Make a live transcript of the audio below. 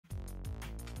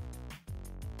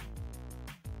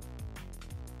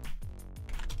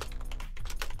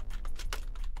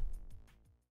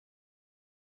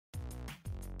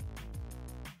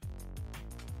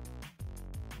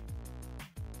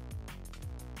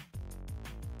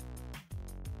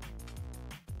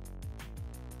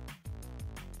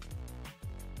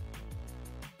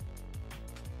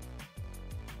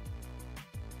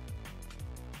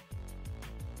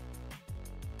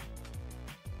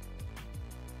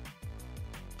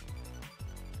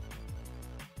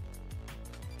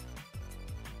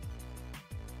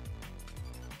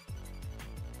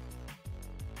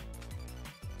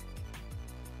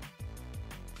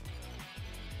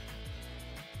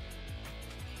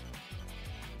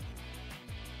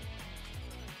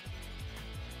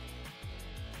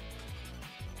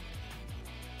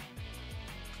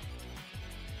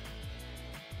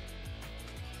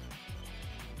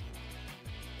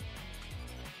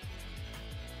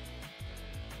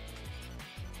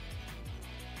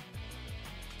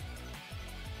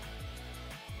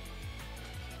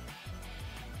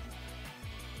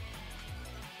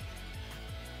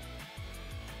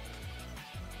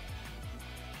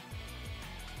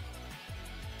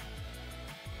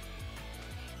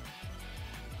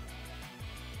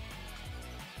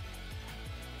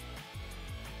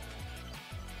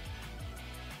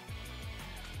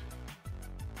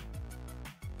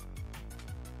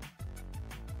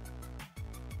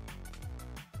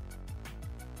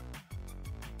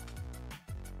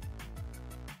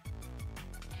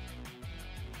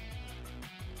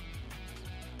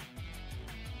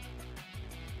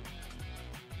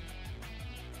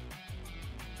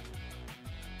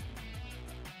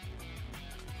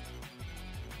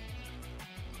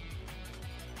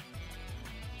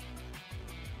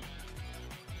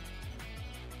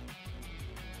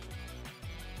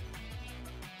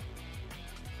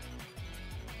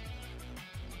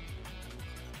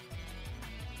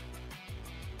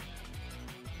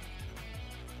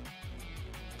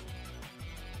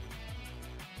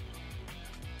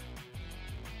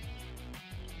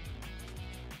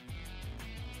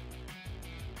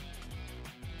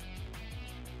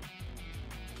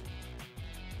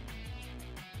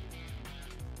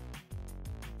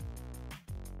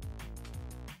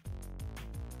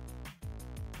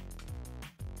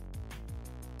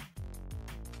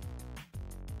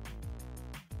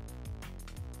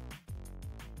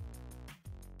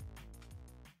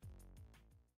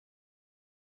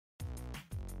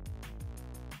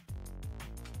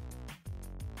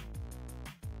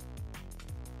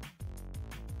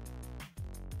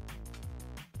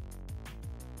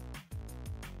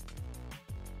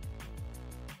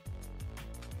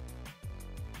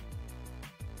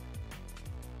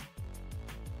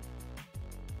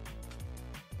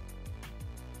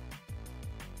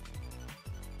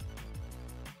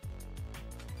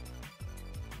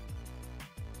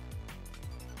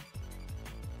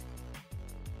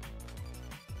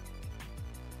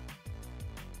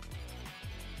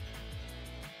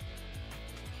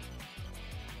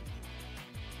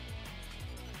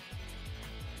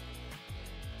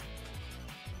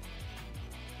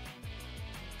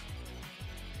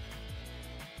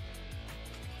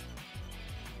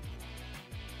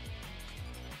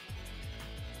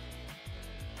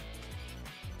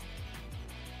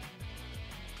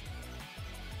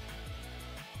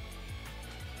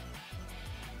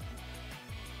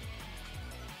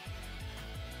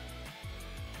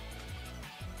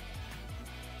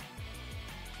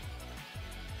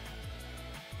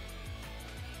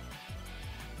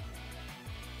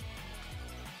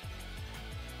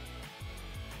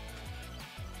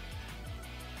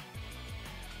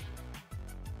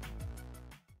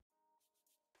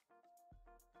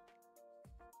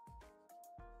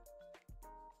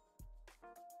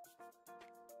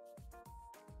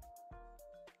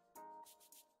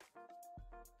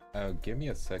Give me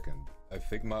a second. I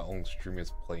think my own stream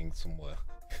is playing somewhere.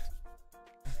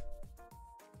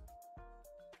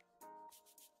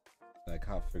 I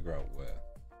can't figure out where.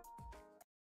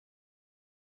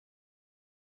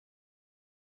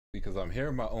 Because I'm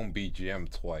hearing my own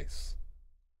BGM twice.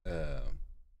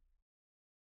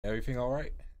 Everything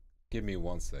alright? Give me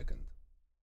 1 second.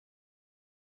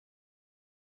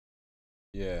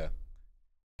 Yeah.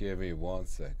 Give me 1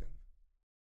 second.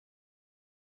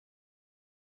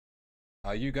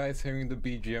 Are you guys hearing the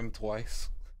BGM twice?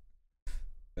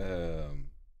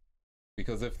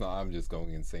 Because if not, I'm just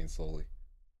going insane slowly.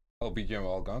 Oh, BGM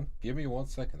all gone? Give me 1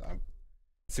 second.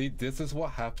 See, this is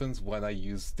what happens when I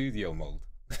use studio mode.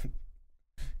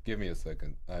 Give me a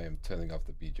second. I am turning off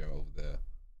the BGM over there.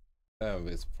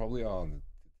 It's probably on.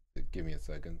 Give me a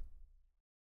second.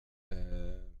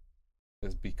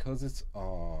 It's because it's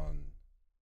on.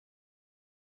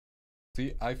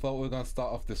 See, I thought we were gonna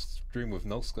start off this stream with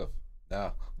no scuff.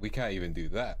 Nah, we can't even do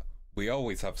that. We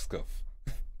always have scuff.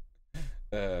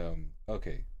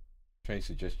 Okay. Change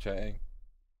to just chatting.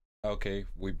 Okay,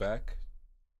 we back.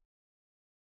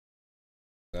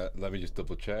 Let me just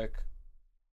double check.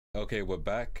 Okay, we're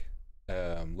back.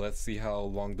 Let's see how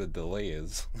long the delay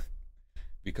is.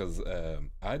 Because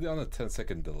I did on a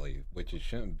 10-second delay, which it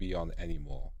shouldn't be on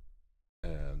anymore.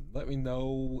 Let me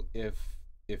know if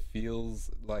it feels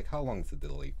like, how long is the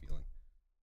delay feeling?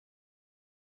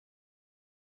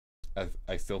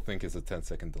 I still think it's a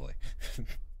 10-second delay.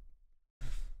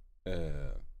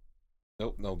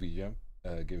 Nope, no BGM.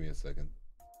 Give me a second.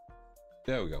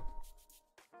 There we go.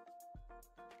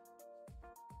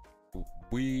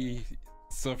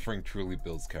 Suffering truly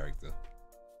builds character.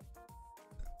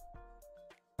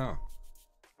 Huh.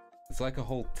 It's like a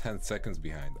whole 10 seconds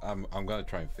behind. I'm gonna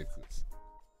try and fix this.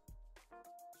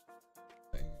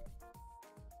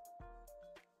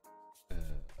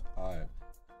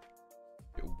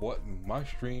 What, my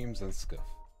streams and stuff.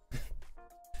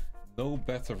 No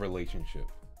better relationship.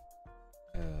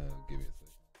 Give me a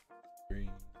second. 3.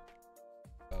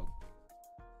 Oh.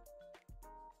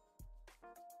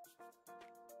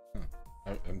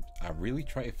 Huh. I really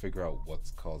try to figure out what's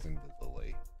causing the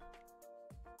delay.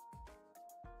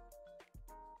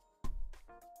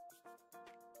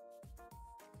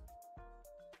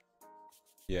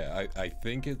 Yeah, I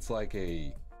think it's like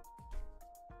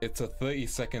it's a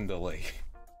 30-second delay.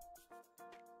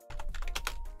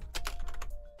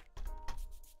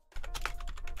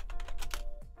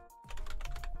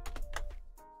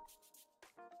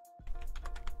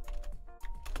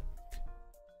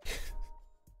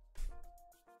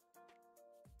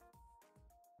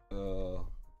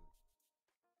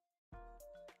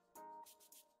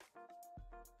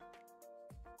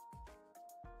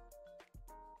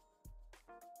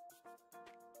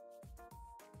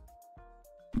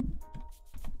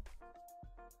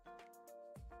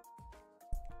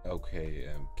 Okay,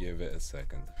 give it a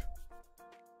second.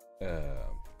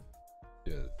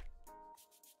 Just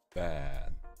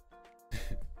bad.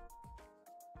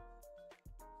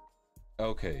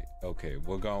 Okay,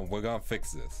 we're gonna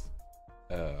fix this.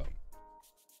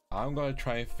 I'm gonna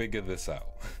try and figure this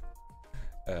out.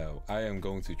 I am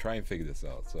going to try and figure this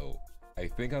out. So I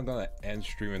think I'm gonna end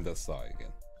streaming the side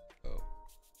again. So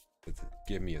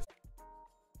give me a.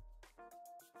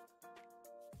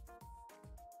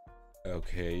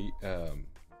 Okay,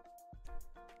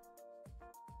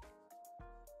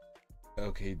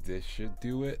 okay, this should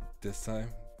do it this time.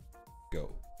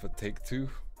 Go for take 2.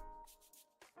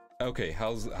 Okay,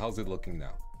 how's it looking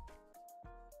now?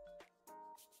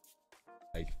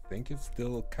 I think it's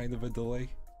still kind of a delay.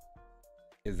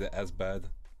 Is it as bad?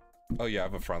 Oh yeah, I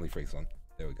have a friendly face on.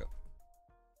 There we go.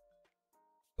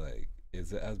 Like,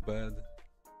 is it as bad?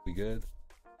 We good?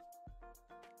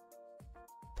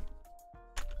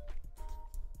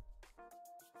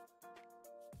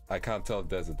 I can't tell if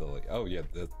there's a delay. Oh yeah,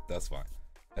 that's fine.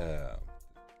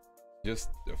 Just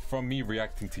from me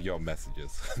reacting to your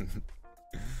messages.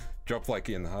 Drop like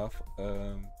in half.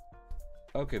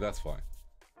 Okay, that's fine.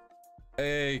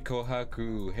 Hey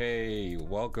Kohaku, hey,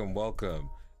 welcome.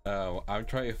 I'm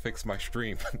trying to fix my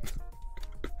stream.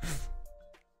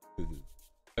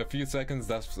 A few seconds,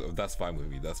 that's fine with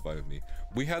me. That's fine with me.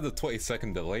 We had a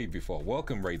 20-second delay before.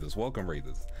 Welcome Raiders.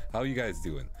 How you guys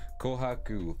doing?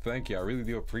 Kohaku, thank you. I really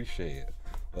do appreciate it.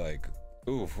 Like,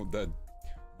 oof,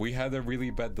 we had a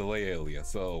really bad delay earlier,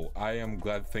 so I am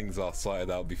glad things are sorted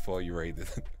out before you raided.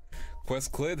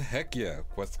 Quest cleared? Heck yeah,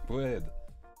 quest cleared.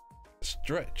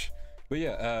 Stretch. But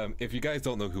yeah, if you guys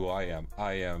don't know who I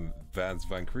am Vance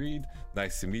Van Creed.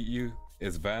 Nice to meet you.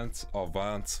 It's Vance or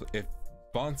Vance. If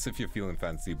Vance if you're feeling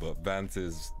fancy, but Vance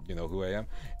is, you know, who I am.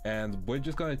 And we're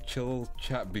just gonna chill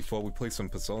chat before we play some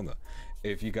Persona.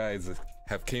 If you guys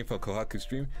have came for a Kohaku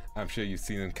stream, I'm sure you've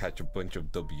seen him catch a bunch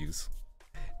of W's.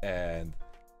 And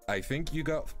I think you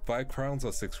got 5 crowns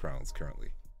or 6 crowns currently.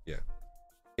 Yeah.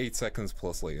 8 seconds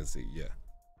plus latency, yeah.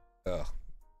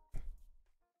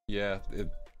 Yeah,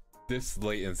 this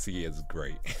latency see is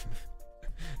great.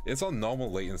 It's on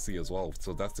normal latency as well,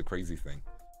 so that's the crazy thing.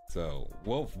 So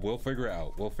we'll figure it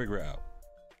out. We'll figure it out.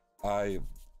 I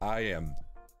am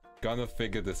gonna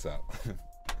figure this out.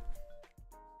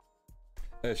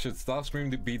 Should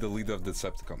Starscream be the leader of the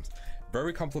Decepticons?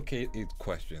 Very complicated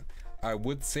question. I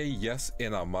would say yes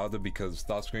in Armada because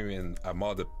Starscream in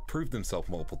Armada proved himself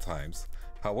multiple times.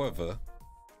 However,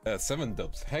 7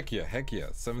 dubs. Heck yeah,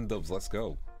 7 dubs, let's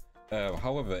go.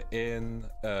 However, in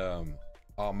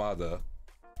Armada,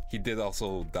 he did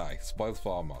also die. Spoilers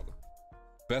for Armada.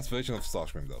 Best version of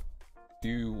Starscream though.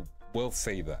 Will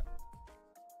say that.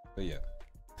 But yeah.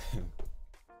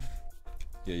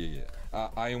 Yeah.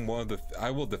 I am one of the.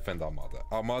 I will defend Armada.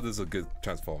 Armada is a good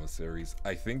Transformers series.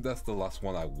 I think that's the last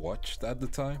one I watched at the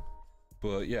time.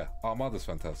 But yeah, Armada's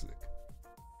fantastic.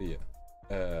 But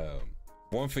yeah.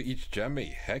 One for each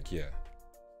genmate. Heck yeah.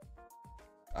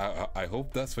 I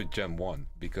hope that's for Gen 1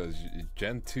 because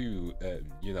Gen 2,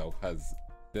 you know, has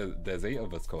there's 8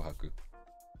 of us Kohaku.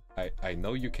 I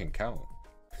know you can count.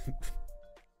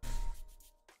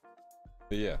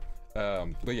 But yeah,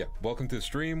 welcome to the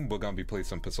stream. We're gonna be playing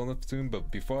some Persona soon, but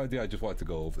before I do, I just wanted to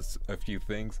go over a few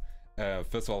things.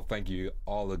 First of all, thank you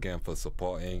all again for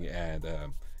supporting, and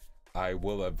I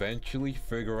will eventually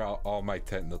figure out all my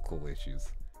technical issues.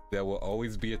 There will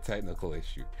always be a technical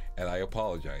issue, and I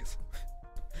apologize.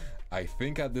 I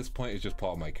think at this point it's just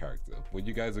part of my character. Would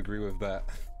you guys agree with that?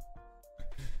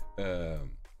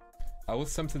 I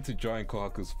was tempted to join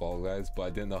Kohaku's Fall Guys, but I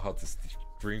didn't know how to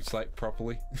stream site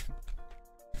properly.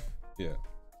 Yeah.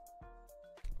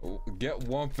 Get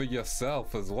one for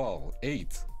yourself as well.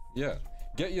 8. Yeah.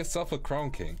 Get yourself a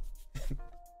Crown King.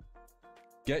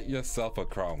 Get yourself a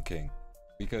Crown King.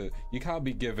 Because you can't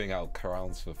be giving out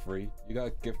crowns for free. You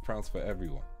gotta give crowns for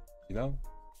everyone. You know?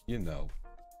 You know.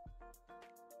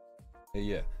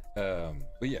 Yeah.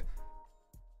 But yeah.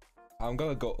 I'm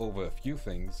gonna go over a few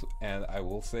things, and I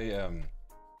will say,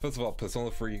 first of all,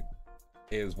 Persona 3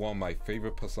 is one of my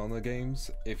favorite Persona games.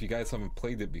 If you guys haven't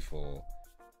played it before,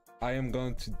 I am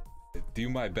going to do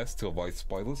my best to avoid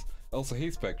spoilers. Also, hey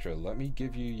Spectra, let me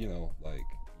give you, you know, like,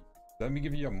 let me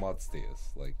give you your mod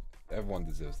status. Like, everyone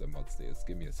deserves their mod status.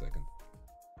 Give me a second.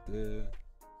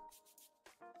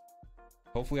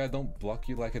 Hopefully I don't block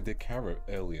you like I did Carrot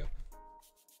earlier.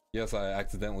 Yes, I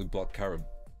accidentally blocked Carrot.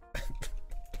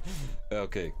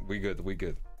 Okay, we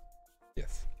good.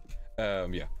 Yes.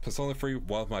 Yeah, Persona 3,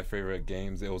 one of my favorite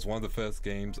games. It was one of the first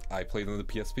games I played on the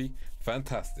PSP.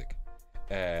 Fantastic.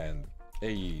 And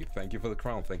hey, thank you for the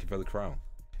crown.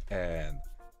 And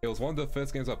it was one of the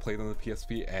first games I played on the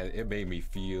PSP, and it made me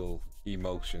feel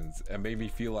emotions. It made me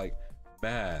feel like,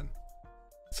 man,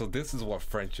 so this is what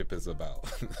friendship is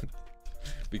about.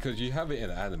 Because you have it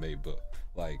in anime, but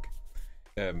like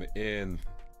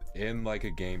in like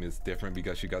a game is different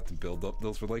because you got to build up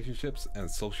those relationships, and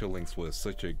social links was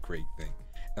such a great thing,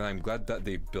 and I'm glad that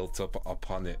they built up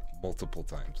upon it multiple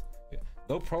times. Yeah,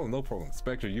 no problem.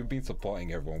 Spectre, you've been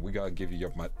supporting everyone. We gotta give you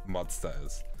your mod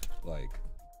status. Like,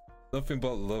 nothing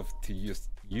but love to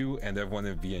you and everyone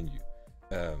in VNU.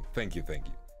 Thank you.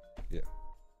 Yeah.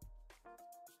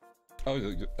 Oh,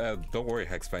 don't worry,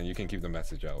 Hexfan, you can keep the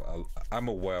message out. I'm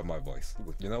aware of my voice.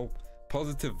 You know,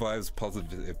 positive vibes,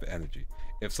 positive energy.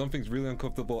 If something's really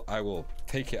uncomfortable, I will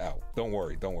take it out. Don't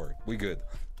worry. We good.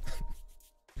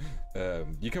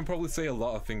 You can probably say a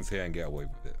lot of things here and get away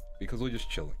with it because we're just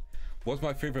chilling. What's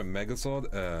my favorite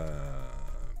Megazord?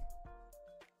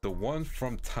 The one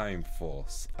from Time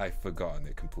Force. I've forgotten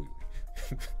it completely.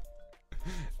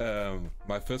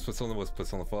 My first Persona was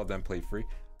Persona 4, then played 3.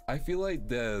 I feel like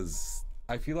that's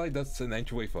an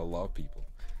entryway for a lot of people.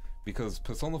 Because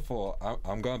Persona 4,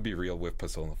 I'm gonna be real with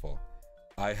Persona 4.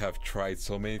 I have tried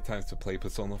so many times to play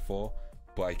Persona 4,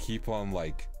 but I keep on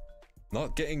like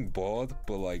not getting bored,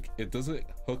 but like it doesn't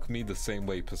hook me the same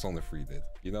way Persona 3 did,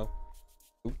 you know?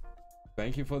 Oop,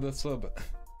 thank you for the sub.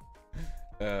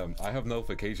 I have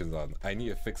notifications on. I need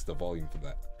to fix the volume for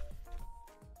that.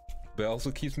 But it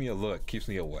also keeps me alert, keeps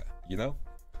me aware, you know?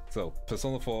 So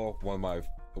Persona 4,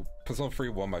 Persona 3,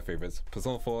 one of my favorites.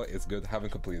 Persona 4 is good,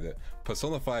 haven't completed it.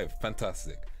 Persona 5,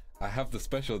 fantastic. I have the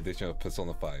special edition of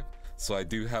Persona 5. So I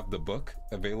do have the book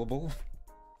available.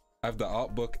 I have the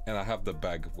art book and I have the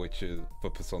bag, which is for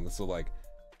Persona. So like,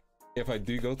 if I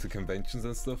do go to conventions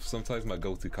and stuff, sometimes my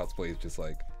go-to cosplay is just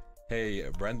like, hey,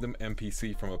 a random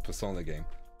NPC from a Persona game.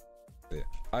 Yeah,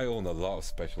 I own a lot of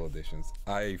special editions.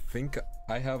 I think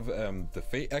I have the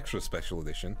Fate Extra special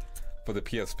edition for the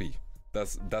PSP.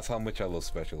 That's how much I love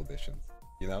special editions,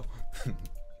 you know?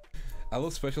 I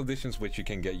love special editions which you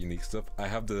can get unique stuff. I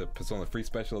have the Persona 3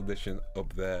 special edition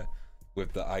up there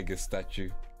with the Aegis statue.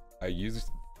 I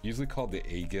usually call it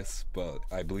the Aegis, but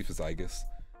I believe it's Aegis.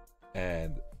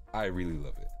 And I really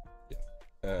love it.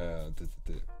 Yes.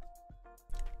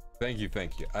 Thank you.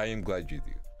 I am glad you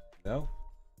do. No?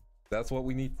 That's what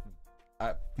we need.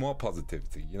 More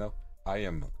positivity, you know? I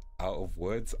am out of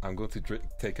words. I'm going to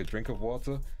take a drink of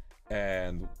water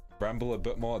and ramble a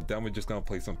bit more. Then we're just going to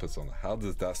play some Persona. How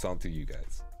does that sound to you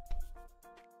guys?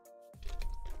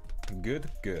 Good.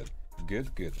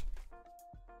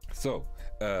 So,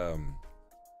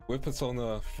 with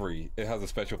Persona 3, it has a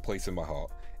special place in my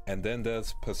heart. And then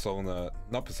there's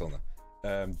not Persona.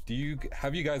 Have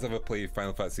you guys ever played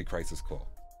Final Fantasy Crisis Core?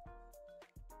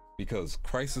 Because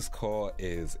Crisis Core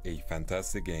is a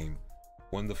fantastic game,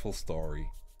 wonderful story,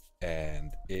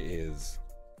 and it is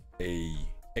a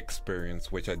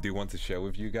experience which I do want to share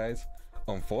with you guys.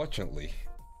 Unfortunately,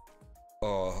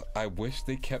 I wish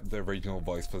they kept the original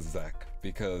voice for Zack,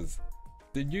 because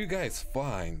the new guy's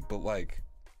fine, but like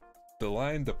the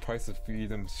line "the price of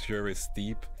freedom sure is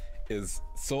steep" is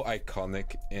so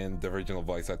iconic in the original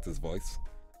voice actor's voice.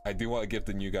 I do want to give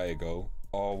the new guy a go,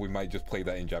 or we might just play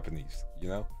that in Japanese, you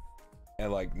know?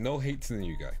 And like, no hate to the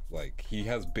new guy, like he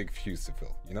has big shoes to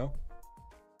fill, you know?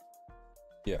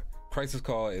 Yeah, Crisis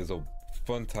Core is a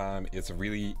fun time. It's a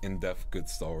really in-depth good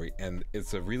story, and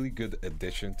it's a really good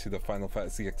addition to the Final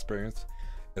Fantasy experience,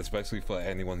 especially for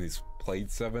anyone who's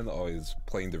played 7 or is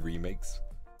playing the remakes.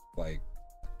 Like,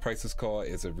 Crisis Core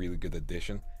is a really good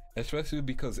addition, especially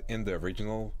because in the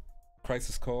original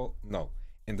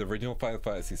in the original Final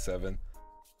Fantasy 7,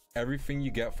 everything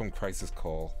you get from Crisis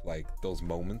Core, like those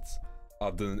moments,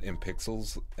 are done in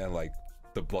pixels and like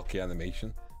the blocky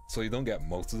animation, so you don't get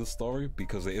most of the story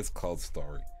because it is Cloud's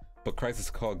story. But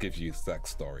Crisis Core gives you Zack's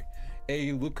story.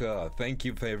 Hey Luca, thank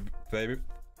you very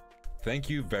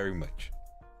much.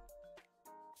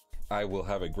 I will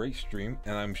have a great stream,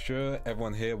 and I'm sure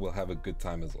everyone here will have a good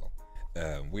time as well.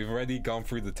 We've already gone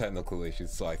through the technical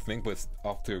issues, so I think we're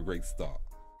off to a great start.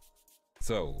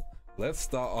 So let's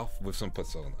start off with some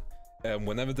Persona.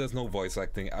 Whenever there's no voice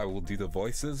acting, I will do the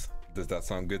voices. Does that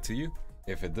sound good to you?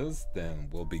 If it does, then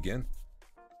we'll begin.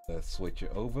 Let's switch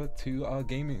it over to our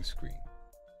gaming screen.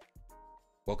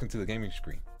 Welcome to the gaming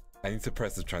screen. I need to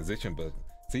press the transition button.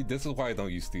 See, this is why I don't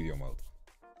use studio mode.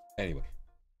 Anyway,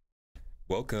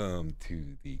 welcome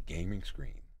to the gaming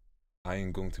screen. I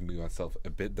am going to move myself a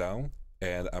bit down,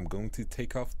 and I'm going to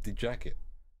take off the jacket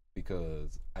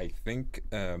because I think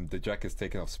the jacket's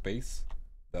taking up space.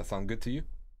 That sound good to you?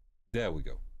 There we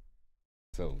go.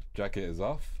 So jacket is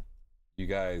off. You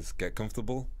guys get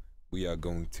comfortable. We are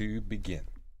going to begin.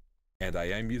 And I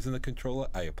am using the controller.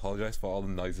 I apologize for all the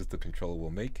noises the controller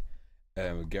will make.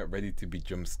 Get ready to be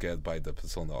jump scared by the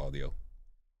Persona audio.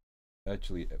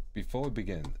 Actually, before we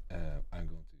begin, I'm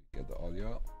going to get the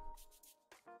audio out.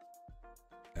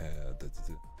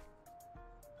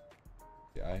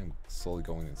 Yeah, I am slowly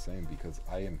going insane because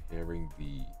I am hearing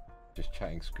the just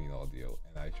chatting screen audio,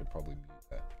 and I should probably mute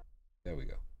that. There we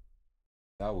go.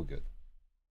 Now we're good.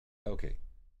 Okay.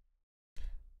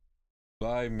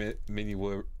 Bye, mini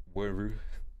Waru.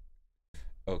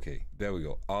 Okay, there we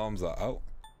go. Arms are out.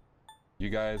 You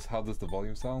guys, how does the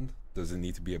volume sound? Does it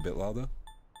need to be a bit louder?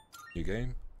 New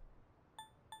game.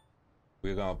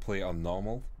 We're gonna play on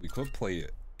normal. We could play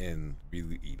it in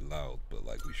really loud, but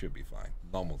like we should be fine.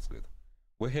 Normal's good.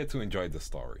 We're here to enjoy the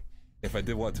story. If I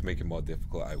did want to make it more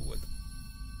difficult, I would.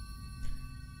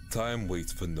 Time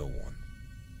waits for no one.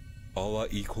 All are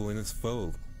equal in its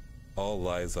foe. All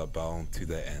lives are bound to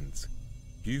their ends.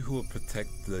 You who will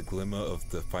protect the glimmer of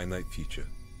the finite future,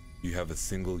 you have a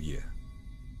single year.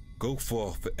 Go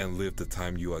forth and live the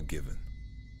time you are given.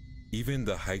 Even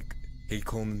the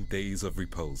Heikon days of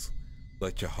repose,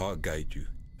 let your heart guide you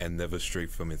and never stray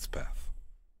from its path.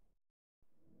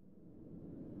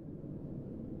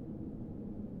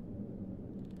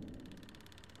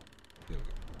 There we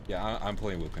go. Yeah, I'm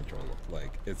playing with controller.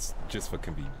 Like, it's just for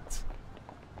convenience.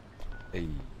 Hey.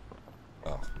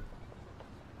 Oh.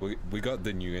 We got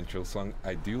the new intro song.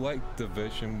 I do like the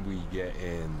version we get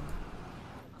in...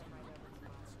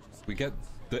 We get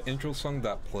the intro song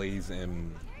that plays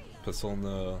in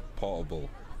Persona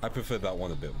Portable. I prefer that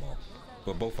one a bit more,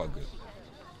 but both are good.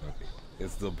 Okay,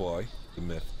 it's the boy, the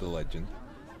myth, the legend.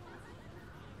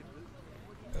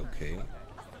 Okay.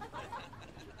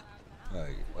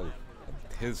 Like, oh,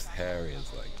 his hair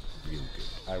is like really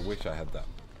good. I wish I had that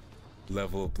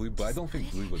level of blue, but I don't think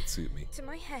blue would suit me. To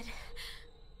my head.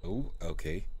 Oh,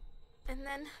 okay. And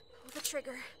then pull the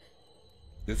trigger.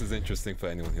 This is interesting for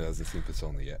anyone who hasn't seen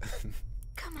Persona yet.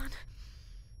 Come on.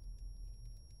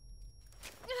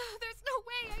 There's no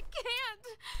way I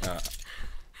can't.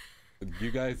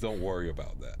 You guys don't worry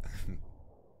about that.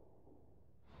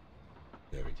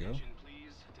 There we go.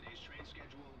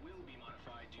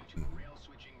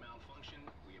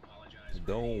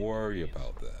 Don't worry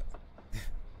about that.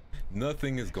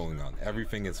 Nothing is going on.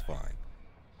 Everything is fine.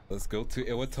 Let's go to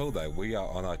Iwatodai. We are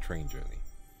on our train journey.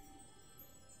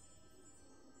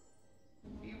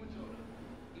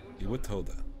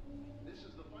 Iwatoda.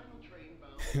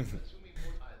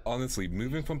 Honestly,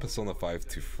 moving from Persona 5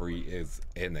 to 3 is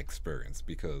an experience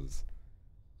because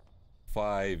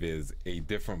 5 is a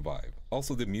different vibe.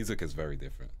 Also, the music is very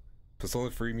different. Persona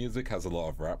 3 music has a lot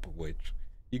of rap, which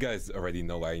you guys already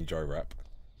know I enjoy rap.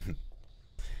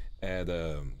 And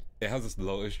it has this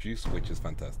Lotus Juice, which is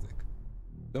fantastic.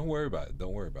 Don't worry about it.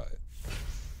 Don't worry about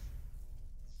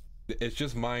it. It's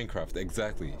just Minecraft.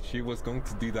 Exactly. She was going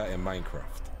to do that in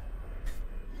Minecraft.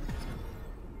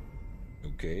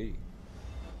 Okay.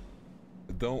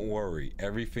 Don't worry.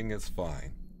 Everything is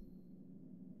fine.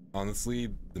 Honestly,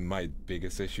 my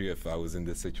biggest issue if I was in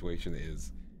this situation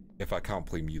is if I can't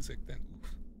play music, then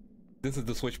oof. This is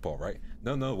the Switch port, right?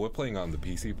 No, we're playing on the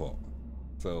PC port.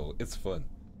 So it's fun.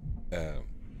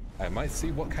 I might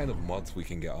see what kind of mods we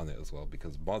can get on it as well,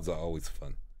 because mods are always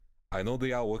fun. I know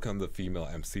they are working on the female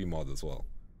MC mod as well,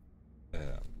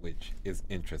 which is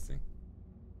interesting.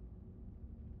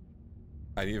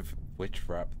 I need which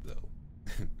rap though.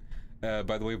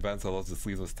 By the way, Vance, I love the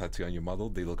sleeveless tattoo on your model.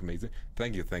 They look amazing.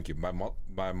 Thank you, thank you.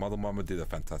 My model mama did a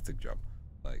fantastic job.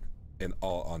 Like, in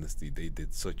all honesty, they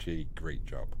did such a great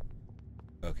job.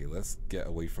 Okay, let's get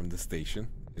away from the station.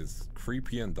 It's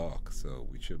creepy and dark, so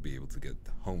we should be able to get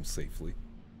home safely.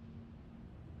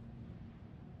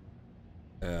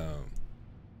 I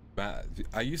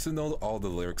used to know all the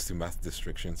lyrics to Math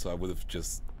Destruction, so I would have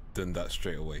just done that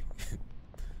straight away.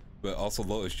 But also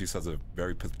Lotus Juice has a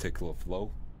very particular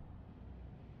flow.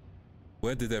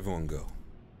 Where did everyone go?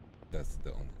 That's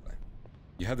the only line.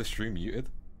 You had the stream muted?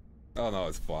 Oh no,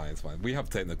 it's fine, it's fine. We have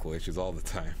technical issues all the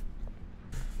time.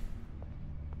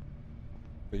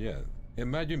 But yeah,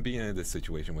 imagine being in this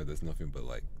situation where there's nothing but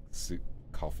like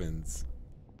coffins.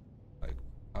 Like,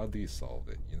 how do you solve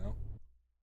it, you know?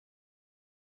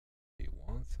 Wait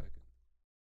 1 second.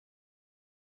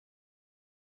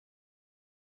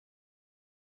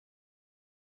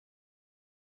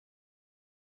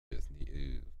 Just need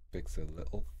to fix a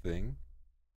little thing.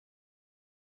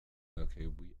 Okay,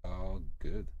 we are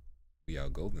good. We are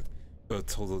golden. But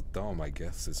total dome, I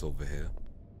guess, is over here.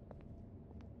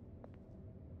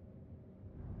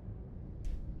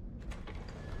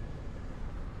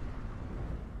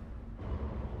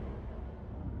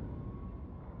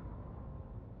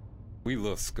 We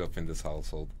love scuff in this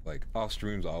household. Like, our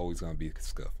streams are always gonna be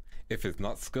scuff. If it's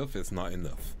not scuff, it's not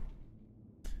enough.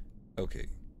 Okay,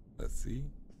 let's see.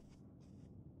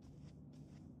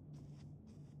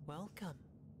 Welcome.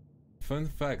 Fun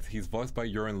fact, he's voiced by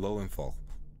Yoren Lowenthal.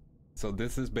 So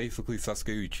this is basically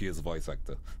Sasuke Uchiha's voice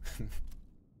actor.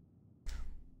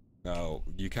 No,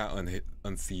 you can't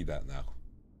unsee that now.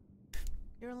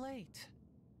 You're late.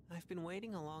 I've been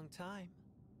waiting a long time.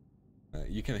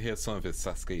 You can hear some of his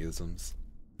Sasuke-isms.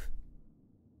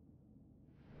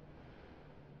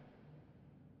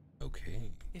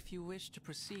 Okay. If you wish to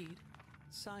proceed,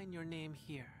 sign your name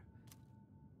here.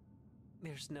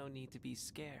 There's no need to be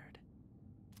scared.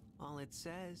 All it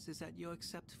says is that you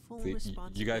accept full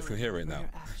responsibility. You guys can hear it for now.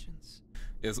 your actions.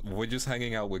 We're just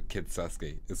hanging out with Kid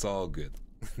Sasuke. It's all good.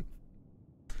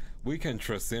 We can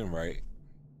trust him, right?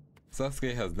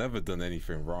 Sasuke has never done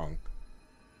anything wrong.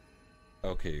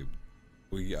 Okay,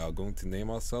 we are going to name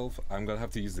ourselves. I'm gonna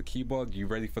have to use the keyboard. You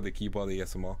ready for the keyboard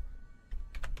ASMR?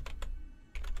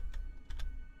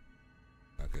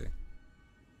 Okay.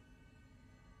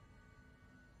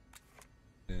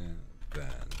 And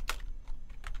then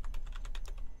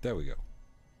there we go.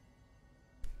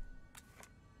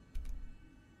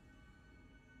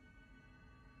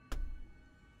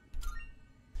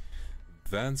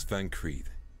 Vance Van Creed.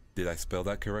 Did I spell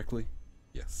that correctly?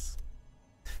 Yes.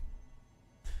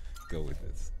 Go with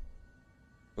this.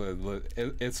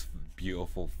 It's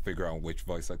beautiful to figure out which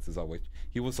voice actors are which.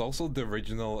 He was also the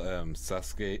original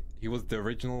Sasuke. He was the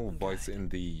original voice in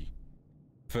the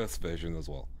first version as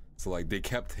well. So like they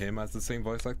kept him as the same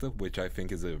voice actor, which I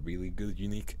think is a really good,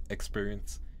 unique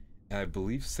experience. And I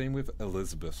believe same with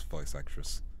Elizabeth's voice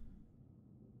actress.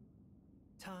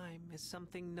 Time is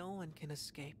something no one can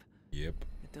escape. Yep.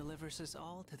 It delivers us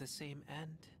all to the same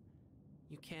end.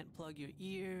 You can't plug your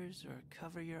ears or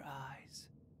cover your eyes.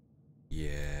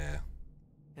 Yeah.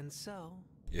 And so...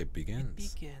 It begins.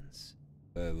 It begins.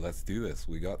 Let's do this.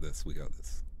 We got this. We got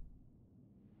this.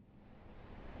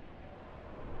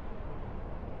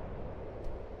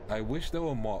 I wish there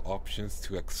were more options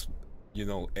to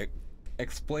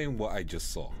explain what I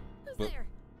just saw. Who's there?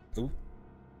 Ooh.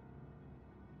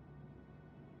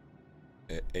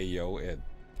 Hey yo,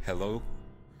 hello.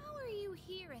 How are you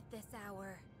here at this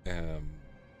hour?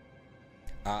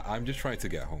 I'm just trying to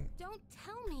get home. Don't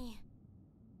tell me.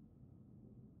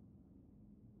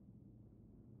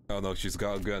 Oh no, she's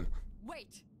got a gun.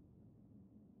 Wait.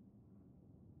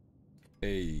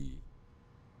 Hey.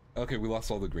 Okay, we lost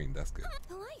all the green. That's good.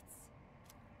 The lights.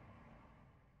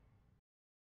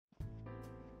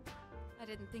 I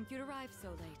didn't think you'd arrive so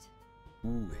late.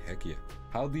 Ooh, heck yeah.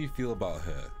 How do you feel about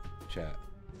her, chat?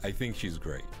 I think she's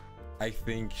great. I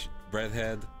think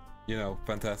redhead, you know,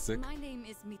 fantastic. My name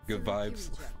is Mitsuru Good vibes.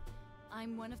 Kirijo.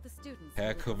 I'm one of the students.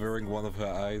 Hair covering one of her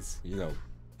eyes, you know,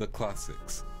 the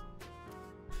classics.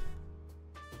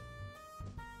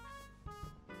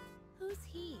 Who's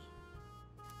he?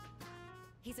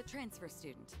 He's a transfer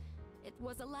student. It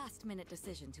was a last-minute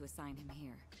decision to assign him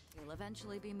here. He'll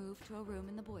eventually be moved to a room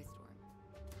in the boys' dorm.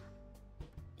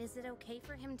 Is it okay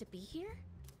for him to be here?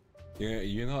 Yeah,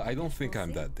 you know, I don't think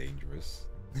I'm that dangerous.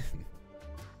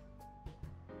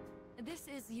 This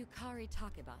is Yukari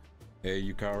Takeba. Hey,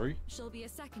 Yukari. She'll be a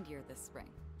second year this spring.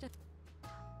 Just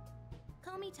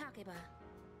call me Takeba.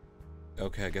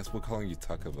 Okay, I guess we're calling you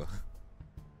Takeba.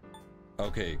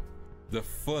 Okay, the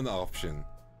fun option.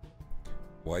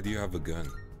 Why do you have a gun?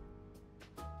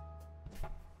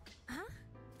 Huh?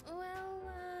 Well,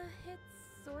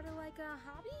 it's sort of like a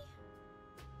hobby?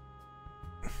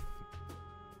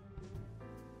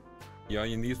 You know,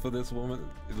 you need for this woman?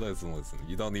 Listen,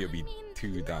 you don't need to be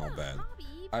too down bad.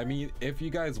 Hobby, I mean, if you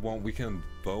guys want, we can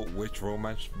vote which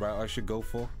romance route I should go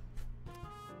for.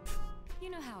 you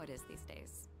know how it is these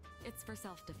days. It's for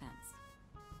self-defense.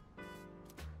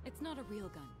 It's not a real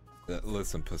gun.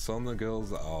 Listen, Persona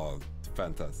girls are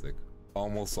fantastic.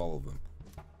 Almost all of them.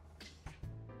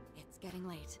 It's getting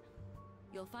late.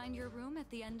 You'll find your room at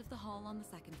the end of the hall on the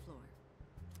second floor.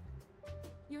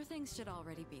 Your things should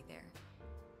already be there.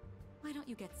 Why don't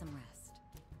you get some rest?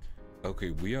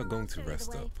 Okay, we are going to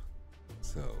rest up.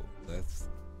 So, let's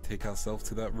take ourselves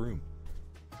to that room.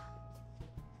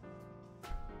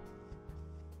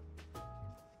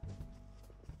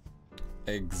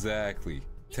 Exactly.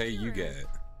 Tay, you get it.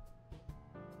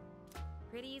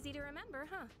 Pretty easy to remember,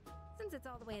 huh? Since it's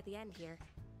all the way at the end here.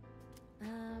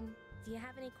 Do you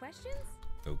have any questions?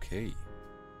 Okay.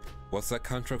 What's that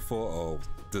contract for, or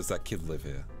does that kid live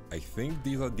here? I think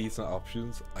these are decent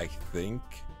options. I think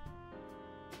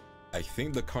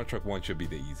the contract one should be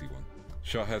the easy one.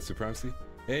 Short hair supremacy.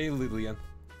 Hey, Lillian.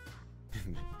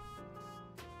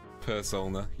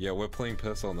 Persona. Yeah, we're playing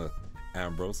Persona,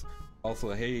 Ambrose.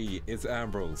 Also, hey, it's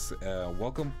Ambrose.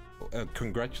 Welcome.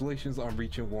 Congratulations on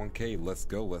reaching 1K. Let's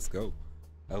go, let's go.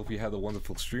 I hope you had a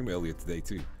wonderful stream earlier today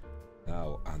too.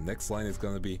 Now, our next line is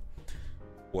gonna be,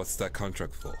 what's that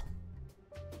contract for?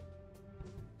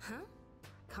 Huh?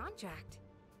 Contract?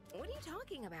 What are you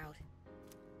talking about?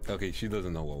 Okay, she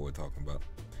doesn't know what we're talking about.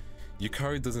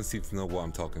 Yukari doesn't seem to know what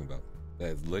I'm talking about.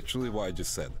 That's literally what I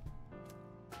just said.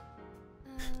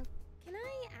 Can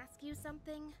I ask you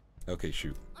something? Okay,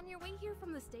 shoot. On your way here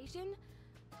from the station,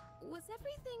 was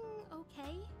everything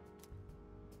okay?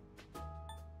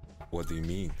 What do you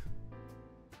mean?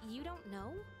 You don't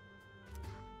know?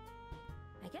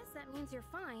 I guess that means you're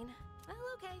fine. Well,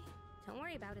 okay. Don't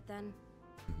worry about it then.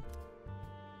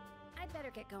 I'd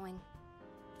better get going.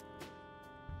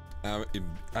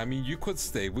 I mean, you could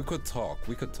stay. We could talk,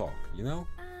 you know?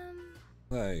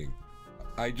 Like,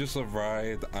 I just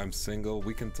arrived. I'm single.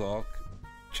 We can talk.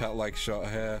 Chat like short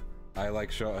hair. I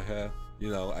like short hair.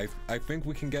 You know, I think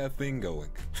we can get a thing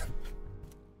going.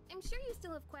 I'm sure you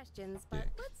still have questions, but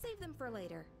let's save them for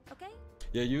later, okay?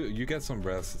 Yeah, you get some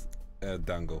rest,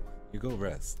 Dango. You go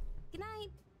rest. Good night.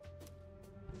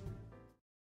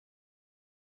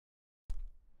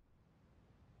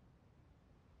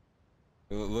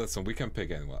 Listen, we can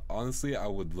pick anyone. Honestly,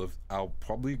 I'll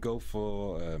probably go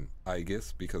for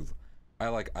Aegis because I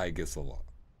like Aegis a lot.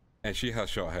 And she has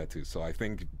short hair too, so I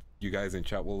think you guys in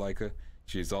chat will like her.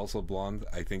 She's also blonde.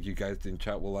 I think you guys in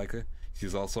chat will like her.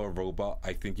 She's also a robot.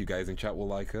 I think you guys in chat will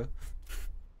like her.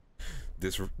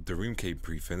 The room came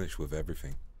pre-finished with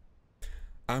everything.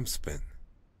 I'm spent.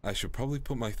 I should probably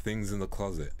put my things in the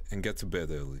closet and get to bed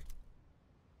early.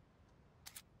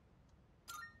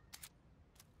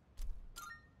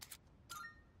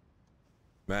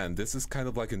 Man, this is kind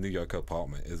of like a New York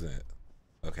apartment, isn't it?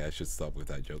 Okay, I should stop with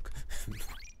that joke.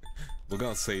 We're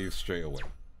gonna save straight away.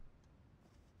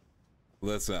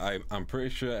 Listen, I'm pretty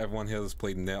sure everyone here has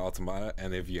played Nier Automata,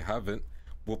 and if you haven't,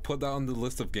 we'll put that on the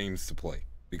list of games to play,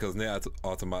 because Nier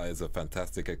Automata is a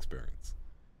fantastic experience.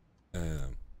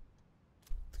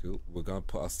 Cool. We're gonna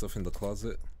put our stuff in the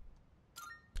closet.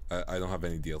 I don't have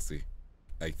any DLC,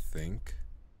 I think.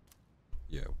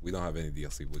 Yeah, we don't have any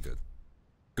DLC, we're good.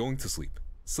 Going to sleep.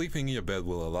 Sleeping in your bed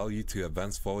will allow you to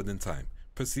advance forward in time,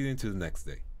 proceeding to the next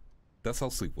day. That's how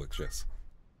sleep works, yes.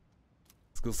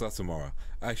 School starts tomorrow.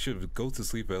 I should go to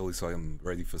sleep early so I'm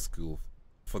ready for school,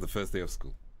 for the first day of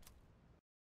school.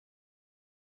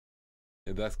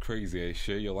 Yeah, that's crazy, eh?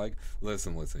 Sure, you're like,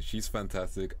 listen, she's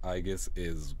fantastic. I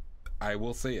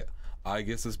will say it.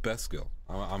 Aigis is best girl.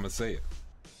 I'm gonna say it.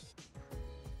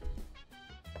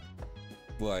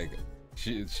 Like,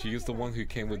 she's the one who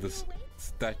came with this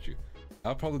statue.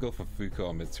 I'll probably go for Fuko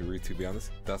or Mitsuru, to be honest.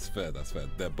 That's fair, that's fair.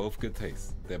 They're both good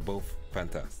taste. They're both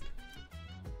fantastic.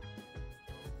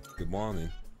 Good morning.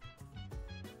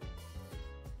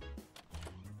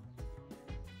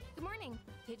 Good morning.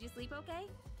 Did you sleep okay?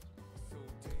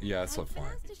 Yeah, I slept fine. I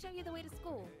was asked to show you the way to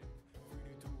school.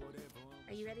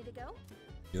 Are you ready to go?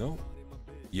 You know?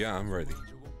 Yeah, I'm ready.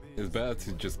 It's better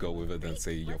to just go with it than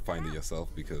say you'll find it yourself,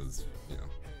 because, you know,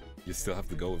 you still have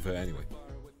to go with it anyway.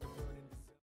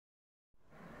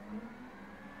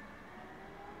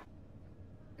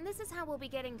 This is how we'll be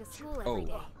getting to school every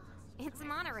day. It's a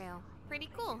monorail. Pretty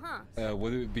cool, huh?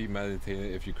 Would it be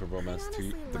meditating if you could romance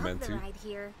the men too?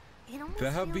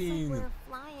 There have been,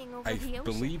 I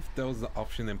believe there was an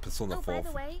option in Persona 4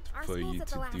 for you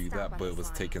to do that, but it was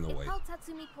taken away.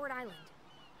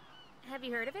 Have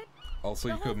you heard of it? Also,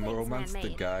 you could romance the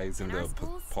guys in the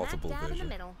portable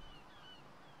version.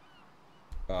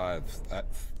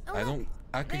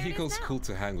 Akihiko's cool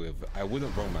to hang with. I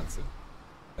wouldn't romance him.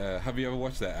 Have you ever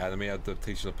watched the anime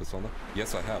adaptation of Persona?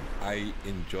 Yes, I have. I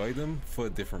enjoy them for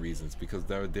different reasons, because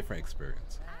they're a different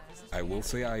experience. I will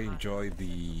say I enjoy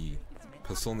the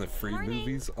Persona 3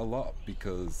 movies a lot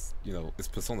because, you know, it's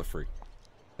Persona 3.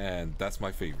 And that's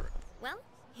my favorite. Well,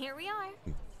 here we are.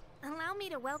 Allow me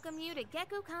to welcome you to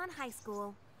Gekkoukan High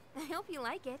School. I hope you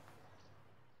like it.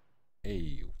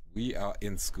 Hey, we are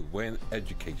in school. We're in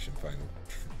education, finally.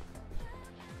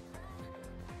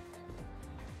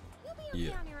 You'll be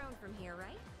okay on your own from here,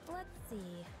 right? Let's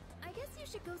see. I guess you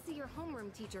should go see your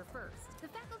homeroom teacher first. The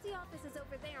faculty office is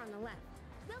over there on the left.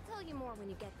 They'll tell you more when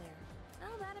you get there.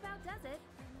 Oh, that about does it.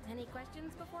 Any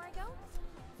questions before I go?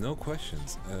 No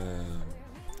questions.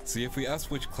 See, if we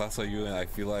ask which class are you in, I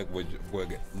feel like we're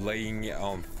laying it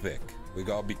on thick. We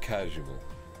gotta be casual.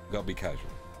 We gotta be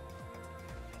casual.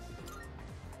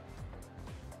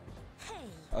 Hey.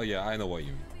 Oh yeah, I know what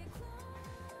you mean.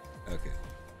 Okay.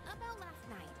 About last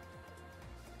night.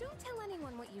 Don't tell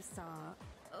anyone what you saw,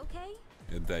 okay?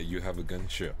 That you have a gun?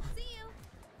 Sure. See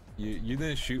you. You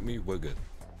didn't shoot me, we're good.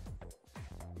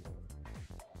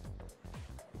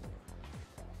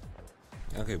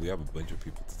 Okay, we have a bunch of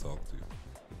people to talk to.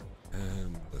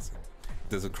 Let's see.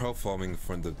 There's a crowd forming in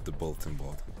front of the bulletin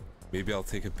board. Maybe I'll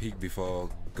take a peek before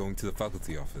going to the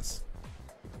faculty office.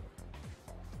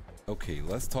 Okay,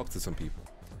 let's talk to some people.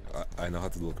 I know how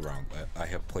to look around. I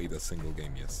have played a single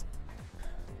game, yes.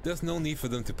 There's no need for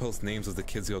them to post names of the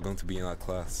kids who are going to be in our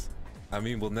class. I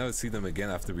mean, we'll never see them again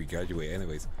after we graduate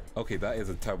anyways. Okay, that is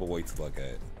a terrible way to look at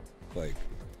it. Like,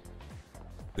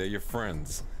 they're your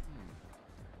friends.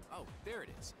 Oh, there it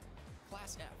is.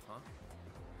 Class F, huh?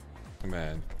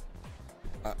 Man,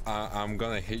 I'm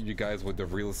gonna hit you guys with the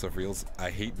realest of reals.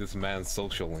 I hate this man's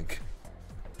social link.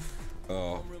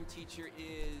 Oh. Homeroom teacher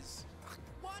is...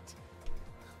 What?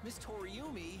 Miss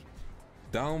Toriumi?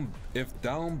 If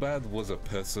Down Bad was a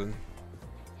person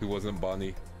who wasn't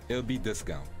Bonnie, it'll be this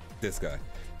guy.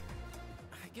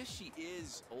 I guess she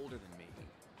is older than me,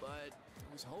 but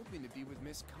I was hoping to be with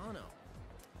Miss Kano.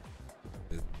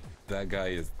 That guy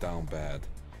is Down Bad.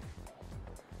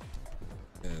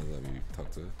 And let me talk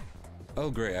to her.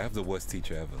 Oh great, I have the worst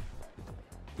teacher ever.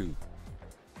 Who?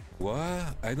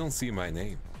 What? I don't see my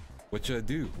name. What should I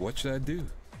do? What should I do?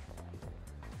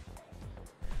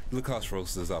 The class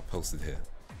rosters are posted here.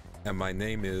 And my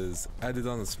name is added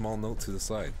on a small note to the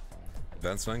side.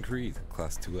 Vance Van Creed,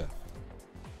 Class 2F.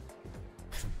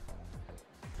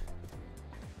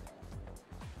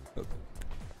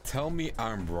 Tell me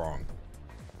I'm wrong.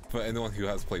 For anyone who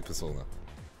has played Persona.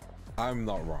 I'm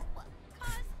not wrong.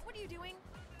 What are you doing?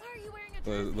 Why are you wearing a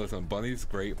dress? Listen, Bunny's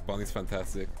great. Bunny's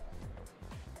fantastic.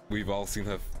 We've all seen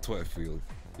her Twitter feed.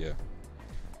 Yeah.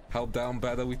 How down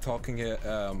bad are we talking here?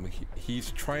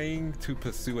 He's trying to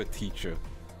pursue a teacher.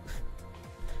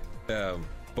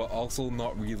 but also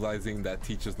not realizing that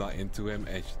teacher's not into him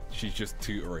and she's just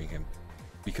tutoring him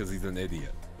because he's an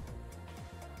idiot.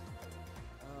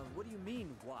 What do you mean,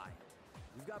 why?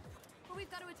 We've got... But we've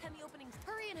got to attend the openings.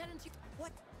 Hurry and head into...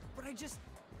 What? But I just...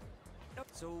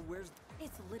 So where's...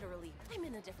 It's literally... I'm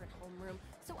in a different homeroom,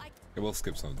 so I... Okay, we'll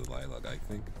skip some of the dialogue, I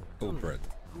think. Oh, bread.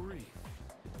 Grief.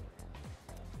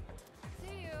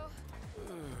 See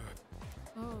you.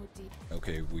 Oh, deep.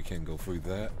 Okay, we can go through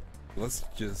that. Let's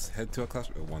just head to our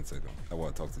classroom. Oh, 1 second. I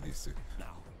want to talk to these two.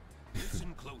 Now,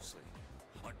 listen closely.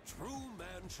 A true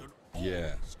man should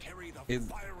Yeah. always carry the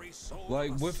fiery soul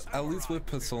Like of a with at least with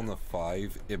samurai. Persona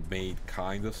 5, it made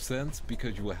kind of sense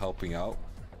because you were helping out.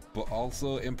 But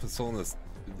also in Persona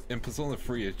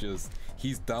 3, it's just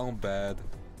he's down bad.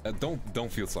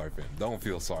 Don't feel sorry for him. Don't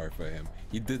feel sorry for him.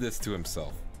 He did this to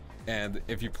himself. And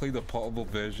if you play the portable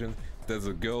version, there's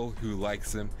a girl who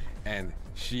likes him and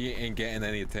she ain't getting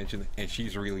any attention and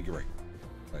she's really great.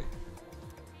 Like,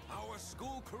 Our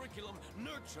school curriculum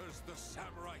nurtures the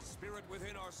samurai spirit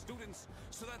within our students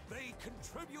so that they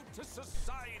contribute to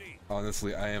society.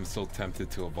 honestly, I am so tempted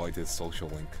to avoid his social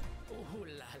link. Oh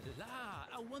la la,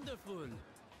 how wonderful!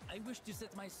 I wish to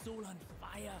set my soul on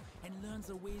fire and learn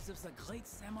the ways of the great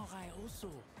samurai also.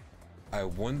 I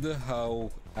wonder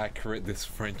how accurate this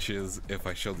French is if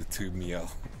I showed it to Miel.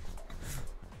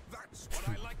 That's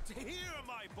what I like to hear,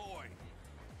 my boy.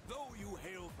 Though you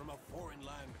hail from a foreign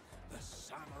land, the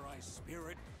samurai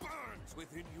spirit burns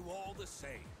within you all the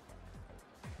same.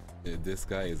 This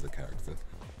guy is a character.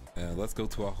 Let's go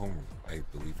to our homeroom. I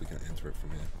believe we can enter it from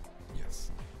here.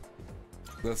 Yes.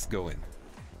 Let's go in.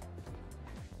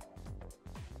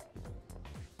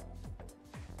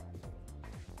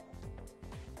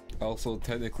 Also,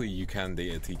 technically, you can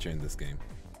date a teacher in this game.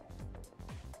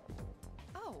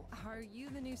 Oh, are you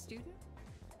the new student?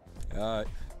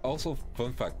 Also,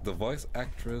 fun fact, the voice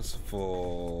actress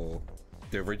for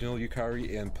the original Yukari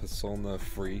in Persona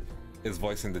 3 is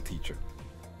voicing the teacher.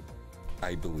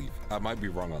 I believe. I might be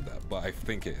wrong on that, but I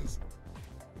think it is.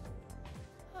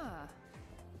 Huh.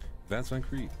 Vance Van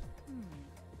Creed.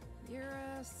 You're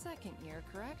a second year,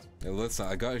 correct? Now listen,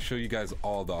 I gotta show you guys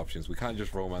all the options. We can't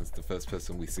just romance the first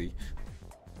person we see.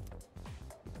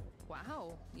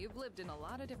 Wow, you've lived in a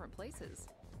lot of different places.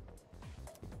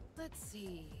 Let's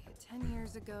see, 10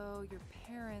 years ago, your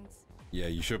parents... Yeah,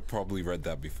 you should probably read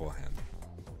that beforehand.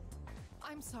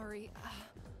 I'm sorry,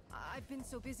 I've been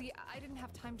so busy, I didn't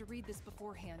have time to read this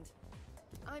beforehand.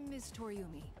 I'm Ms.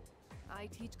 Toriumi. I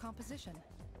teach composition.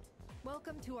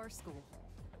 Welcome to our school.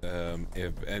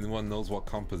 If anyone knows what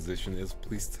composition is,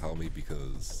 please tell me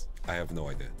because I have no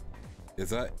idea. Is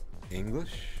that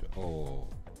English or...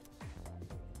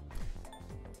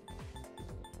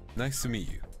 Nice to meet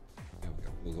you. There we go.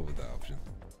 We'll go with that option.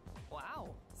 Wow,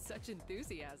 such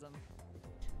enthusiasm.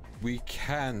 We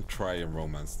can try and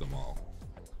romance them all.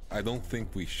 I don't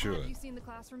think we Have should. you seen the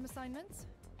classroom assignments?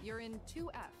 You're in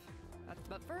 2F.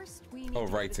 But first, we need Oh, to go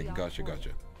to writing. the Gotcha, auditorium.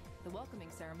 gotcha. The welcoming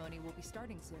ceremony will be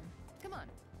starting soon. Come on,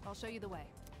 I'll show you the way.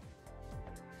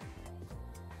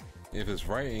 If it's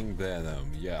writing, then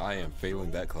yeah, I am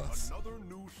failing that class. Another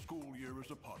new school year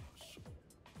is upon us.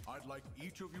 I'd like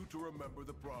each of you to remember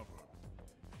the proverb.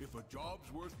 If a job's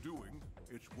worth doing,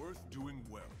 it's worth doing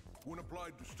well. When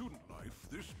applied to student life,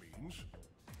 this means...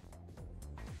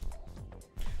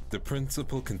 The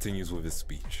principal continues with his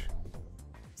speech.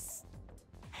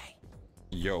 Hey,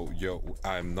 Yo,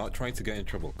 I'm not trying to get in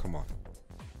trouble. Come on.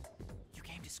 you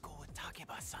came to school with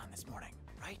Takeba-san this morning,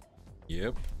 right?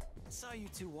 Yep. I saw you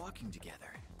two walking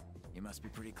together. You must be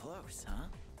pretty close, huh?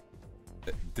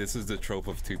 This is the trope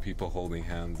of two people holding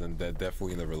hands and they're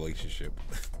definitely in a relationship.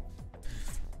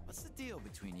 What's the deal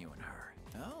between you and her?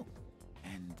 Oh,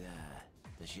 and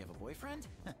does she have a boyfriend?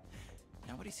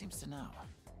 Nobody seems to know.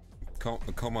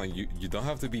 Come on, you don't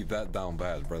have to be that down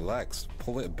bad. Relax,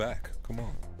 pull it back. Come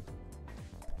on.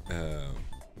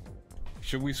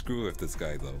 Should we screw with this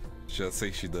guy though? Should I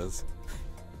say she does?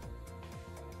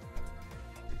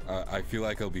 I feel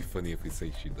like it'll be funny if we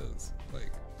say she does.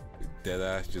 Like, dead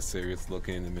ass, just serious, look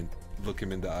him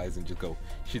in the eyes and just go,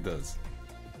 she does.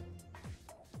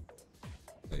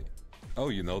 Like, oh,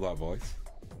 you know that voice?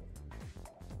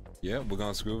 Yeah, we're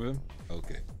gonna screw with him?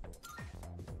 Okay.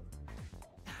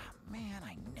 Man,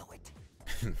 I knew it.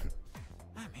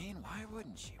 I mean, why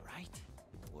wouldn't she, right?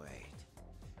 Wait.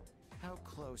 How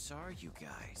close are you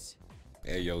guys?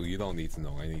 Hey, yo, you don't need to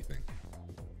know anything.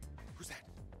 Who's that?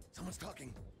 Someone's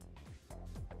talking.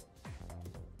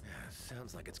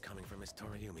 Sounds like it's coming from Miss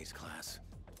Toriumi's class.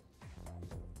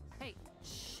 Hey,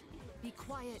 shh, be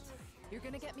quiet. You're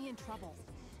gonna get me in trouble.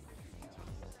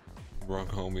 Wrong,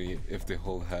 homie. If they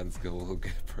hold hands, we'll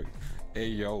get pregnant. Hey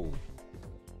yo.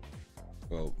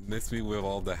 Well, miss me with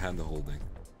all the hand holding.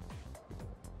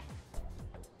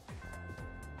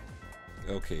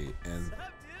 Okay, and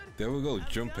there we go,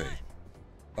 Junpei.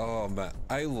 Oh man,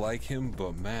 I like him,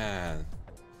 but man,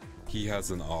 he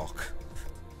has an arc.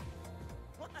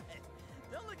 What?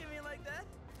 Don't look at me like that.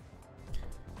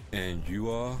 And you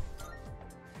are?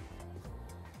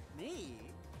 Me?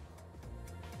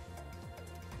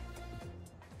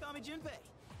 Call me Junpei.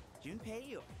 Junpei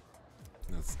Yu.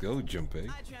 Let's go, Junpei.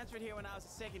 I transferred here when I was a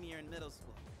second year in middle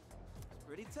school. It's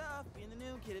pretty tough being the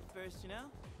new kid at first, you know?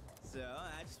 So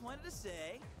I just wanted to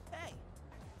say, hey,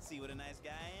 see what a nice guy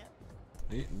I am?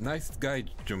 Hey, nice guy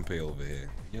Junpei over here.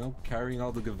 You know, carrying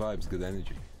all the good vibes, good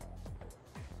energy.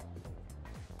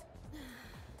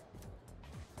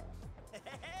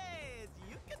 Hey, it's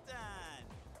Yucatan!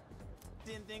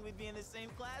 Didn't think we'd be in the same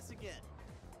class again.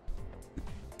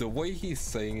 The way he's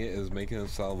saying it is making him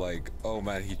sound like, oh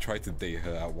man, he tried to date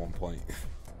her at one point.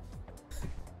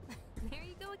 There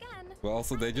you go again. But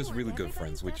also, they're just I'm really good everybody's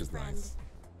friends, which best is friend. nice.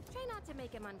 Try not to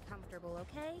make him uncomfortable,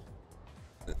 okay?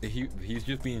 He's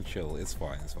just being chill. It's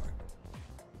fine. It's fine.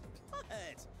 What?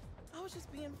 I was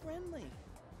just being friendly.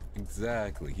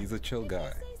 Exactly. He's a chill guy.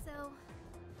 If you say so.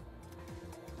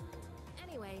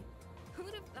 Anyway,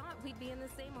 who'd have thought we'd be in the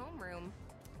same homeroom?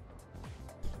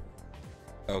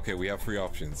 Okay, we have three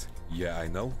options. Yeah, I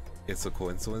know. It's a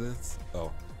coincidence.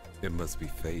 Oh, it must be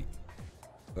fate.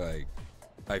 Like,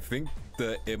 I think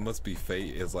the it must be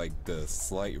fate is like the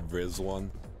slight Riz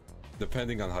one,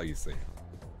 depending on how you say it.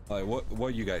 Like,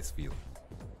 what you guys feel?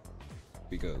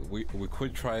 Because we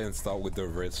could try and start with the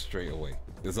Riz straight away.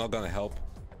 It's not gonna help.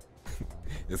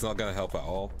 It's not gonna help at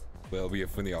all, but it'll be a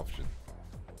funny option.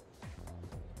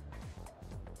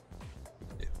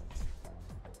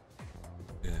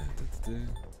 Yeah. You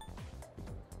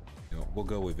know, we'll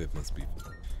go with it must be.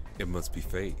 It must be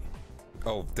fate.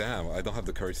 Oh damn! I don't have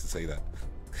the courage to say that.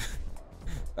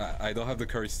 I don't have the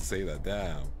courage to say that.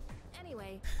 Damn.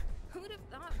 Anyway, who'd have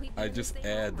thought we'd be I in just the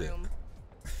same added.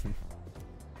 homeroom?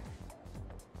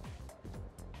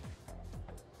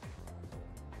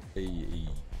 Hey.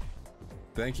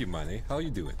 Thank you, Manny. How you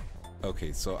doing?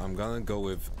 Okay, so I'm gonna go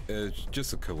with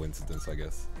just a coincidence, I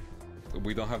guess.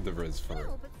 We don't have the Riz for it.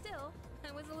 No, but still,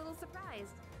 I was a little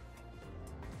surprised.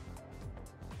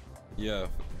 Yeah,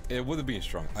 it would have been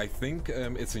strong. I think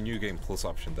it's a new game plus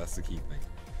option. That's the key thing.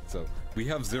 So we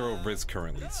have 0 Riz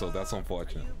currently, so that's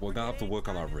unfortunate. We're gonna have to work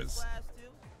on our Riz.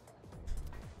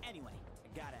 Anyway,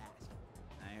 I gotta ask.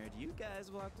 I heard you guys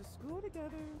walk to school together.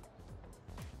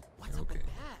 What's Okay. up with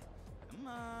that? Come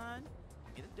on,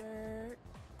 get the dirt.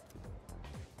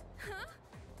 Huh?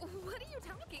 What are you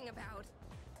talking about?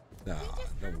 Nah, We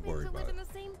just don't happen worry to about live it. in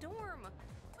the same dorm.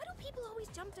 Why do people always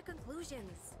jump to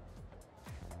conclusions?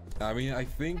 I mean, I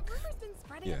think Have rumors been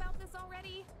spreading yeah. about this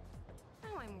already?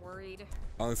 Now I'm worried.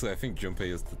 honestly, I think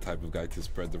Junpei is the type of guy to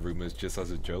spread the rumors just as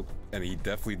a joke, and he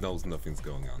definitely knows nothing's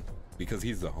going on because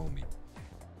he's the homie.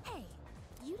 Hey,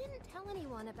 you didn't tell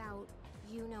anyone about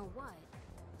you know what,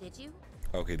 did you?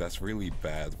 Okay, that's really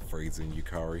bad phrasing,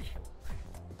 Yukari.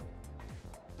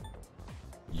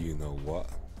 You know what?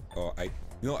 Oh, you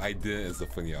know, I did is a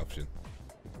funny option.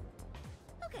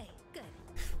 Okay, good.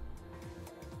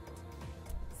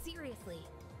 Seriously,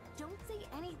 don't say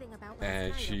anything about last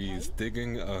And night, she's okay?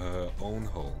 digging her own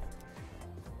hole.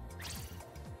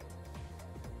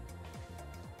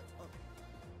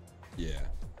 Yeah.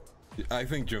 I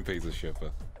think Junpei's a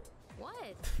shipper.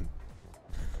 What?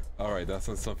 Alright, that's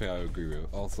not something I agree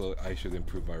with. Also, I should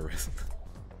improve my Riz.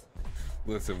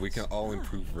 Listen, we can all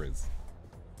improve Riz.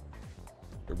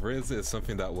 Riz is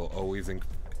something that will always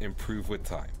improve with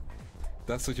time.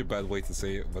 That's such a bad way to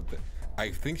say it, but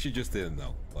I think she just didn't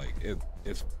know. Like,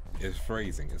 it's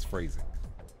phrasing. It's phrasing.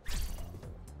 Wait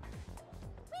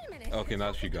a minute. Okay, you're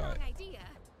now she taking the got it. wrong idea.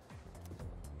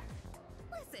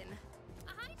 Listen,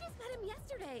 I just met him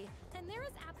yesterday, and there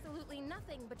is absolutely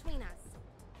nothing between us.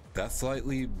 That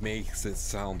slightly makes it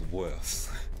sound worse.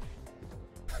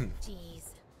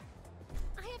 Jeez.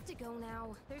 I have to go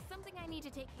now. There's something I need to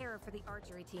take care of for the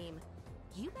archery team.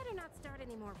 You better not start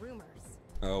any more rumors.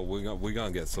 Oh, we're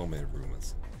gonna get so many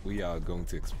rumors. We are going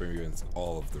to experience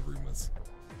all of the rumors.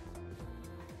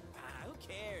 Who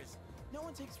cares? No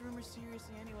one takes rumors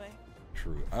seriously anyway.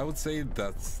 True. I would say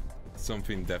that's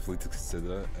something definitely to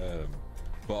consider.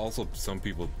 But also, some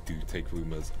people do take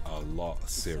rumors a lot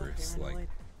serious. Like,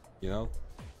 you know,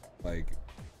 like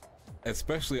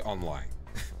especially online.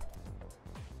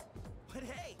 But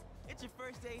hey, it's your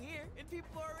first day here, and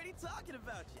people are already talking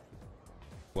about you.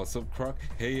 What's up, Croc?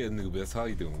 Hey, Anubis, how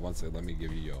you doing? One sec, let me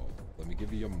give you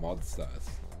your mod status.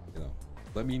 You know,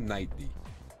 let me knight thee.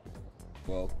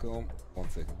 Welcome. One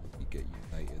second. We get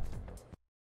united.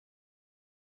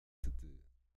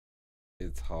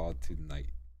 It's hard to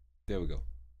knight. There we go.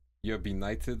 You're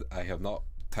benighted. I have not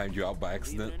timed you out by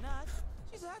accident. Believe it or not,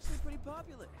 she's actually pretty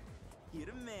popular. You're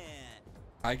the man.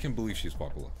 I can believe she's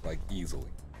popular, like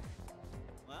easily.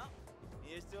 Well,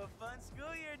 here's to a fun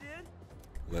school year, dude.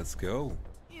 Let's go.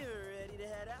 You're ready to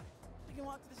head out? We can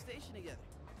walk to the station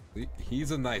together. He's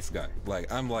a nice guy.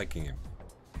 Like, I'm liking him.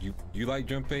 You like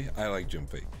Junpei? I like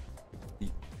Junpei.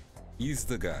 He's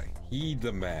the guy. He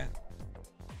the man.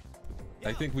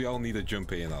 I think we all need a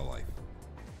Junpei in our life.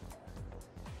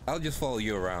 I'll just follow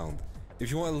you around. If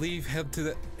you want to leave, head to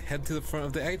the front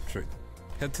of the entrance.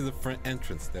 Head to the front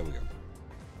entrance. There we go.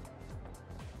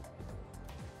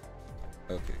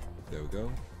 Okay, there we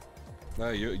go. Now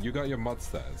you got your mod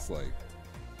status. Like,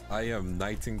 I am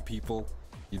knighting people.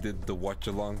 You did the watch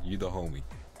along. You the homie.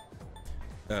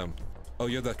 Oh,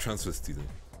 you're that transfer student.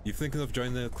 You thinking of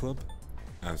joining a club?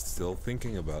 I'm still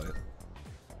thinking about it.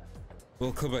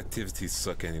 Well, club activities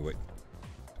suck anyway.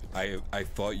 I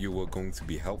thought you were going to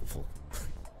be helpful.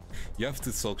 You have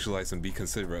to socialize and be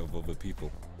considerate of other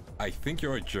people. I think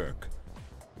you're a jerk.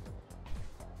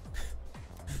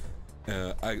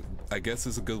 I guess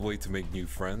it's a good way to make new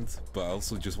friends, but I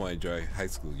also just want to enjoy high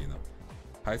school, you know.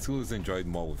 High school is enjoyed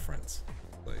more with friends.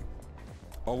 Like,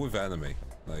 or with anime.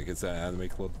 Like, it's an anime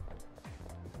club.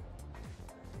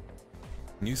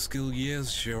 New school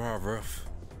years sure are rough.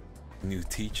 New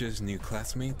teachers, new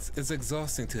classmates. It's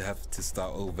exhausting to have to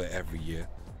start over every year.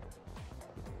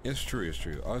 It's true, it's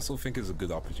true. I also think it's a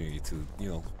good opportunity to, you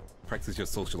know, practice your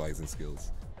socializing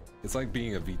skills. It's like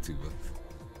being a VTuber.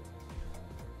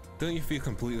 Don't you feel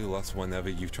completely lost whenever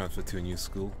you transfer to a new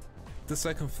school? The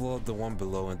second floor, the one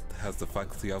below, has the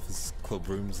faculty office, club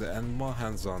rooms, and more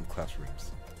hands-on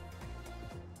classrooms.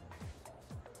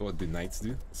 What do knights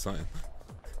do? Something.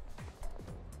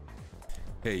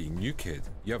 Hey, new kid,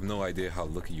 you have no idea how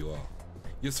lucky you are.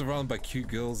 You're surrounded by cute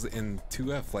girls in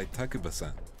 2F like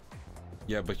Takuba-san.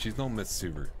 Yeah, but she's no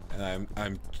Mitsuru, and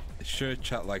I'm sure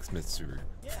chat likes Mitsuru.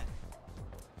 Yeah.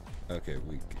 Okay,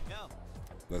 Go.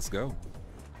 Let's go.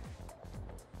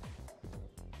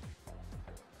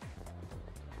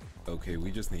 Okay,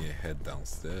 we just need to head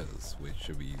downstairs, which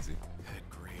should be easy. Head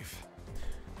grief.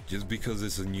 Just because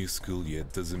it's a new school year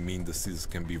doesn't mean the students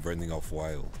can be running off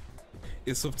wild.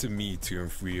 It's up to me to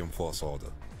reinforce order.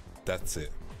 That's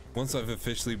it. Once I've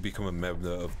officially become a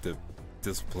member of the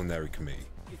disciplinary committee.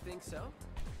 You think so?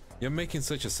 You're making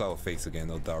such a sour face again,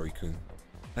 Odari-kun.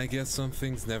 I guess some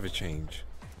things never change.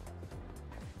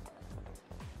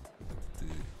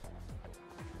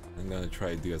 I'm gonna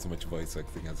try to do as much voice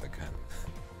acting as I can.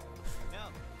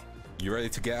 You ready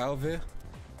to get out of here?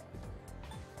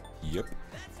 Yep.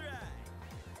 That's right.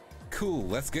 Cool,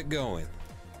 let's get going.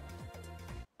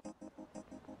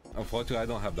 Unfortunately, I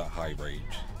don't have that high rage,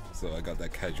 so I got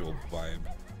that casual vibe.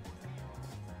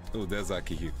 Oh, there's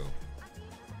Akihiko.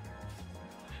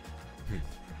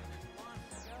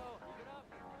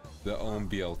 The own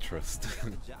BL trust.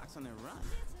 Jocks on their run.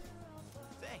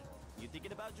 Say, you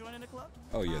thinking about joining the club?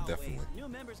 Oh yeah, definitely. Wait. New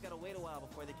members gotta wait a while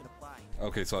before they can apply.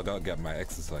 Okay, so I gotta get my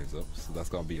exercise up, so that's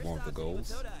gonna be one of the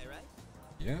goals. Todai, right?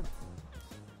 Yeah.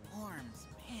 Arms,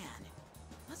 man,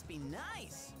 must be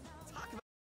nice. Talk about.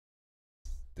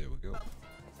 There we go.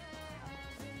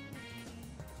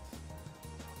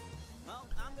 Well,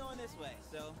 I'm going this way,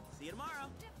 so see you tomorrow.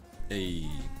 Hey,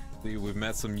 we've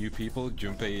met some new people.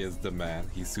 Junpei is the man.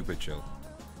 He's super chill.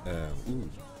 Ooh.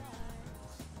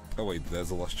 Oh wait,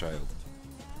 there's a lost child.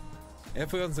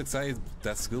 Everyone's excited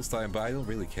that school's starting, but I don't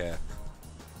really care.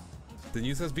 The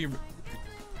news has been...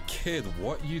 Kid,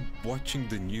 what you watching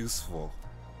the news for?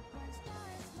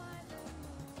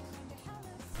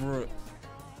 Bro.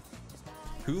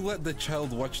 Who let the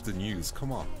child watch the news?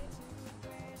 Come on.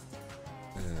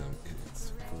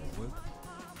 It's forward.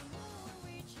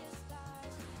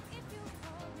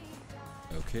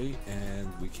 Okay, and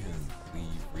we can leave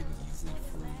really easily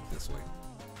through this way.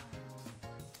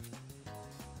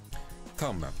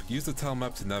 Town map. Use the town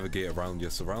map to navigate around your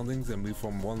surroundings and move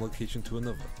from one location to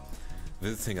another,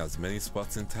 visiting as many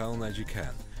spots in town as you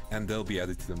can, and they'll be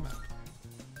added to the map.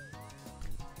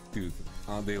 Dude,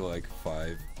 aren't they like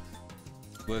 5?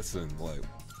 Listen, like,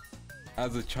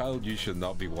 as a child you should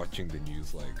not be watching the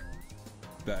news. Like,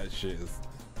 that shit is...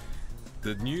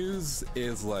 The news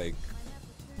is like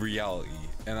reality,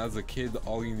 and as a kid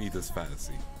all you need is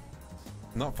fantasy.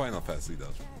 Not Final Fantasy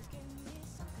though.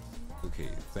 Okay,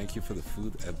 thank you for the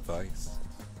food advice.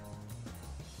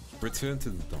 Return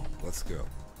to the dorm, let's go.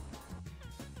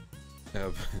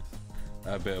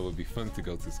 I bet it would be fun to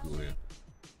go to school here.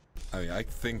 I mean, I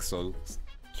think so.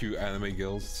 cute anime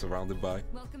girls surrounded by.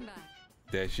 Welcome back.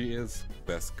 There she is,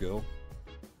 best girl.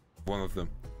 One of them.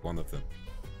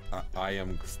 I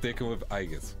am sticking with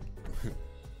Aigis.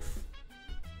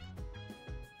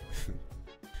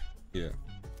 Yeah.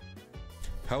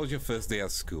 How was your first day at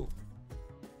school?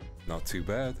 Not too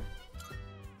bad.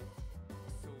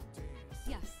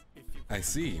 Yes. I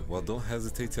see. Well, don't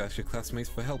hesitate to ask your classmates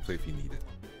for help if you need it.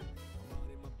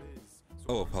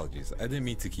 Oh, apologies. I didn't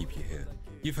mean to keep you here.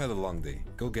 You've had a long day.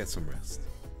 Go get some rest.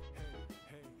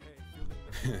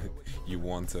 You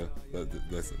want to...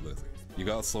 Listen. You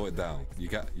gotta slow it down. You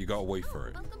gotta wait for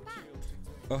it.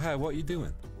 Oh, hi. What are you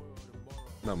doing?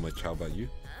 Not much. How about you?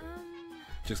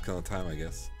 Just killing time, I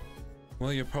guess.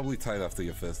 Well, you're probably tired after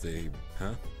your first day,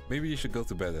 huh? Maybe you should go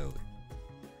to bed early.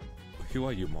 Who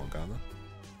are you, Morgana?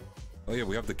 Oh yeah,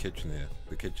 we have the kitchen here.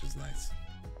 The kitchen's nice.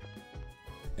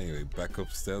 Anyway, back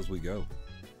upstairs we go.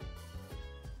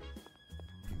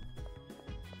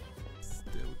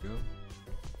 There we go.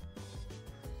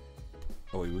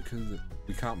 Oh wait,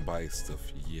 we can't buy stuff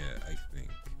yet, I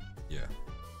think. Yeah.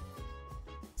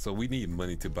 So we need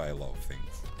money to buy a lot of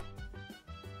things.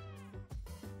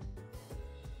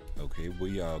 Okay,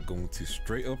 we are going to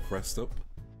straight up, rest up,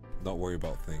 not worry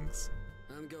about things.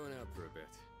 I'm going out for a bit.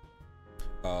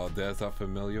 Oh, there's our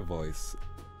familiar voice.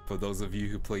 For those of you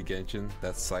who play Genshin,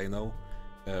 that's Sino.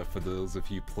 For those of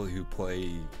you who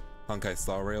play Honkai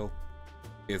Star Rail,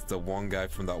 it's the one guy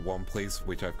from that one place,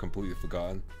 which I've completely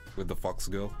forgotten, with the fox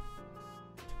girl.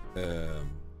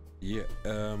 Yeah,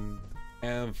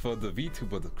 and for the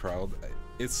VTuber crowd,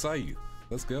 it's Sayu.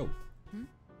 Let's go.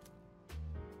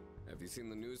 Have you seen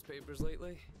the newspapers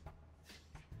lately?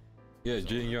 Yeah,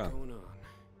 Jin Yuan.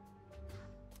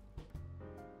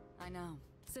 I know.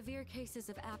 Severe cases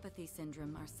of apathy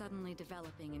syndrome are suddenly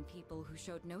developing in people who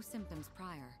showed no symptoms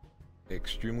prior.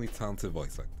 Extremely talented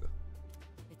voice actor.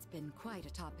 It's been quite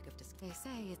a topic of discussion. They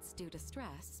say it's due to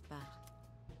stress, but...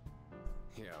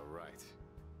 Yeah, right.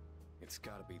 It's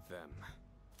gotta be them.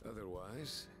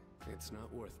 Otherwise, it's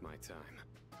not worth my time.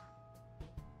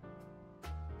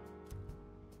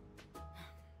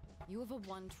 You have a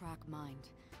one-track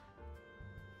mind.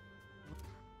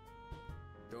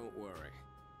 Don't worry.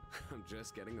 I'm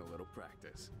just getting a little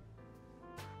practice.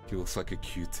 He looks like a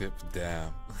Q-tip.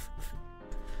 Damn.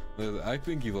 I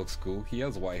think he looks cool. He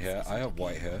has white hair. I have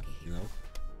white hair, you know?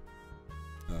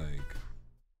 Like,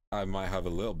 I might have a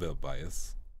little bit of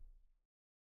bias.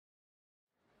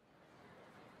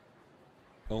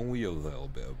 Only a little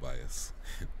bit of bias.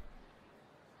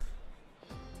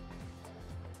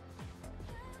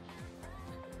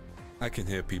 I can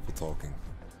hear people talking.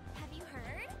 Have you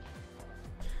heard?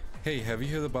 Hey, have you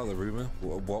heard about the rumor?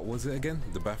 What was it again?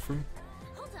 The bathroom?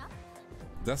 Hold up.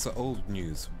 That's the old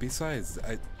news. Besides,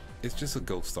 it's just a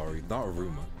ghost story, not a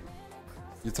rumor.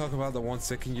 You're talking about the one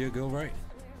second-year girl, right?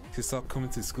 She stopped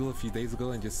coming to school a few days ago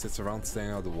and just sits around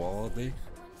staring at the wall all day.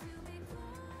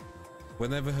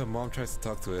 Whenever her mom tries to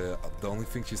talk to her, the only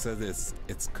thing she says is,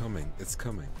 "It's coming, it's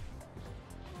coming."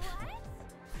 What?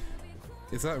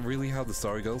 Is that really how the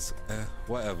story goes?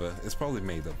 Whatever. It's probably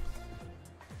made up.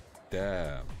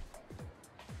 Damn.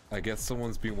 I guess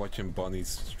someone's been watching Bonnie's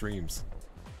streams.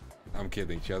 I'm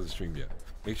kidding, she hasn't streamed yet.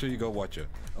 Make sure you go watch her,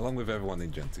 along with everyone in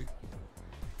Gen 2.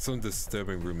 Some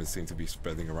disturbing rumors seem to be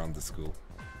spreading around the school.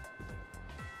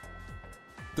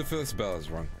 The first bell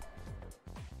has rung.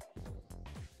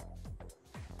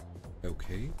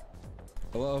 Okay.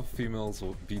 A lot of females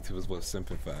VTubers were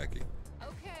simping for Aki.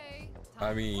 Okay.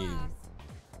 I mean,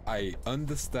 I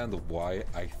understand why.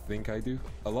 I think I do.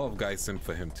 A lot of guys simp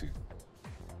for him too.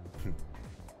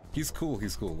 He's cool,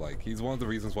 like, he's one of the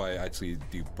reasons why I actually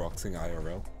do boxing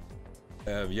IRL.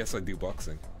 Yes, I do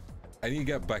boxing. I need to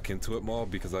get back into it more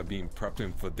because I've been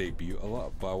prepping for debut a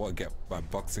lot, but I want to get my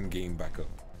boxing game back up.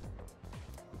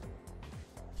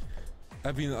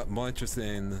 I've been more interested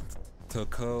in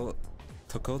Tokota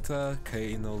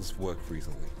Kaino's work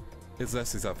recently. His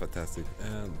lessons are fantastic,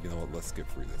 and you know what, let's skip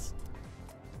through this.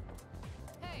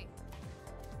 Hey.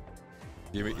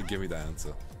 Give me the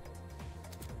answer.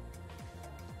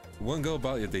 One go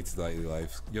about your day-to-day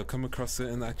life, you'll come across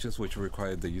certain actions which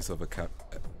require the use of certain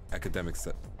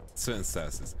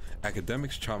statuses.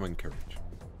 Academics, charm, and courage.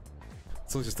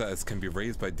 Social status can be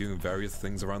raised by doing various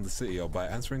things around the city or by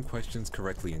answering questions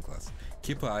correctly in class.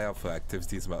 Keep an eye out for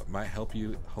activities that might help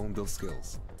you hone those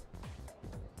skills.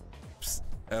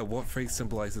 What phrase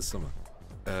symbolizes summer?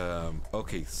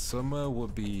 Okay, summer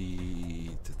would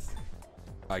be...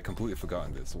 I completely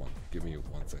forgotten this one. Give me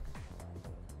 1 second.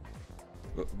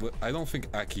 But I don't think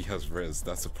Aki has res,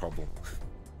 that's a problem.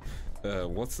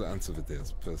 What's the answer for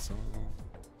this? Personal?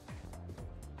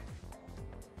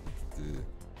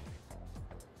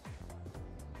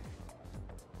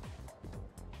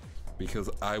 because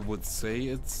I would say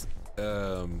it's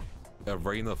a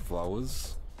rain of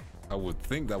flowers. I would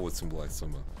think that would symbolize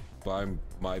summer, but I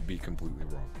might be completely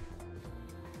wrong.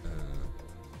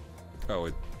 Oh,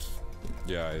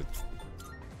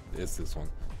 it's this one.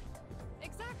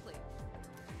 Exactly.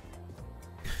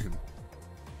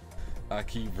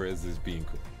 Aki Rez is being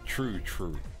cool.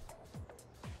 True.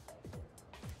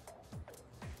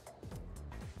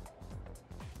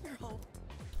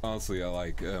 Honestly, I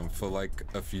like for like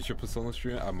a future Persona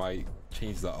stream, I might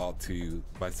change the art to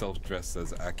myself dressed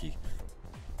as Aki,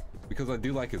 because I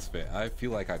do like his fit. I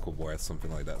feel like I could wear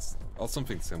something like that, or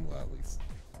something similar at least.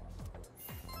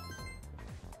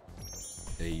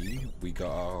 Hey, we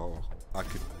got our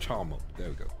Charm up. There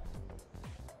we go.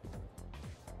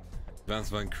 Vance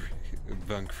Van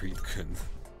Creedkun.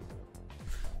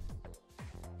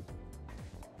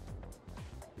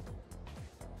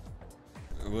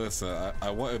 Listen, I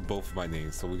wanted both of my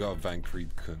names, so we got Van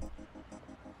Creedkun.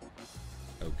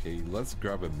 Okay, let's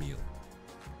grab a meal.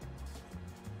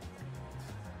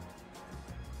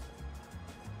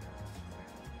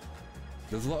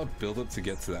 There's a lot of build up to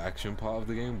get to the action part of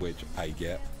the game, which I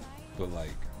get, but like,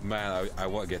 man, I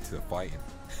want to get to the fighting.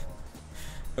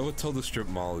 I was told the strip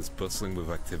mall is bustling with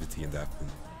activity in the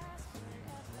afternoon.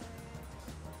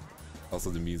 Also,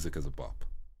 the music is a bop.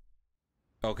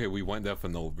 Okay, we went there for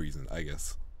no reason, I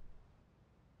guess.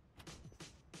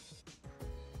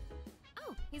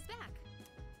 Oh, he's back.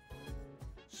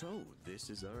 So, this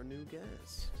is our new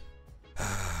guest.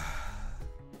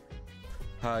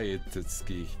 Hi,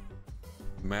 Itsuki.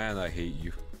 Man, I hate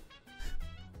you.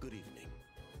 Good evening.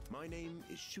 My name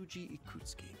is Shuji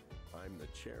Ikutsuki. I'm the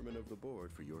chairman of the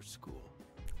board for your school.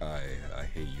 I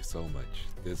hate you so much.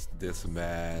 This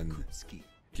man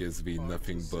gives me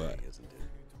nothing but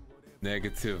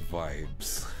negative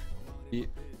vibes. He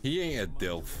ain't a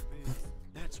DILF.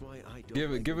 That's why I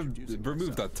don't give him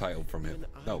remove that title from him.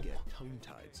 No. I get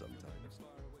tongue-tied sometimes.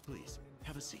 Please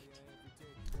have a seat.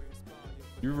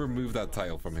 You remove that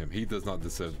title from him. He does not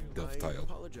deserve the DILF title.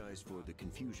 I apologize for the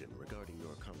confusion regarding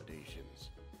your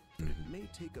accommodations. But it may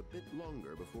take a bit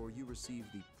longer before you receive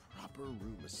the proper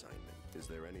room assignment. Is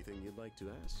there anything you'd like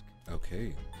to ask?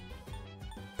 Okay.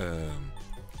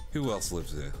 Who else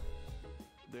lives there?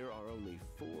 There are only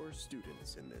 4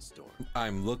 students in this dorm.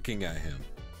 I'm looking at him,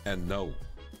 and no.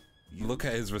 Look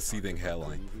at his receding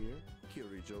hairline.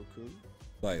 Kirijo-kun?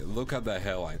 Like, look at that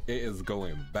hairline. It is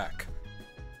going back.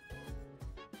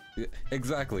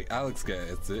 Exactly, Alex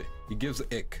gets it. He gives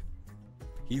ick.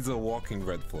 He's a walking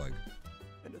red flag.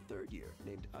 And a 3rd year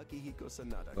named Akihiko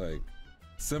Sanada. Like,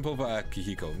 simple for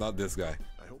Akihiko, not this guy.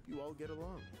 I hope you all get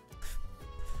along.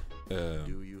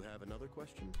 Do you have another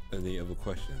question? Any other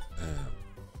question?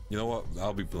 You know what?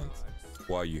 I'll be blunt.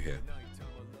 Why are you here?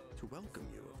 To welcome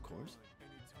you, of course.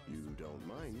 You don't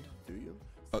mind, do you?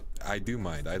 I do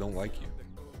mind. I don't like you.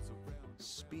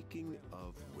 Speaking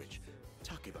of which,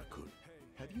 Takeba-kun,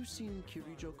 have you seen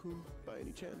Kirijo-kun by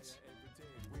any chance?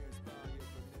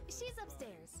 She's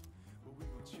upstairs.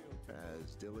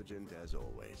 As diligent as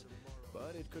always.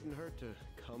 But it couldn't hurt to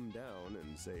come down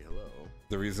and say hello.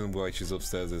 The reason why she's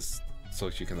upstairs is so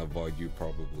she can avoid you,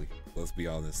 probably. Let's be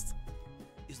honest.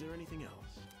 Is there anything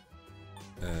else?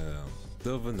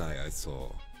 The other night I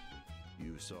saw...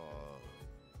 You saw...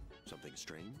 something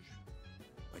strange?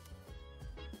 Like...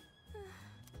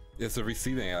 It's a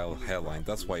receding hairline,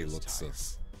 that's why he looks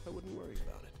sus. I wouldn't worry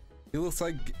about it. He looks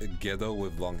like Gedo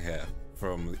with long hair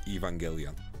from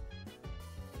Evangelion.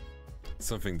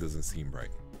 Something doesn't seem right.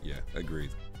 Yeah,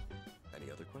 agreed.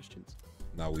 Any other questions?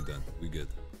 Now we done. We good.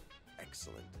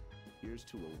 Excellent. Here's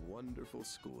to a wonderful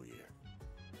school year.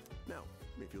 Now,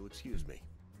 if you'll excuse me.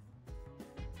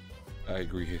 I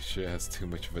agree, his shirt has too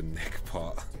much of a neck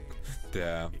part.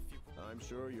 Damn. I'm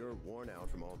sure you're worn out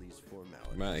from all these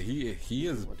formalities. Man, he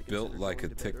is built like a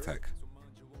Tic Tac.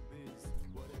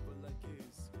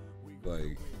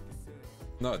 Like,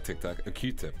 not a Tic Tac, a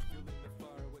Q-tip.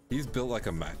 He's built like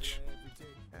a match.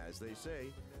 As they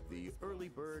say, the early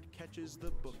bird catches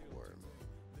the bookworm.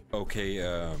 Okay,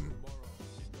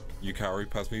 Yukari,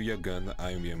 pass me your gun.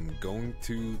 I am going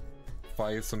to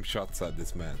fire some shots at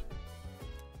this man.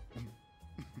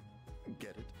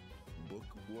 Get it?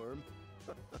 Bookworm?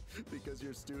 Because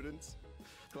you're students?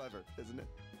 Clever, isn't it?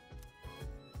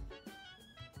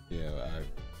 Yeah,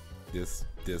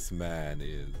 this man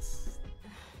is...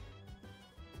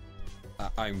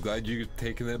 I'm glad you've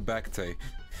taken it back, Tay.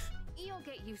 You'll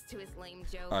get used to his lame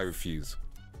jokes. I refuse.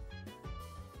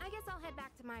 I guess I'll head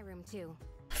back to my room too.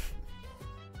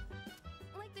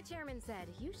 Like the chairman said,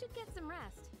 you should get some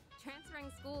rest.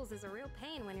 Transferring schools is a real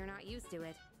pain when you're not used to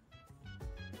it.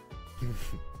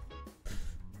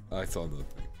 I saw nothing.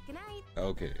 Good night.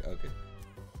 Okay, okay.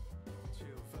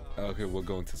 Okay, we're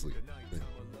going to sleep.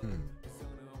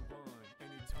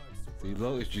 See,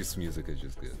 Lotus Juice music is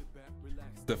just good.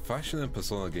 The fashion and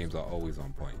Persona games are always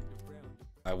on point.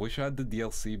 I wish I had the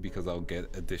DLC because I'll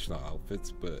get additional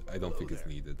outfits, but I don't think it's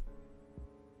needed.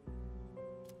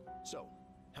 So,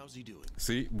 how's he doing?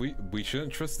 See, we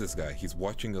shouldn't trust this guy. He's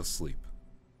watching us sleep.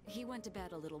 He went to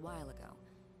bed a little while ago.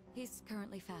 He's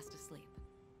currently fast asleep.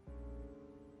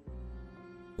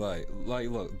 Like,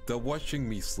 look, they're watching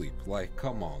me sleep. Like,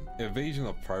 come on. Invasion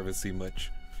of privacy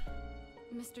much?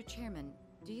 Mr. Chairman,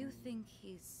 do you think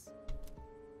he's...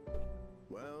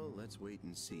 Well, let's wait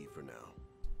and see for now.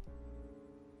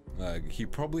 Like, he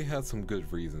probably had some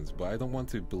good reasons, but I don't want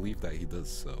to believe that he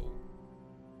does so.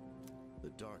 The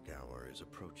dark hour is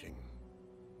approaching.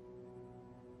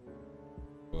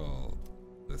 Well,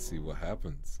 let's see what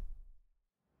happens.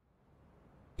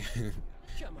 Come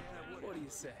on, what do you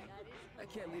say? I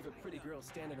can't leave a pretty girl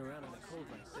standing around in the cold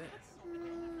like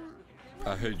this.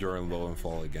 I heard you're in Low and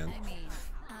Fall again. I mean,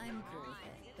 I'm cool with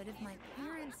it, but if my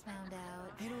parents found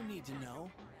out... They don't need to know.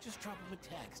 Just drop them a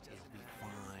text. It'll be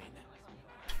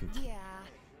fine. Yeah.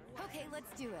 Okay,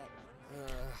 let's do it.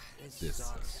 This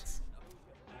sucks.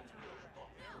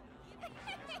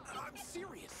 I'm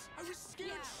serious. I was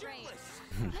scared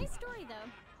shitless. Nice story, though.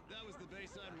 That was the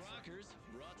Baseline Rockers.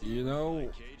 You know,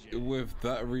 with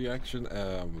that reaction,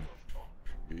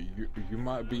 you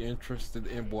might be interested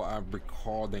in what I'm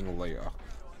recording later.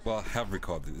 Well, I have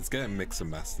recorded. It's getting mixed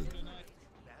and mastered.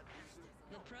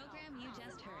 The program you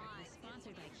just heard was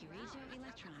sponsored by Curajo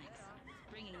Electronics,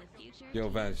 bringing the future. Yo,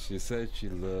 Van, she said she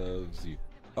loves you.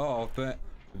 Oh,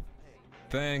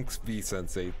 thanks, B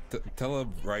Sensei. Tell her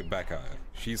right back at her.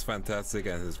 She's fantastic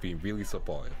and has been really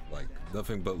supportive. Like,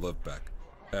 nothing but love back.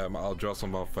 I'll draw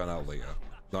some more fan out later.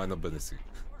 No, I'm not suit.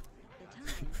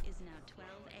 The time is now 12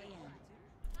 a.m.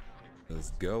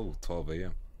 Let's go, 12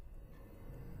 a.m.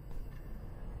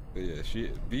 But yeah,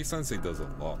 B Sensei does a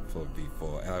lot for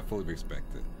V4, and I fully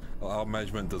respect it. Our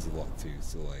management does a lot too,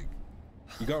 so like,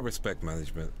 you gotta respect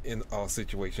management. In our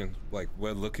situation, like,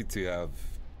 we're lucky to have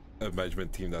a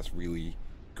management team that's really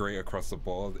great across the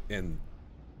board in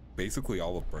basically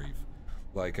all of Brave.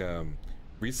 Like,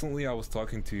 recently I was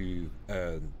talking to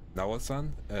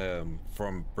Nawa-san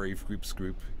from Brave Group's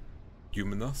group,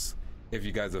 Equinnox, if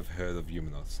you guys have heard of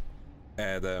Equinnox.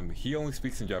 And he only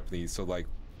speaks in Japanese, so like,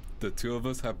 the two of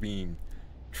us have been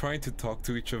trying to talk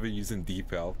to each other using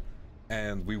DeepL,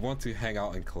 and we want to hang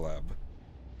out and collab.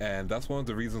 And that's one of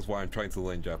the reasons why I'm trying to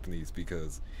learn Japanese,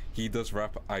 because he does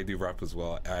rap, I do rap as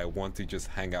well. I want to just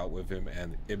hang out with him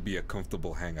and it'd be a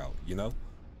comfortable hangout, you know?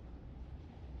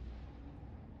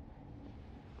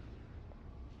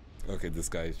 Okay, this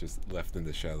guy is just left in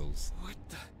the shadows. What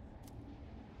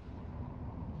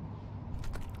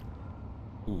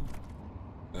the? Ooh.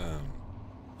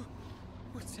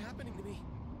 What's happening to me?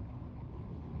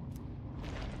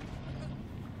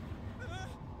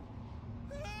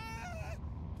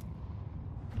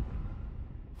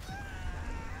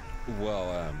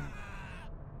 Well,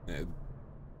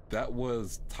 that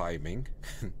was timing.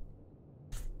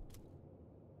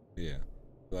 Yeah,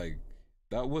 like,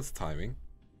 that was timing.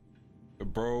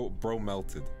 Bro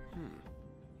melted.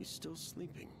 He's still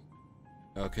sleeping.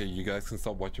 Okay, you guys can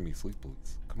stop watching me sleep,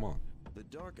 please. Come on. The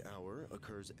dark hour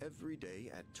occurs every day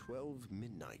at 12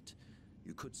 midnight.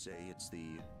 You could say it's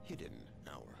the hidden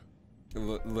hour.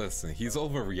 Listen, he's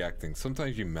overreacting.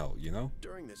 Sometimes you melt, you know?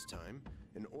 During this time,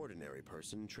 an ordinary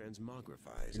person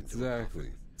transmogrifies into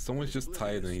Exactly. Someone's just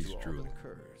tired and he's drooling.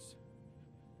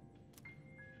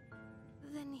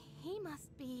 Then he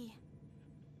must be...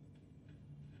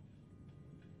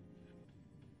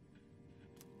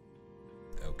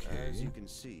 Okay. As you can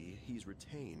see, he's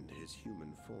retained his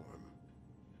human form.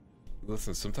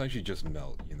 Listen, sometimes you just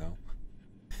melt, you know?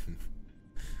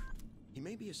 He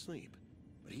may be asleep,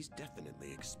 but he's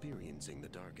definitely experiencing the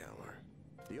dark hour.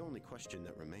 The only question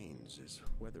that remains is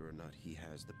whether or not he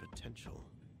has the potential.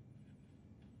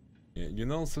 Yeah, you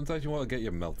know, sometimes you want to get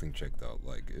your melting checked out.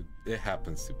 Like, it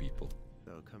happens to people.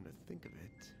 Though, come to think of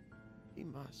it, he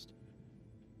must.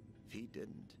 If he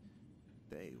didn't,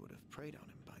 they would have preyed on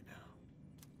him by now.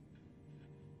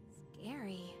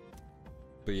 Scary.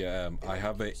 But yeah, I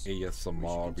have a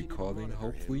ASMR recording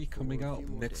hopefully coming out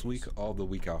next week or the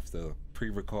week after.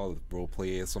 Pre-recorded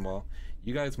roleplay ASMR.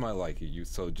 You guys might like it,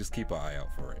 so just keep an eye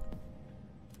out for it.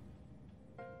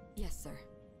 Yes, sir.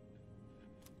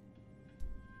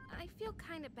 I feel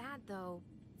kind of bad, though,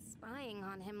 spying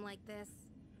on him like this.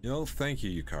 You know, thank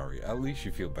you, Yukari. At least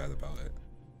you feel bad about it.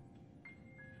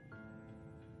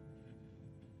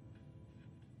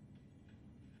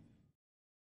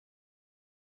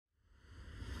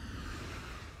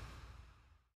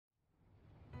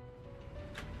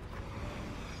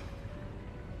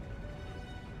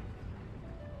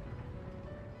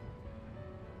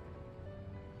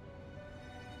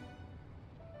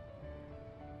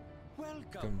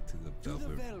 Welcome to the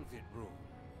Velvet Room.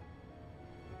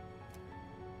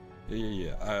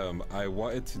 Yeah. I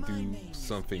wanted to do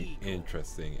something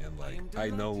interesting, and like I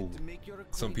know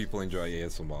some people enjoy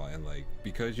ASMR, and like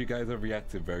because you guys have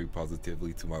reacted very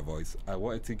positively to my voice, I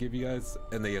wanted to give you guys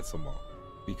an ASMR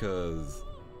because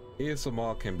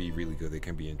ASMR can be really good. It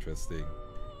can be interesting,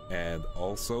 and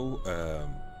also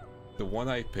the one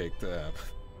I picked.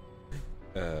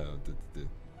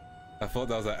 I thought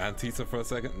that was an Antisa for a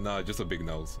second. No, just a big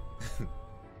nose.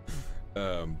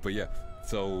 But yeah.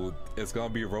 So it's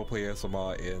gonna be roleplay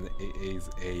ASMR, and it is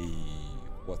a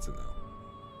what's it now?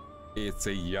 It's a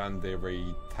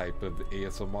yandere type of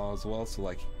ASMR as well. So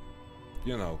like,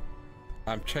 you know,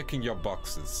 I'm checking your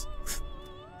boxes.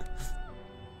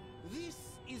 This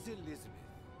is Elizabeth.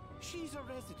 She's a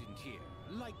resident here,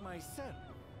 like myself.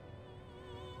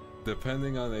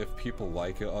 Depending on if people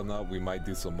like it or not, we might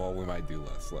do some more, we might do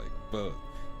less. Like, but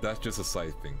that's just a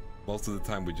side thing. Most of the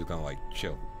time, we're just gonna like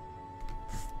chill.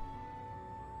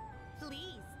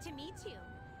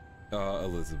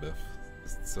 Elizabeth,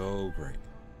 it's so great.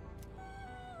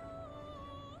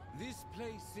 This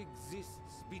place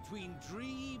exists between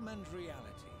dream and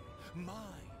reality, mind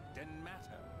and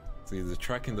matter. See, the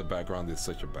track in the background is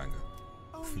such a banger.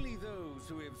 Only those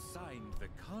who have signed the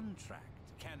contract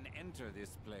can enter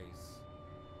this place.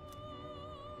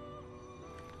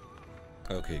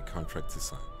 Okay, contract to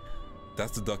sign.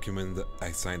 That's the document that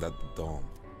I signed at the dorm.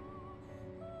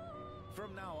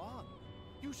 From now on,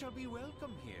 you shall be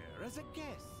welcome here as a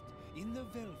guest in the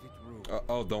Velvet Room.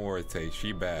 Oh, don't worry, Tay.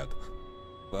 She bad.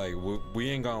 Like we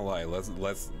ain't gonna lie. Let's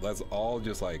all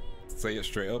just like say it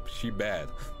straight up. She bad.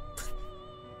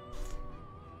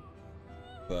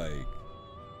 Like,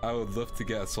 I would love to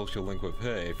get a social link with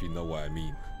her if you know what I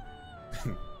mean.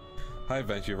 Hi,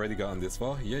 Vance. You already got on this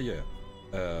far? Yeah.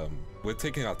 We're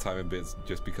taking our time a bit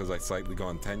just because I slightly go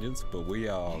on tangents, but we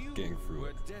are getting through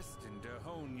it. You were destined to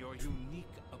hone your unique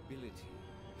ability,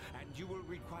 and you will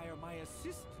require my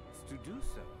assistance to do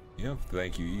so. Yeah,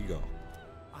 thank you, Ego.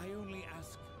 I only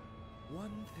ask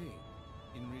one thing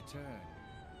in return.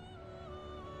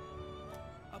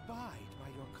 Abide by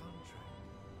your contract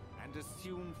and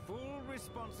assume full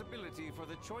responsibility for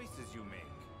the choices you make.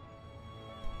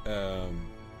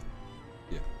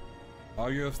 Yeah.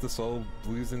 Aria of the Soul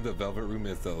Blues in the Velvet Room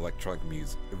is the electronic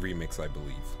music remix, I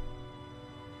believe.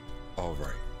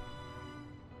 Alright.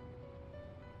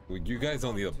 Well, you guys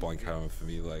don't need a boink hammer for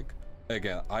me. Like,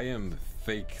 again, I am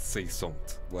fake saison.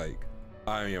 Like,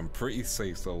 I am pretty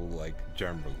say-so, like,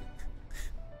 generally.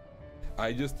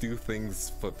 I just do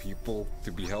things for people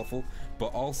to be helpful, but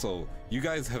also, you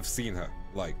guys have seen her.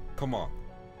 Like, come on.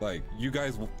 Like, you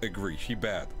guys agree, she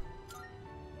bad.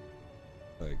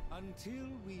 Like, until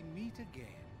we meet again.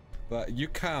 Like, you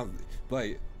can't,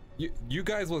 like, you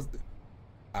guys was,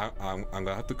 I'm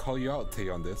gonna have to call you out, Tay,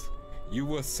 on this. You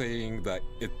were saying that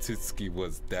Itsuki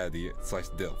was daddy /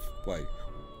 dilf. Like,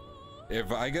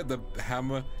 if I get the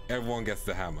hammer, everyone gets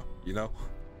the hammer, you know?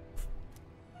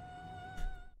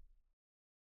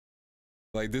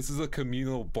 Like, this is a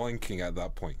communal boinking at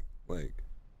that point. Like,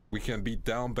 we can be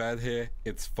down bad here,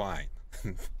 it's fine.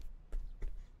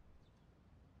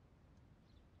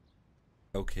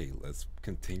 Okay, let's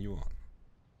continue on.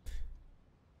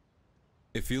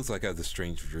 It feels like I had a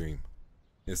strange dream.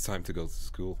 It's time to go to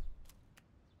school.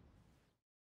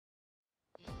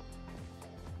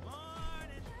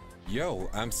 Yo,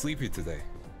 I'm sleepy today.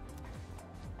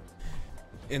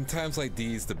 In times like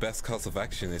these, the best course of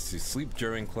action is to sleep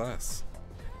during class.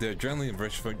 The adrenaline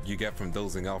rush you get from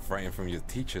dozing off right in front of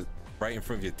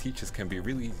your teachers can be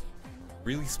really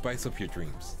spice up your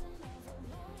dreams.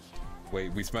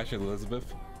 Wait, we smashed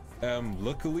Elizabeth?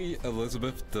 Luckily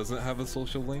Elizabeth doesn't have a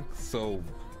social link, so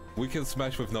we can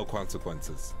smash with no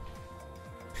consequences.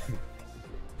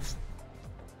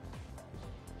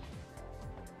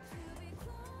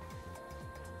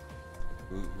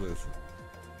 Listen.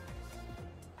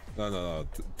 No.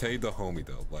 Take the homie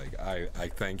though. Like, I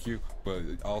thank you, but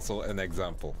also an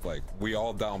example. Like, we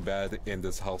all down bad in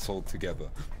this household together.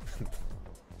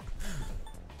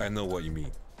 I know what you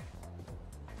mean.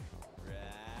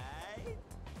 Right?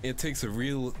 It takes a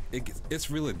real, it's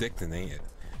real addicting, ain't it?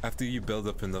 After you build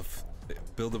up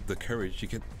the courage, you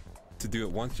can to do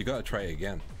it once. You gotta try it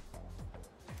again.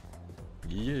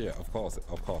 Yeah, of course,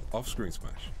 off-screen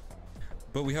smash.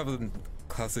 But we have a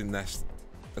classic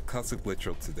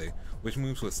literal today, which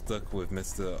means we're stuck with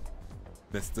Mr.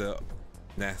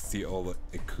 Nasty Ola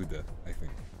Ikuda, I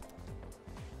think.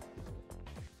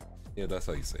 Yeah, that's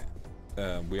how you say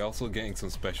it. We're also getting some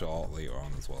special art later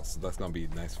on as well, so that's gonna be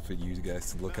nice for you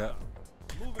guys to look at.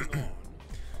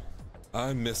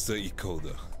 I'm Mr.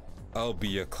 Ikoda. I'll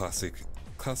be a classic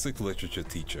literature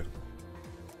teacher.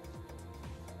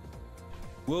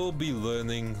 We'll be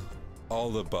learning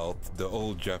all about the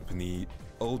old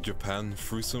Japan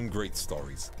through some great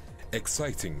stories.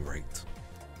 Exciting, right?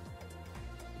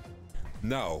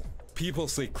 Now, people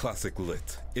say classic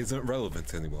lit isn't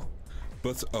relevant anymore,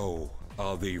 but oh,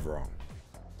 are they wrong.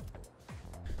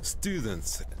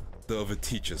 Students, the other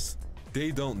teachers,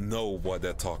 they don't know what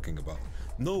they're talking about.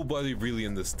 Nobody really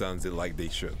understands it like they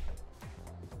should.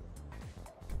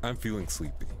 I'm feeling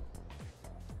sleepy.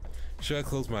 Should I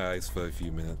close my eyes for a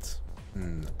few minutes?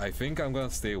 I think I'm gonna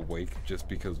stay awake just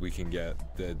because we can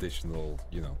get the additional,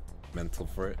 you know, mental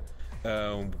for it.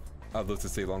 I'd love to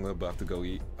stay longer, but I have to go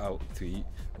out to eat.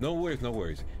 No worries, no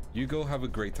worries. You go have a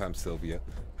great time, Sylvia.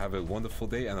 Have a wonderful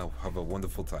day, and I'll have a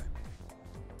wonderful time.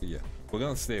 Yeah, we're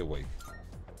gonna stay awake.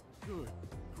 Good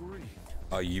grief.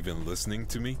 Are you even listening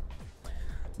to me?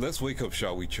 Let's wake up,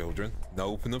 shall we, children? Now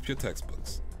open up your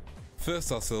textbooks.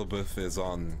 First, our syllabus is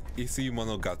on Issei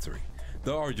Monogatari,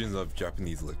 the origins of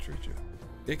Japanese literature.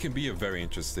 It can be a very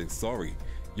interesting story.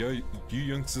 You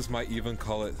youngsters might even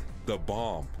call it the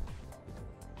bomb.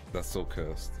 That's so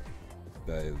cursed.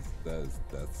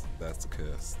 That's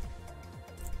cursed.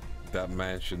 That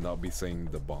man should not be saying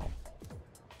the bomb.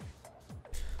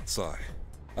 Sigh.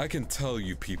 I can tell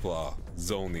you people are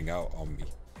zoning out on me.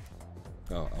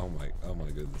 Oh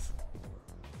my goodness.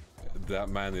 That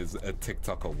man is a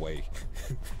TikTok away.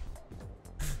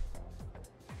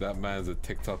 That man is a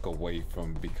TikTok away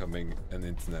from becoming an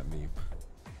internet meme.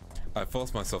 I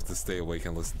forced myself to stay awake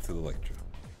and listen to the lecture.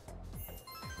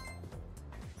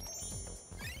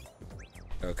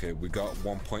 Okay, we got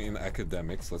 1 point in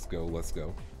academics. Let's go, let's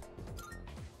go.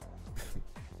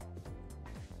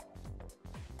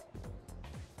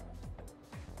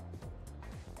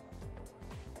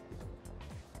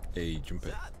 Hey, jump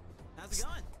in. How's it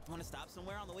going? Want to stop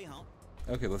somewhere on the way home?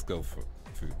 Okay, let's go for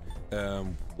food.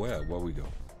 Where we go?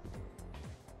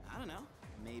 I don't know.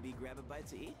 Maybe grab a bite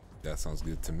to eat? That sounds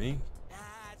good to me.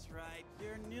 That's right.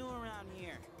 You're new around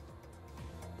here.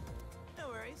 No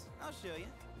worries. I'll show you.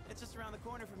 It's just around the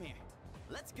corner from here.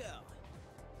 Let's go.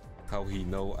 How he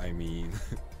know? I mean,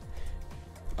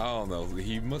 I don't know.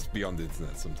 He must be on the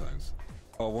internet sometimes.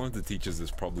 Oh, one of the teachers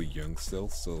is probably young still,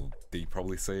 so they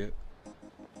probably say it.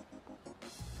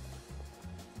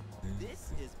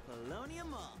 This is Polonium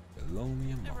Mall. Polonium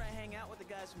Mall. Whenever I hang out with the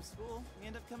guys from school, we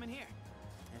end up coming here.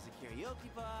 There's a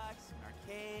karaoke box, an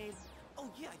arcade. Oh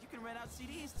yeah, you can rent out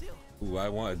CDs too. Ooh, I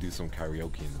want to do some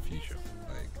karaoke in the future.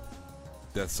 Like,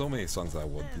 there's so many songs I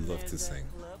would love to sing.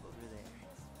 Club over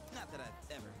there. Not that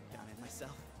I've ever done it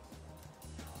myself.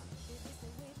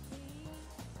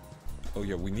 Oh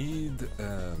yeah, we need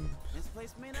This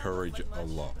place may not courage look like a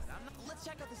much, lot. but let's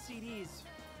check out the CDs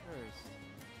first.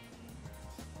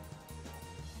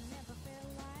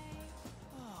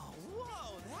 Oh,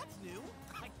 whoa, that's new.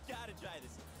 I gotta try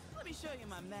this. Let me show you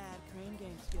my mad crane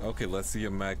game skills. Okay, let's see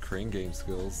your mad crane game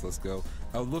skills. Let's go.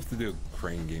 I would love to do a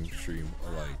crane game stream,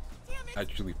 or like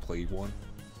actually play one,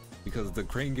 because the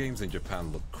crane games in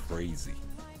Japan look crazy.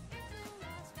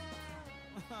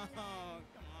 Oh,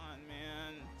 come on,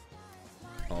 man.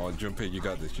 Oh, Junpei, you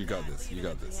got this. You got this. You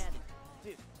got this.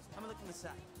 Dude, I'm gonna look from the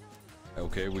side.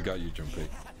 Okay, we got you, Junpei.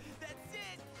 That's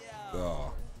it. Yo.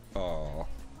 Oh, oh.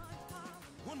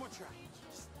 One more try.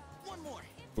 Just one more.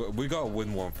 We gotta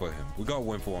win one for him. We gotta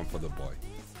win for one for the boy.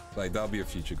 Like, that'll be a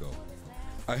future goal.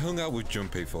 I hung out with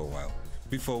Junpei for a while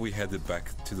before we headed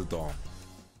back to the dorm.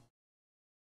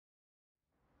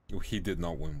 He did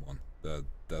not win one.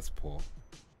 That's poor.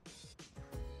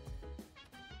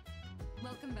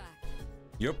 Welcome back.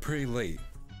 You're pretty late.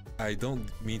 I don't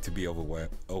mean to be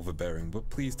overbearing, but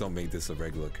please don't make this a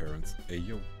regular occurrence. Hey,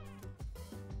 yo.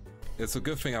 It's a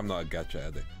good thing I'm not a gacha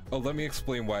addict. Oh, let me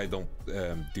explain why I don't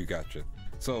do gacha.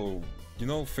 So, you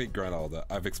know Fate Grand Order?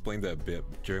 I've explained that a bit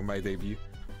during my debut.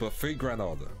 But Fate Grand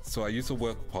Order. So I used to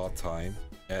work part-time,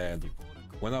 and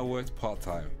when I worked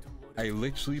part-time, I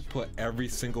literally put every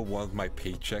single one of my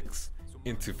paychecks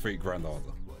into Fate Grand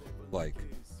Order. Like,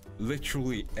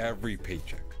 literally every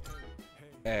paycheck.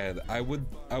 And I would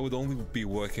only be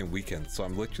working weekends, so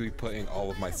I'm literally putting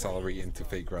all of my salary into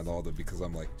Fate Grand Order because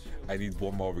I'm like, I need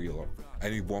one more reroll. I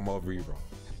need one more reroll.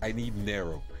 I need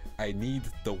Nero. I need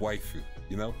the waifu,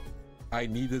 you know? I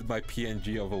needed my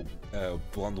PNG of a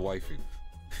blonde waifu.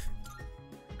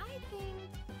 I think...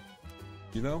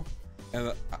 You know?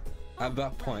 And at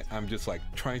that point, I'm just like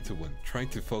trying to win, trying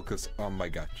to focus on my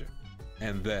gacha.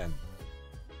 And then,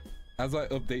 as I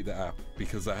update the app,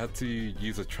 because I had to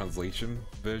use a translation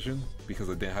version because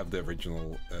I didn't have the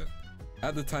original.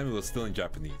 At the time, it was still in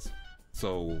Japanese.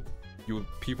 So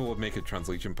people would make a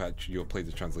translation patch, you would play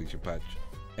the translation patch,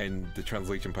 and the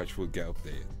translation patch would get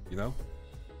updated, you know?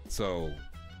 So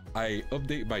I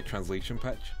update my translation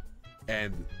patch,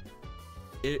 and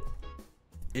it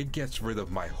gets rid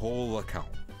of my whole account.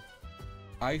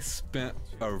 I spent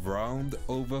around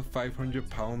over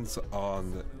 £500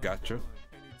 on gacha.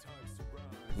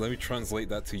 Let me translate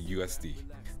that to USD,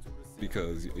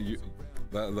 because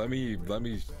let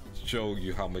me show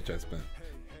you how much I spent.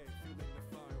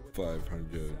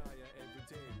 500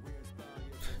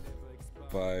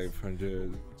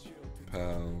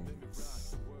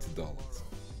 pounds to dollars.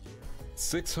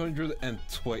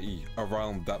 620,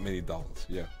 around that many dollars.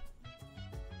 Yeah,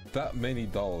 that many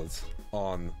dollars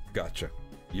on gacha,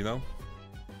 you know?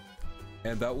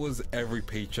 And that was every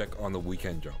paycheck on the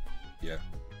weekend job. Yeah,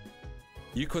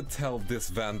 you could tell this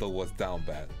Vandal was down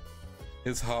bad.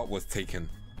 His heart was taken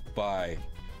by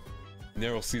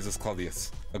Nero Caesar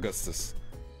Claudius Augustus.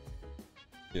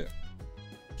 Yeah,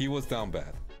 he was down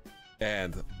bad,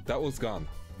 and that was gone.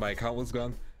 My account was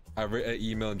gone. I wrote an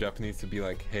email in Japanese to be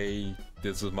like, hey,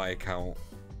 this is my account,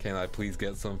 can I please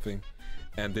get something?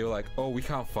 And they were like, oh, we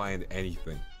can't find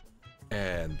anything.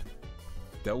 And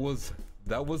that was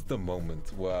the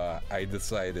moment where I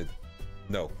decided,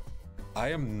 no,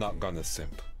 I am not gonna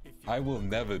simp. I will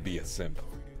never be a simp,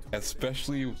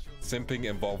 especially simping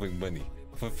involving money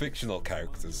for fictional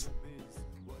characters.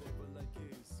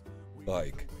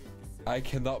 Like, I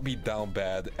cannot be down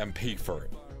bad and pay for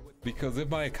it, because if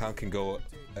my account can go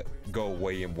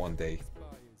away in one day,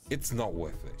 it's not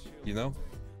worth it, you know?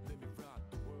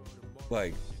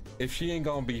 Like, if she ain't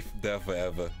gonna be there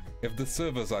forever, if the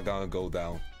servers are gonna go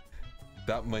down,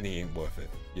 that money ain't worth it,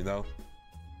 you know?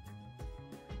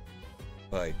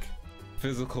 Like,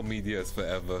 physical media is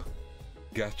forever,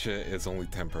 gacha is only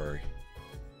temporary.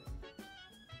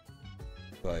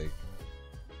 Like,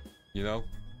 you know?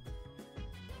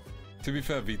 To be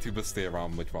fair, VTubers stay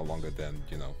around much more longer than,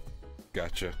 you know,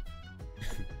 gacha.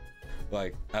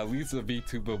 Like, at least a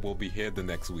VTuber will be here the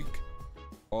next week.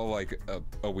 Or like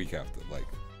a week after. Like,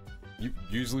 you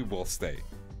usually will stay.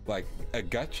 Like, a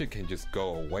gacha can just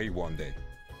go away one day.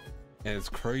 And it's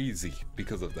crazy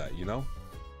because of that, you know?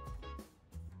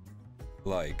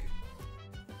 Like,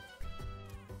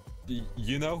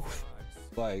 you know?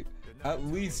 Like, at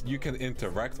least you can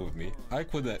interact with me. I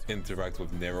couldn't interact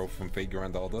with Nero from Fate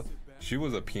Grand Order. She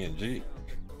was a PNG.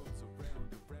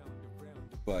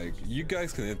 Like, you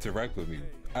guys can interact with me.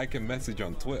 I can message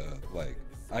on Twitter. Like,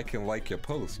 I can like your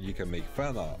post. You can make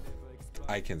fan art.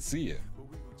 I can see it.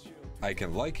 I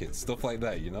can like it. Stuff like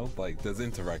that, you know? Like, there's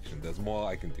interaction. There's more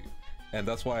I can do. And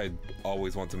that's why I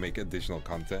always want to make additional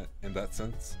content in that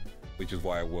sense. Which is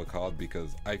why I work hard,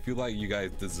 because I feel like you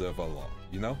guys deserve a lot,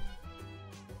 you know?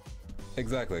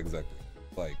 Exactly.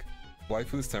 Like,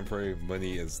 waifu is temporary,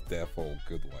 money is there for a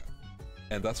good while.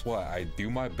 And that's why I do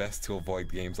my best to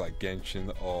avoid games like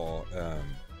Genshin or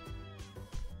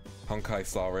Honkai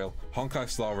Star Rail. Honkai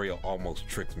Star Rail almost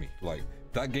tricked me. Like,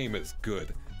 that game is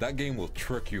good. That game will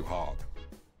trick you hard.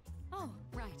 Oh,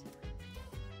 right.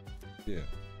 Yeah.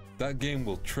 That game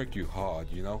will trick you hard,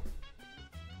 you know?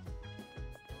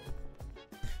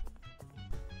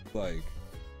 Like,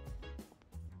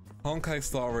 Honkai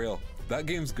Star Rail, that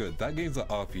game's good. That game's an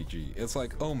RPG. It's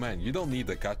like, oh man, you don't need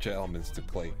the gacha elements to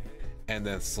play. And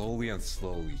then slowly and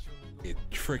slowly, it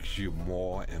tricks you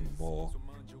more and more.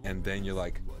 And then you're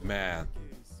like, man,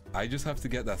 I just have to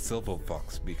get that silver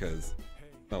fox because...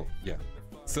 Oh, yeah.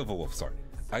 Silver wolf, sorry.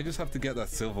 I just have to get that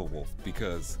silver wolf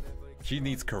because she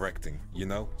needs correcting, you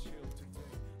know?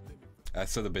 I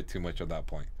said a bit too much on that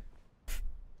point.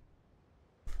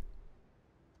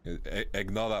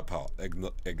 Ignore that part.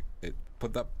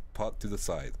 Put that part to the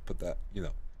side. Put that, you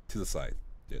know, to the side.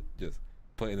 Just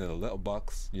put it in a little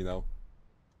box, you know?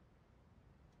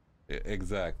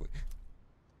 Exactly.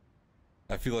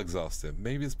 I feel exhausted.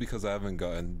 Maybe it's because I haven't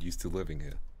gotten used to living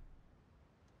here.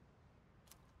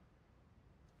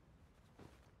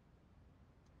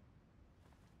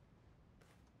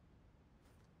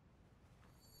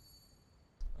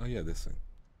 Oh yeah, this thing.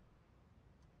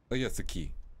 Oh yeah, it's the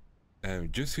key.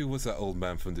 Just who was that old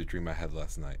man from the dream I had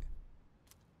last night?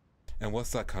 And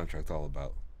what's that contract all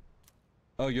about?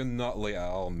 Oh, you're not late at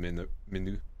all, Minu.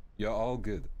 You're all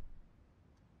good.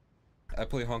 I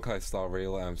play Honkai Star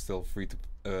Rail and I'm still free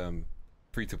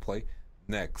to play.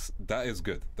 Next, that is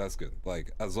good. That's good.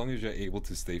 Like, as long as you're able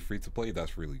to stay free to play,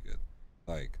 that's really good.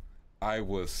 Like, I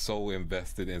was so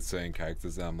invested in certain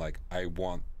characters and I'm like, I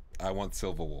want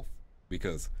Silver Wolf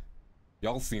because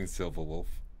y'all seen Silver Wolf.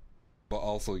 But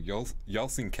also, y'all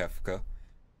seen Kefka.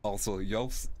 Also,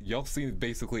 y'all seen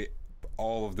basically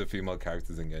all of the female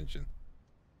characters in Genshin.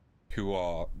 who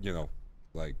are, you know,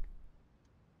 like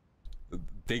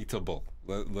dateable.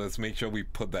 Let's make sure we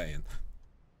put that in,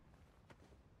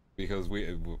 because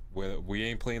we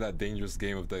ain't playing that dangerous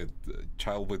game of the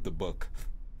child with the book.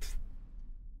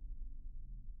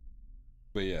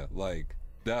 But yeah, like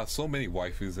there are so many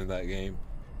waifus in that game,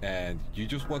 and you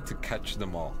just want to catch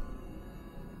them all,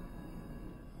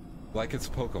 like it's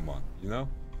Pokemon, you know.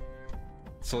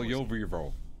 So you'll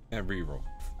reroll and reroll.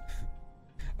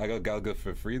 I got Galga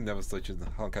for free, never switching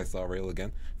Honkai Star Rail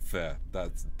again. Fair,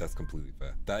 that's completely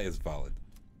fair. That is valid.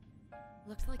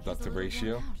 Looks like That's he's a the little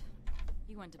ratio. worn out.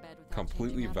 He went to bed without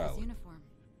Completely changing out of his valid. uniform.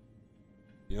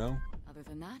 You know? Other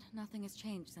than that, nothing has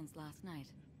changed since last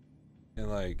night. And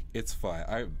like, it's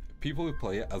fine. People who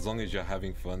play it, as long as you're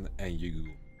having fun and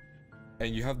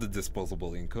you have the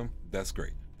disposable income, that's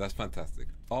great. That's fantastic.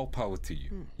 All power to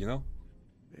you. You know?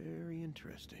 Very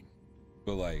interesting.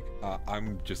 But like,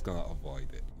 I'm just gonna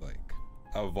avoid it. Like,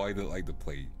 avoid it like the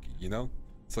plague, you know?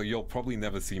 So you'll probably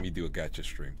never see me do a gacha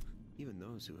stream. Even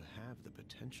those who have the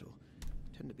potential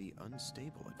tend to be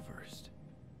unstable at first.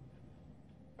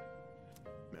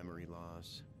 Memory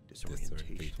loss,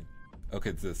 disorientation.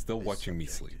 Okay, they're still watching me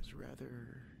sleep. Is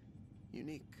rather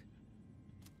unique.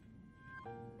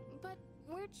 But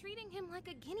we're treating him like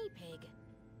a guinea pig.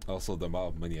 Also, the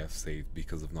amount of money I've saved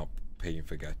because of not paying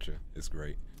for gacha is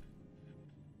great.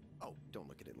 Oh, don't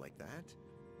look at it like that.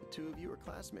 The two of you are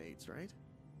classmates, right?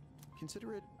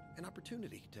 Consider it an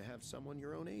opportunity to have someone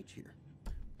your own age here.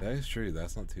 That is true.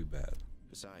 That's not too bad.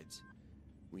 Besides,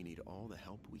 we need all the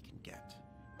help we can get.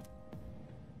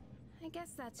 I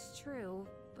guess that's true,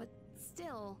 but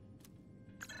still.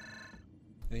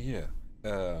 Yeah.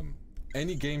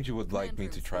 Any games you would like me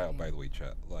to try out, by the way,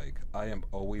 chat. Like, I am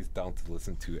always down to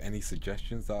listen to any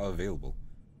suggestions that are available.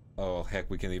 Oh, heck,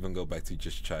 we can even go back to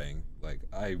just chatting. Like,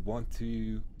 I want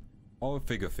to all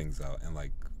figure things out and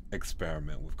like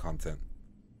experiment with content.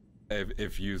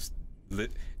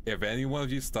 If any one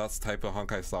of you starts typing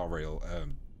Honkai Star Rail,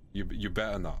 you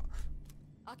better not.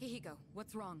 Akihiko,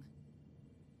 what's wrong?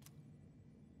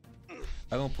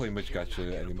 I don't play much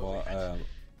gacha anymore.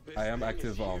 I am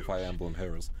active on Fire Emblem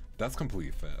Heroes. That's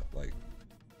completely fair. Like,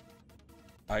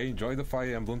 I enjoy the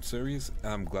Fire Emblem series,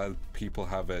 and I'm glad people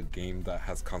have a game that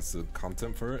has constant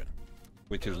content for it,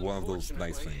 which is one of those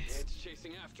nice things. It's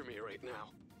chasing after me right now.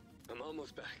 I'm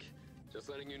almost back. Just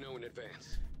letting you know in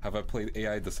advance. Have I played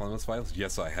AI Dishonest Files?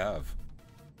 Yes, I have.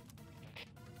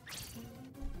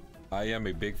 I am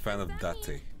a big fan of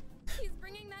Date. He's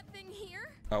bringing that thing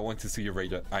here? I want to see your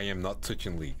radar. I am not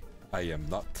touching League. I am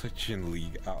not touching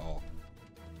League at all.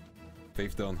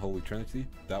 Faith the Unholy Trinity?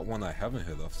 That one I haven't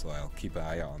heard of, so I'll keep an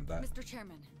eye out on that. Mr.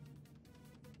 Chairman.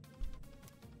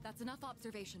 That's enough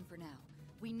observation for now.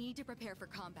 We need to prepare for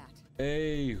combat.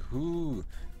 Hey, who?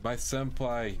 My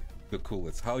senpai, the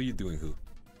coolest. How are you doing, who?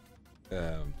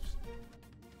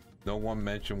 No one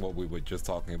mentioned what we were just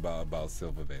talking about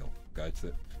Silvervale.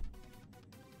 Gotcha.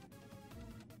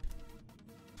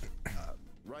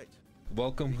 Right.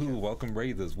 Welcome who? Welcome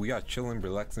Raiders. We are chilling,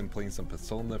 relaxing, playing some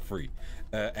Persona 3.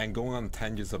 And going on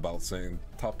tangents about certain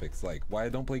topics, like why I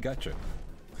don't play gacha.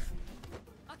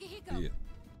 Akihiko. Yeah.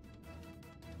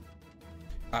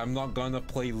 I'm not gonna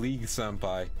play League,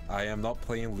 senpai. I am not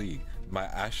playing League. My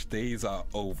Ash days are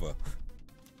over.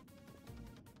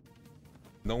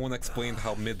 No one explained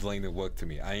how mid lane it worked to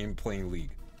me. I ain't playing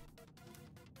League.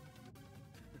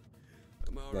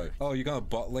 Like, oh, you got a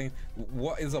bot lane?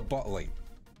 What is a bot lane?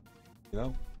 You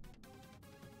know?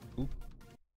 Oop.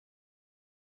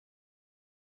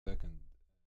 Second.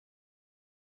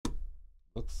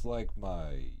 Looks like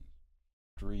my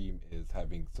stream is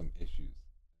having some issues.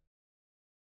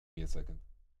 Give me a second.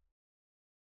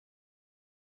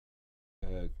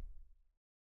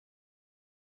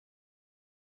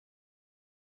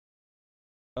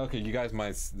 Okay, you guys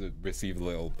might receive a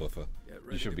little buffer.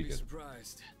 You should be good.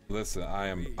 Surprised. Listen,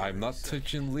 I'm not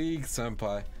touching League,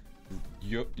 senpai.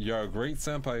 You're a great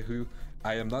senpai who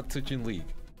I am not touching League.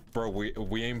 Bro,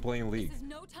 we ain't playing League. This is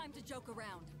no time to joke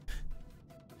around.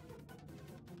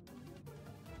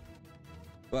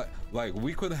 Like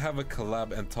we could have a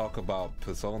collab and talk about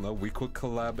Persona. We could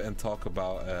collab and talk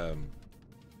about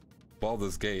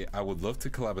Baldur's Gate. I would love to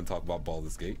collab and talk about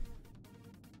Baldur's Gate.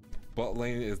 Bot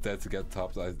lane is dead to get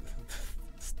tops.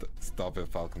 Stop it,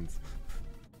 Falcons.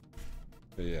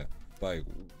 But yeah, like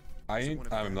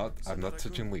I'm not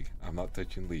touching League. I'm not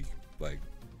touching League. Like,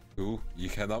 ooh, you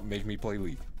cannot make me play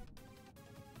League.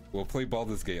 We'll play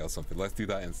Baldur's Gate or something. Let's do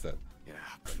that instead. Yeah,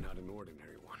 but not an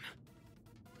ordinary one.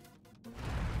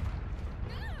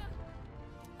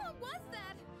 What was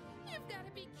that? You've got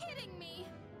to be kidding me.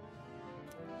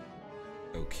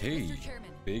 Okay, Mr.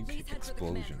 Chairman, big please head for the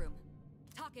command explosion. room.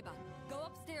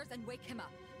 and wake him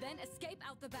up. Then escape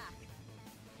out the back.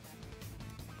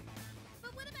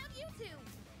 But what about you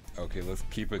two? Okay, let's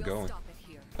keep it going. Stop it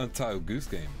here. Untitled Goose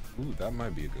Game. Ooh, that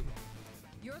might be a good one.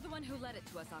 You're the one who led it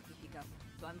to us, Akihiko,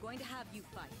 so I'm going to have you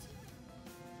fight.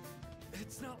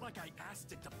 It's not like I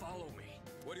asked it to follow me.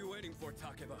 What are you waiting for,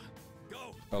 Takeba?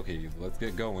 Go! Okay, let's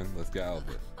get going. Let's get out of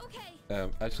it. Okay.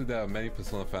 Actually, there are many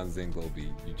Persona fans in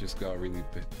Globie. You just gotta really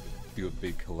do a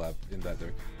big collab in that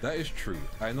there. That is true.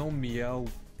 I know Miel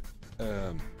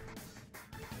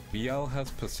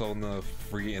has Persona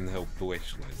 3 in her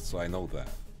wish list, so I know that.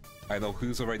 I know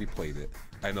who's already played it.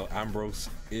 I know Ambrose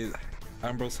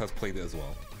has played it as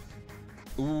well.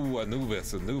 Ooh,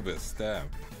 Anubis, damn.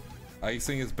 Are you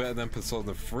saying it's better than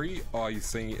Persona 3, or are you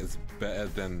saying it's better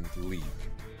than League?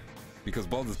 Because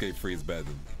Baldur's Gate 3 is better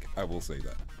than League, I will say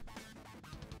that.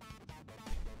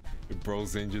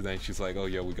 Bro's injured and she's like, oh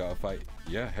yeah, we gotta fight.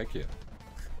 Yeah, heck yeah.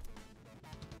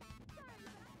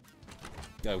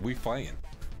 Yeah, we fighting.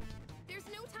 There's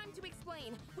no time to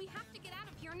explain. We have to get out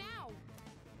of here now.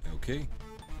 Okay.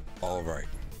 Alright.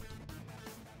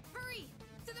 Hurry!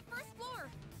 To the first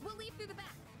floor! We'll leave through the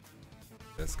back.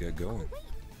 Let's get going. Wait!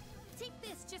 Take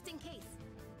this just in case.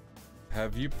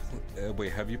 Have you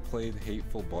played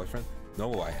Hateful Boyfriend?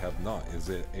 No, I have not. Is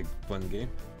it a fun game?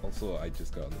 Also, I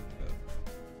just got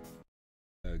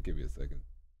give me a second.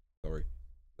 Sorry.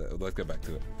 Let's get back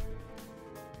to it.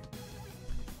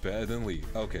 Better than League.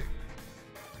 Okay.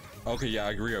 Okay, yeah,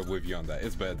 I agree with you on that.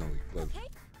 It's better than League. Let's... Okay.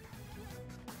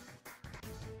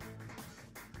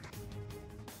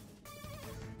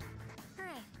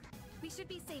 Hooray. We should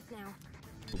be safe now.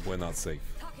 We're not safe.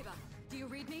 Takeba, do you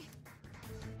read me?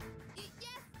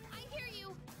 Yes, I hear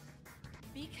you.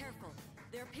 Be careful.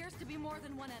 There appears to be more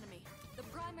than one enemy. The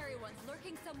primary one's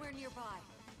lurking somewhere nearby.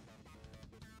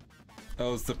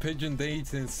 Oh, it's the pigeon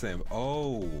dating sim.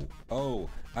 Oh,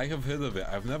 I have heard of it.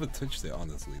 I've never touched it,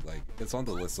 honestly. Like, it's on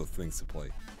the list of things to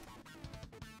play.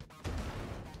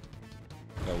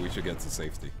 Oh, we should get to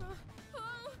safety.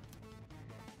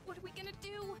 What are we gonna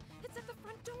do? It's at the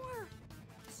front door.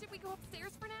 Should we go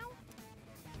upstairs for now?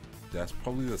 That's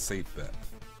probably the safe bet.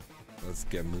 Let's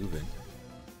get moving.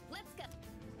 Let's go.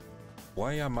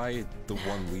 Why am I the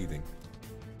one leading?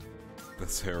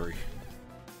 Let's hurry.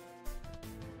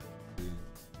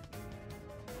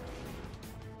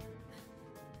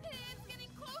 It's getting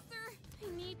closer.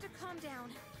 I need to calm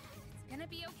down. It's gonna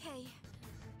be okay.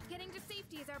 Getting to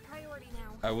safety is our priority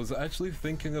now. I was actually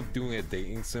thinking of doing a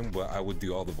dating sim where I would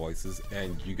do all the voices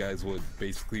and you guys would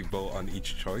basically vote on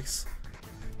each choice.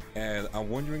 And I'm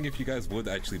wondering if you guys would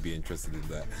actually be interested in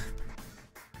that.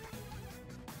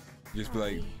 Just be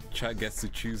like, chat gets to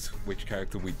choose which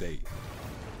character we date.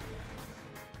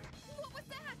 What was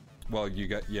that? Well, you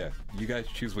guys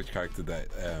choose which character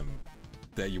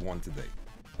that you want to date.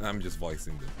 And I'm just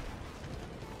voicing them.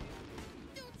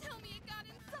 Don't tell me it got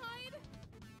inside.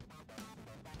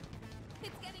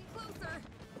 It's getting closer.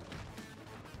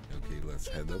 Okay, let's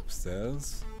head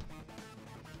upstairs.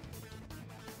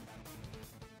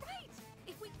 Right.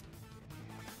 If we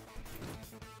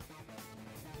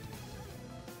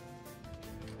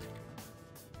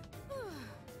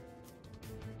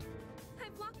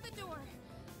I've locked the door,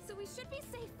 so we should be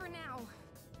safe for now.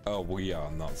 Oh, we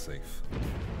are not safe.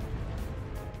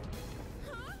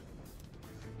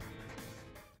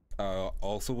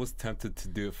 Also was tempted to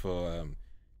do it for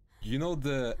you know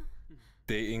the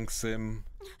dating sim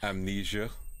Amnesia?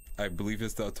 I believe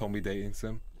it's the Otomi dating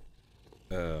sim.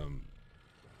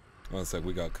 One sec,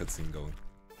 we got a cutscene going.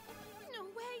 No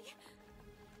way.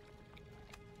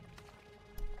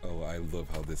 Oh, I love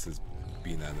how this is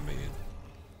being animated.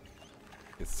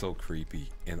 It's so creepy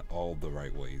in all the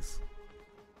right ways.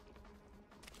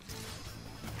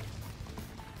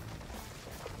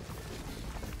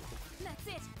 That's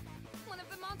it. One of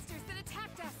the monsters that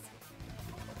attacked us.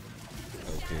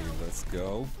 Okay, let's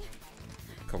go.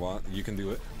 Come on, you can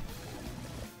do it.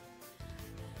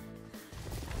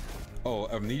 Oh,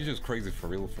 Amnesia's crazy for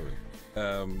real, for real.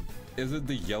 Is it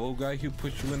the yellow guy who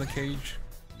pushed you in a cage?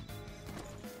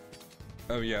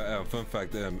 Oh yeah, fun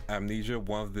fact, Amnesia,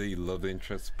 one of the love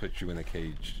interests puts you in a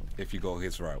cage if you go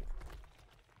his route.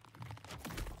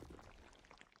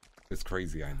 It's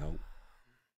crazy, I know.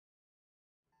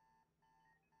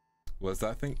 What's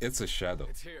that thing? It's a shadow.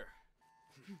 It's here.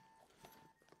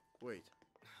 Wait.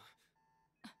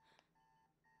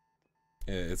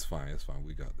 Yeah, it's fine,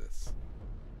 we got this.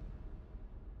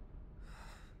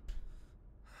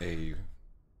 Hey.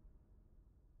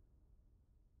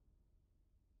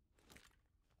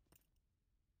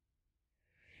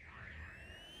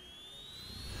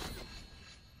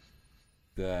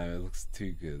 Damn, it looks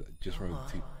too good. Just from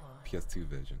PS2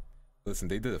 version. Listen,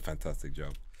 they did a fantastic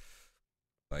job.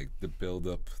 Like the build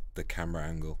up, the camera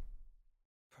angle.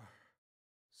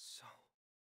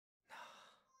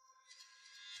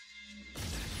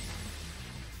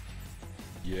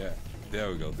 Yeah, there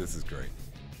we go. This is great.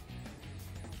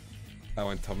 I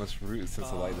went Thomas Root since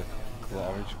I like the color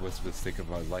orange was the mistake of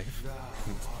my life.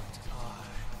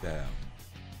 Damn.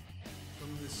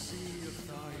 From the sea of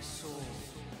thy soul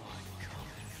I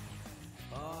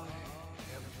come. I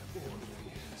am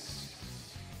Orpheus,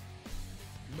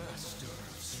 master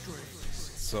of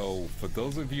strength. So, for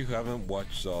those of you who haven't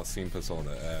watched or seen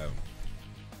Persona,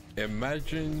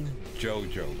 imagine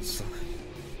JoJo's.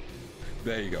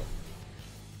 There you go.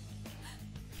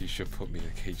 You should put me in a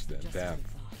cage then. Damn.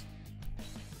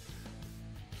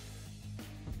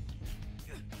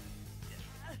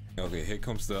 Okay, here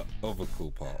comes the other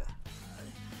cool part.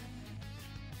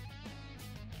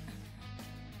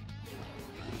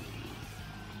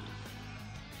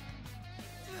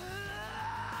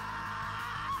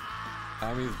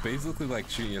 I mean, it's basically like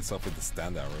shooting yourself with the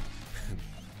stand arrow.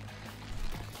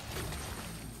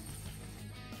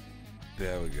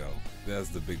 There we go. There's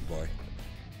the big boy.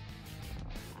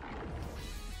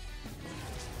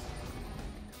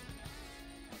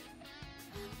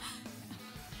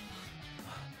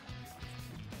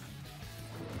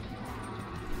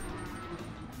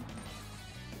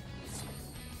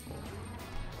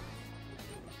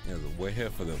 Yeah, we're here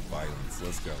for the violence.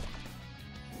 Let's go.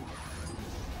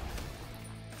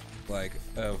 Like,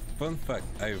 fun fact,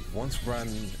 I once ran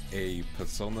a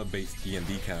Persona-based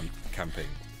D&D campaign,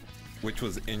 which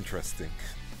was interesting.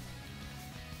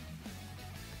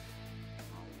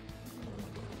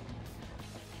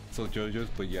 So JoJo's,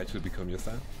 but you actually become your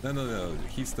stand? No,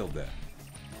 he's still there.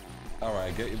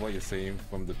 Alright, I get what you're saying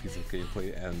from the piece of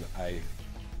gameplay, and I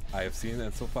have seen it,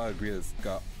 and so far I agree it's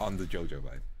got on the JoJo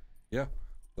vibe. Yeah,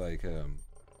 like,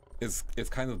 it's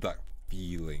kind of that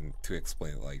feeling to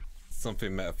explain it, like,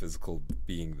 something metaphysical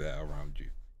being there around you,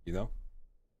 you know?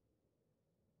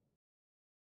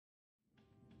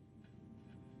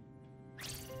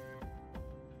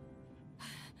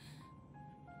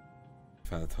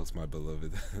 Thanatos, my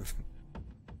beloved.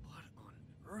 What on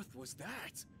earth was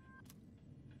that?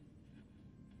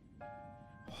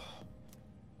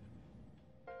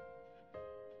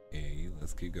 Hey,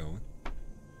 let's keep going.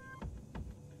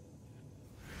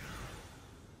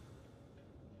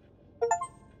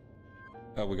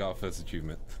 Oh, we got our first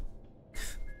achievement.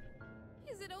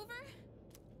 Is it over?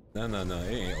 No, it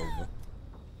ain't over.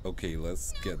 Okay,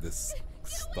 let's get this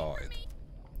started.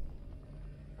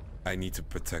 I need to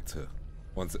protect her.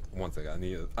 One second.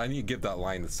 I need to give that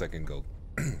line a second go.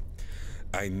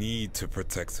 I need to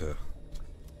protect her.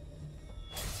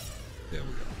 There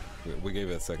we go. We gave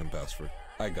it a second pass through.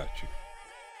 I got you.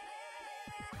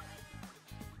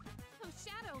 Those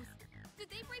shadows. Did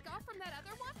they break off from that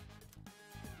other one?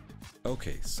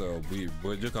 Okay, so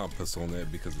we're just gonna Persona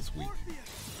it because it's weak.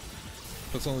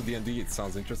 Persona D&D, it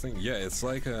sounds interesting. Yeah, it's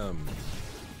like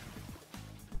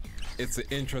it's an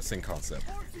interesting concept.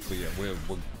 So yeah,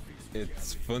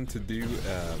 it's fun to do,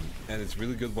 and it's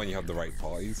really good when you have the right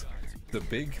parties. The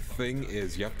big thing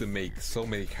is you have to make so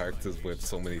many characters with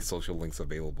so many social links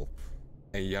available,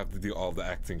 and you have to do all the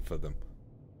acting for them.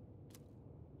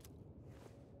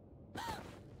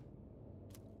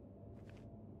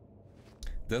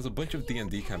 There's a bunch of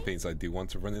D&D campaigns I do want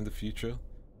to run in the future,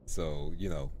 so you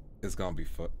know it's gonna be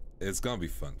fun. It's gonna be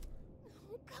fun.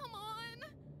 Oh, come on!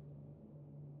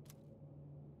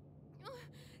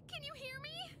 Can you hear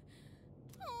me?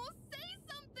 Oh, say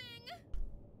something!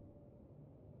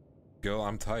 Girl,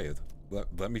 I'm tired.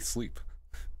 Let me sleep.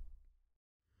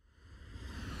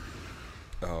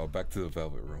 Oh, back to the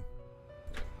Velvet Room.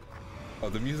 Oh,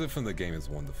 the music from the game is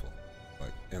wonderful.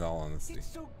 Like, in all honesty. It's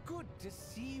so good to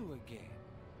see you again.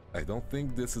 I don't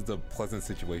think this is the pleasant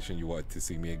situation you want to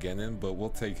see me again in, but we'll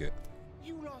take it.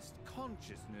 You lost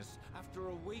consciousness after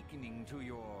awakening to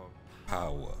your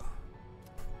Power.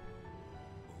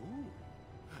 Ooh,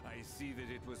 I see that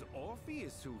it was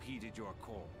Orpheus who heeded your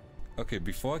call. Okay,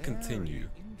 before I continue,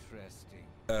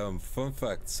 interesting. Fun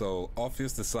fact, so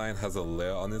Orpheus the Sign has a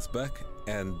layer on his back,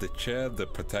 and the chair the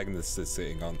protagonist is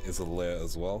sitting on is a layer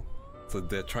as well. So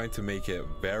they're trying to make it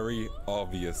very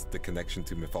obvious the connection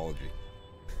to mythology.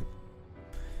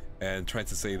 And trying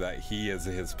to say that he is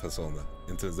his persona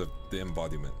in terms of the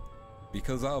embodiment.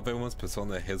 Because out of everyone's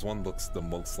persona, his one looks the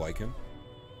most like him.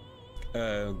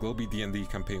 Globie D&D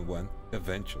campaign 1,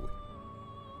 eventually.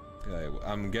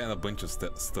 I'm getting a bunch of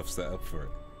stuff set up for it.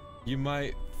 You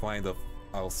might find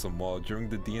out some more during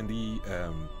the D&D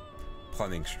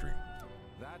planning stream.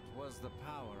 That was the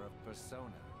power of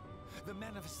persona, the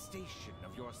manifestation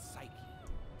of your psyche.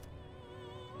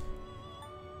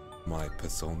 My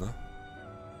persona?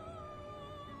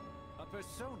 A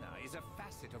persona is a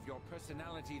facet of your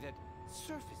personality that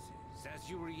surfaces as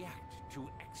you react to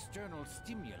external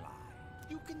stimuli.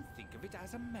 You can think of it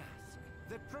as a mask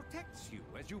that protects you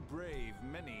as you brave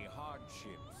many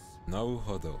hardships. No,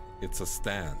 Hodo. It's a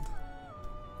stand.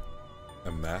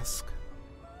 A mask?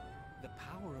 The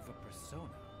power of a persona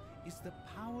is the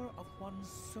power of one's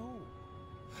soul.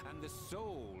 And the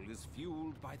soul is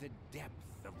fueled by the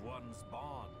depth of one's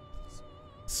bonds.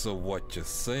 So what you're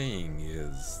saying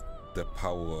is the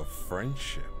power of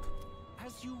friendship.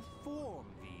 As you form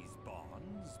these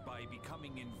bonds by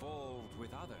becoming involved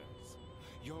with others,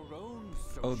 your own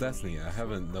social Oh, that's neat. I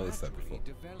haven't noticed that before.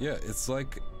 Yeah, it's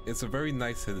like, it's a very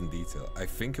nice hidden detail. I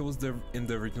think it was in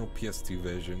the original PS2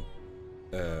 version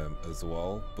as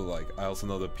well, but like, I also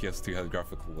know the PS2 had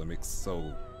graphical limits,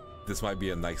 so this might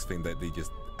be a nice thing that they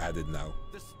just added now.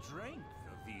 The strength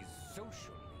of these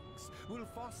social links will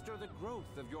foster the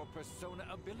growth of your persona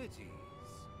abilities.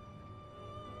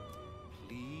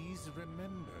 Please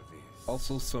remember this.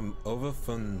 Also, some other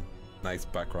fun, nice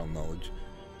background knowledge.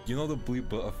 You know the blue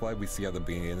butterfly we see at the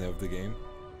beginning of the game?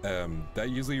 That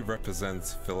usually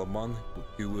represents Philemon,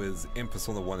 who is in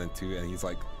Persona 1 and 2, and he's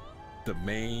like the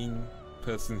main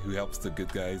person who helps the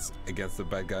good guys against the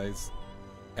bad guys.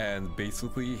 And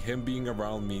basically, him being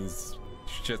around means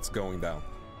shit's going down.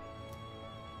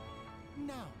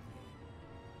 Now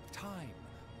then, time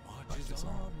marches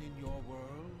on in your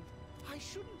world. I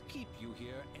shouldn't keep you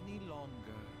here any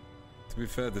longer. To be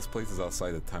fair, this place is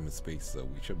outside of time and space, so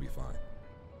we should be fine.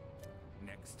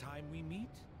 Next time we meet,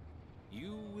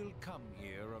 you will come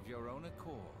here of your own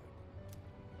accord.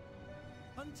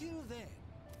 Until then,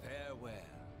 farewell.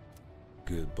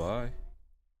 Goodbye.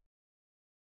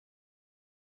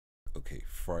 Okay,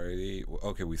 Friday.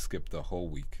 Okay, we skipped the whole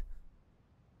week.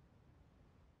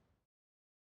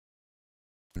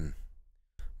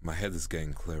 My head is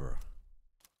getting clearer.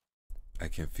 I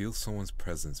can feel someone's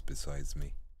presence besides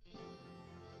me.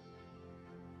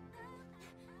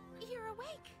 You're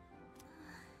awake.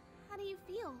 How do you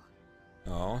feel?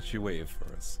 Oh, she waited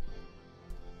for us.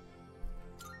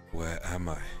 Where am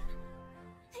I?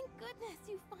 Thank goodness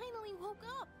you finally woke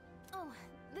up. Oh,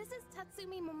 this is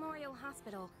Tatsumi Memorial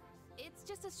Hospital. It's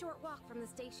just a short walk from the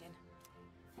station.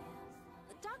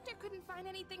 The doctor couldn't find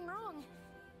anything wrong.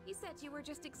 He said you were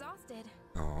just exhausted.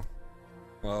 Oh.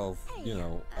 Well, hey, you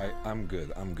know, I'm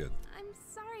good. I'm good. I'm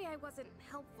sorry I wasn't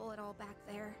helpful at all back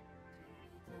there.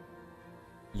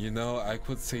 You know, I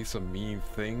could say some mean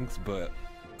things, but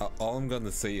all I'm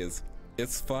gonna say is,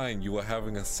 it's fine, you were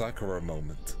having a Sakura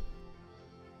moment.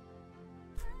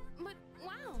 But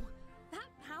wow, that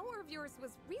power of yours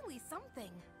was really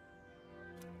something.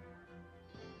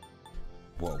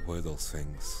 What were those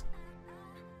things?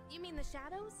 You mean the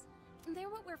shadows? They're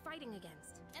what we're fighting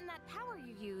against. And that power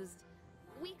you used,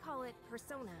 we call it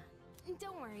persona.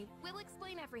 Don't worry, we'll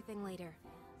explain everything later.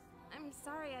 I'm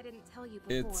sorry I didn't tell you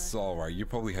before. It's alright, you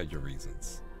probably had your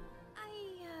reasons.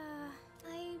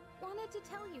 I wanted to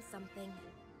tell you something.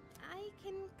 I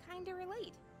can kinda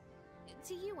relate.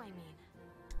 To you,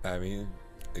 I mean.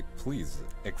 Please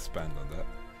expand on that.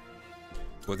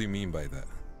 What do you mean by that?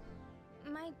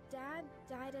 My dad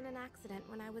died in an accident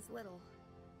when I was little.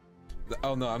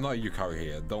 Oh no, I'm not Yukari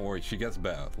here. Don't worry, she gets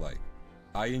better. Like,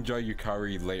 I enjoy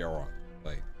Yukari later on.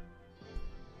 Like,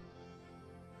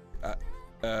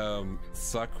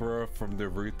 Sakura from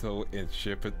Naruto in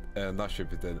not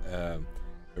Shippuden,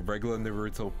 regular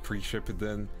Naruto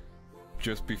pre-Shippuden,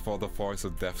 just before the Forest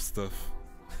of Death stuff.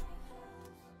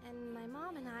 And my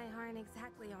mom and I aren't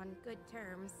exactly on good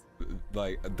terms.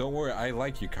 Like, don't worry, I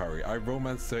like Yukari. I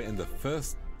romanced her in the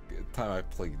first time I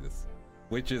played this,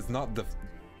 which is not the,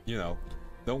 you know,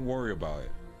 don't worry about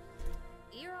it.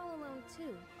 You're all alone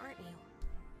too, aren't you?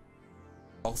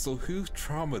 Also, who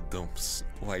trauma dumps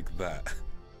like that?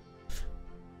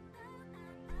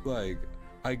 Like,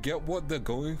 I get what they're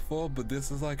going for, but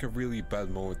this is like a really bad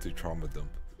moment to trauma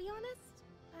dump. To be honest,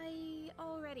 I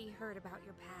already heard about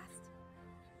your past.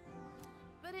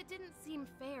 But it didn't seem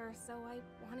fair, so I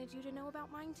wanted you to know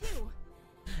about mine too.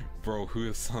 Bro, who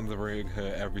is sundering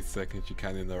her every second she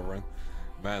can in her run?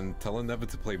 Man, tell her never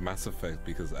to play Mass Effect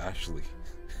because Ashley.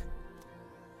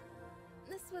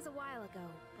 This was a while ago,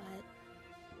 but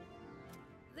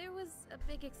there was a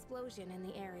big explosion in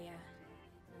the area.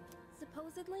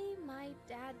 Supposedly, my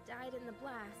dad died in the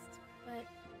blast, but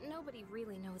nobody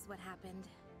really knows what happened.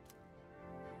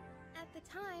 At the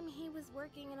time, he was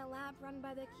working in a lab run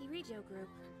by the Kirijo group.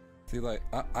 See, like,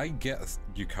 I get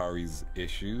Yukari's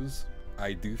issues.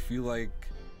 I do feel like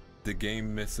the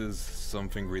game misses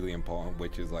something really important,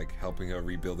 which is like helping her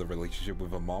rebuild a relationship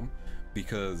with her mom,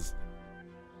 because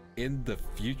in the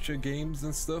future games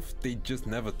and stuff, they just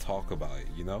never talk about it,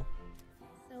 you know?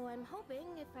 So I'm hoping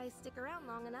if I stick around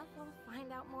long enough, I'll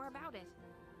find out more about it.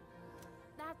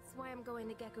 That's why I'm going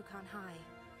to Gekukan High.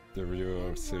 The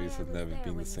Naruto series has never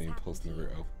been the same post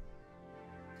Naruto.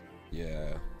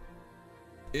 Yeah.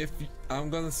 I'm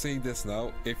gonna say this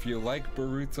now, if you like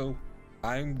Boruto,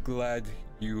 I'm glad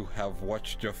you have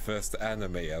watched your first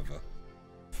anime ever.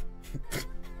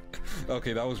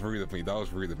 Okay, that was rude of me, that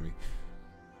was rude of me.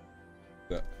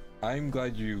 But I'm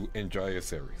glad you enjoy your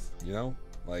series, you know?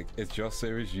 Like, it's your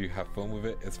series, you have fun with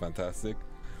it, it's fantastic.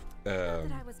 Not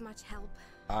that I was much help.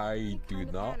 I do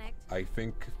not. I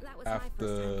think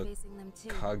after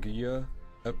Kaguya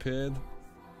appeared,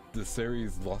 the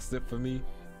series lost it for me.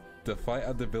 The fight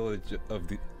at the village of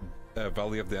the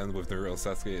Valley of the End with Naruto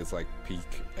Sasuke is like peak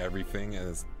everything, and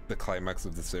it's the climax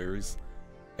of the series,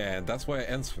 and that's why it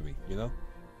ends for me, you know?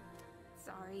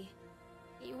 Sorry.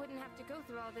 You wouldn't have to go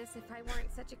through all this if I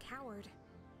weren't such a coward.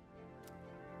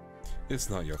 It's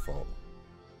not your fault.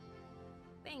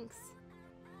 Thanks.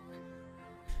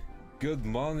 Good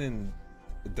morning,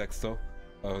 Dexter.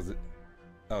 Oh,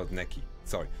 Neki.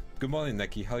 Sorry. Good morning,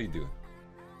 Neki. How you doing?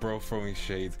 Bro throwing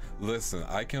shades. Listen,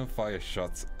 I can fire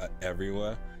shots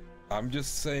everywhere. I'm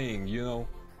just saying, you know,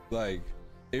 like,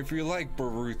 if you like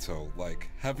Boruto, like,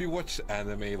 have you watched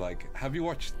anime? Like, have you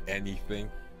watched anything?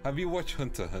 Have you watched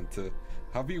Hunter x Hunter?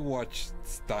 Have you watched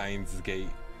Steins Gate?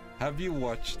 Have you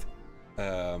watched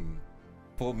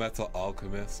Full Metal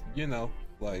Alchemist? You know,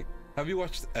 like, have you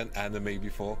watched an anime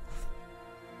before?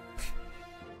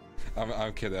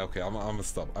 I'm kidding. Okay, I'm gonna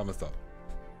stop.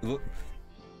 Look,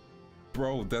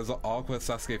 bro, there's an arc where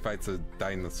Sasuke fights a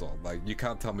dinosaur. Like, you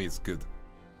can't tell me it's good.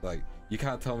 Like, you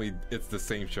can't tell me it's the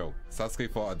same show. Sasuke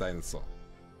fought a dinosaur,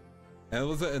 and it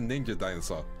wasn't a ninja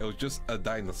dinosaur. It was just a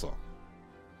dinosaur.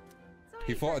 Sorry,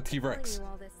 he fought a T-Rex. You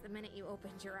all this the minute you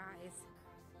opened your eyes.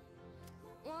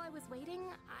 While I was waiting,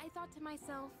 I thought to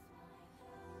myself,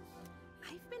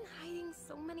 I've been hiding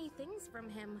so many things from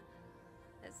him.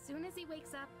 As soon as he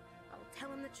wakes up, I'll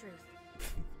tell him the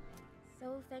truth.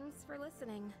 So thanks for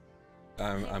listening.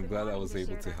 I'm glad I was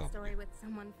able to help. Story with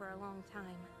someone for a long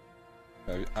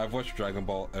time. I've watched Dragon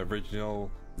Ball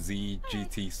Original, Z,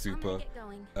 GT, Super.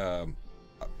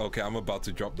 Okay, I'm about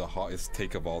to drop the hottest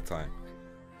take of all time.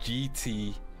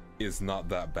 GT is not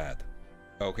that bad.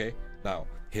 Okay, now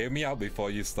hear me out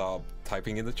before you start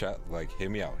typing in the chat. Like, hear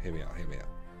me out.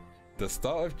 The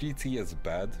start of GT is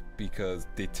bad because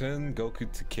they turn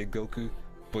Goku to Kid Goku,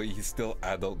 but he's still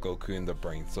adult Goku in the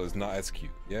brain, so it's not as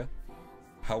cute, yeah?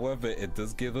 However, it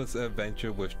does give us an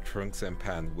adventure with Trunks and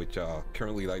Pan, which are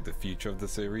currently like the future of the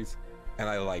series, and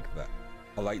I like that.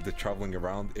 I like the traveling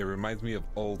around. It reminds me of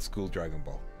old school Dragon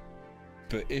Ball.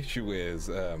 The issue is,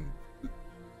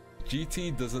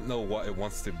 GT doesn't know what it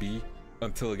wants to be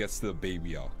until it gets to the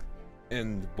baby arc.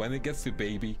 And when it gets to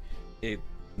baby, it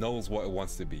knows what it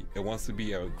wants to be. It wants to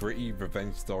be a gritty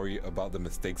revenge story about the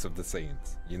mistakes of the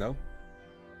Saiyans, you know?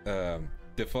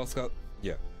 The first got,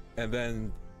 yeah. And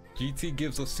then GT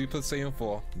gives us Super Saiyan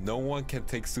 4. No one can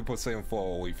take Super Saiyan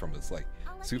 4 away from us. Like,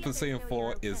 Super Saiyan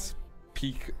 4 is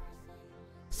peak.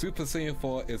 Super Saiyan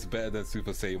 4 is better than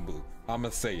Super Saiyan Blue. I'ma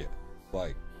say it.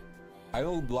 Like, I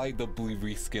don't like the blue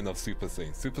reskin of Super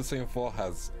Saiyan. Super Saiyan 4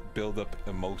 has build up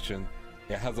emotion.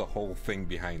 It has a whole thing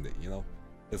behind it, you know?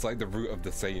 It's like the root of the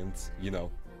Saiyans, you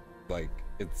know? Like,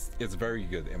 it's very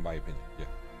good in my opinion, yeah.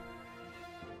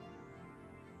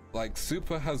 Like,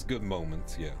 Super has good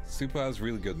moments, yeah. Super has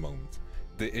really good moments.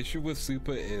 The issue with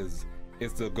Super is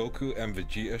it's the Goku and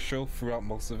Vegeta show throughout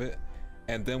most of it.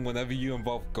 And then whenever you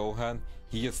involve Gohan,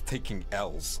 he is taking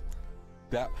L's.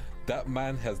 That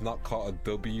man has not caught a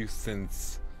W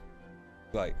since,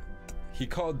 like, he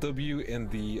caught a W in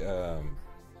the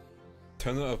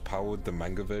Tournament of Power, the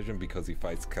manga version, because he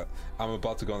fights I'm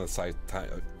about to go on a side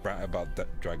rant about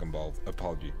that Dragon Ball.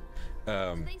 Apology.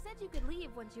 So they said you could leave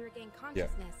once you regain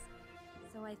consciousness. Yeah.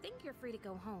 So I think you're free to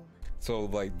go home. So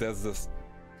like, there's this.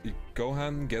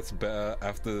 Gohan gets better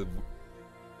after.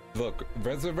 Look,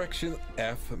 Resurrection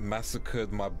F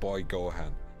massacred my boy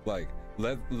Gohan. Like,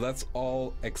 let's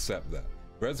all accept that.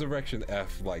 Resurrection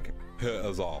F like hurt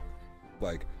us all.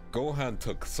 Like, Gohan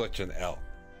took such an L.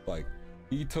 Like,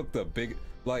 he took the big,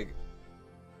 like,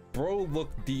 bro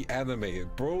looked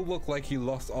de-animated. Bro looked like he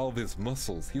lost all of his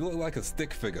muscles. He looked like a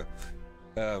stick figure.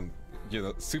 You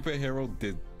know, Superhero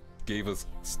gave us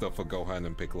stuff for Gohan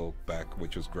and Piccolo back,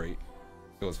 which was great.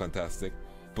 It was fantastic.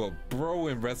 But bro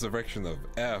in Resurrection of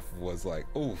F was like,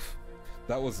 oof,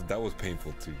 that was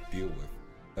painful to deal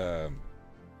with.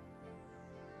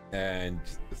 And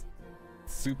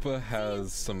Super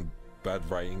has some bad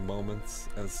writing moments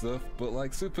and stuff, but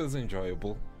like, Super is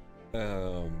enjoyable.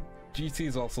 GT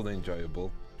is also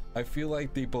enjoyable. I feel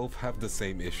like they both have the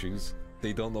same issues.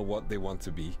 They don't know what they want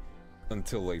to be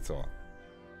until later on.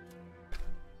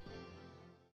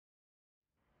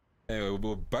 Anyway,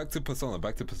 we're back to Persona,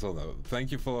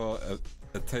 Thank you for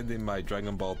attending my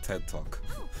Dragon Ball TED Talk.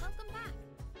 Oh, welcome back.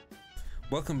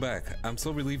 Welcome back. I'm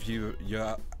so relieved you're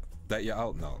out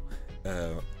now.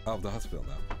 Out of the hospital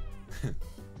now.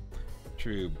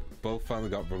 True, both finally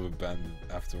got rubber banded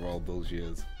after all those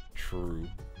years. True.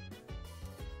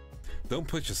 Don't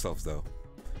push yourself though.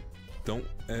 Do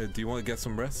you want to get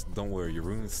some rest? Don't worry, your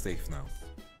room is safe now.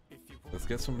 Let's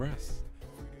get some rest.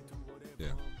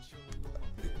 Yeah.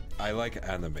 I like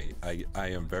anime. I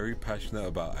am very passionate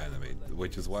about anime,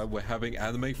 which is why we're having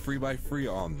anime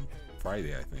 3x3 on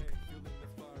Friday, I think.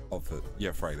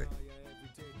 Yeah, Friday.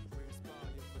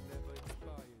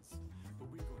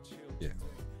 Yeah.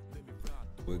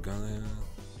 We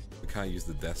can't use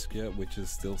the desk yet, which is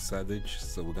still savage,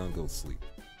 so we're gonna go sleep.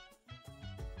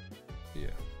 Yeah.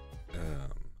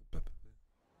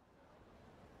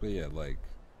 But yeah, like,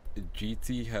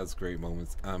 GT has great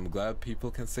moments. I'm glad people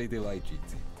can say they like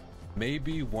GT.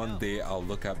 Maybe one day I'll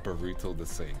look at Boruto the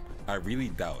same. I really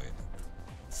doubt it.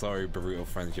 Sorry, Boruto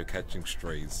friends, you're catching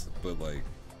strays, but like,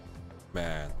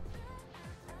 man,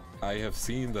 I have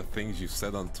seen the things you've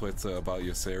said on Twitter about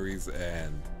your series,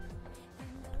 and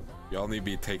y'all need to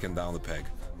be taken down the peg.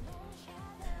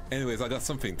 Anyways, I got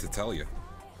something to tell you.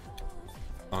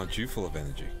 Aren't you full of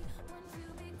energy?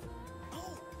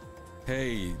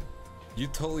 Hey, you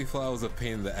totally thought I was a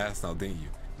pain in the ass now, didn't you?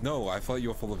 No, I thought you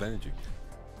were full of energy.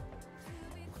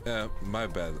 My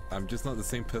bad. I'm just not the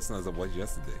same person as I was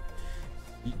yesterday.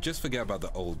 You just forget about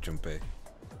the old Junpei.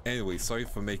 Anyway, sorry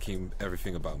for making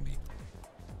everything about me.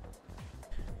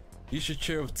 You should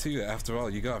cheer up too. After all,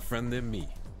 you got a friend in me.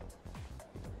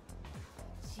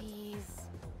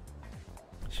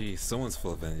 Jeez, someone's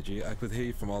full of energy. I could hear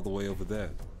you from all the way over there.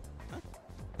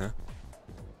 Huh?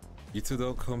 You two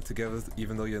don't come together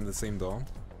even though you're in the same dorm?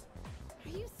 Are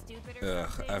you stupid or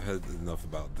something? I've heard enough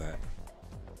about that.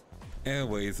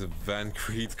 Anyways, Van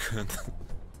Creed-kun.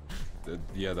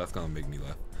 Yeah, that's gonna make me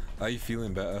laugh. Are you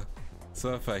feeling better?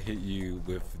 Sorry if I hit you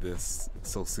with this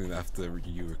so soon after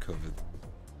you recovered.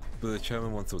 But the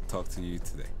chairman wants to talk to you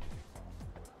today.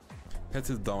 Head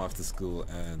to the dorm after school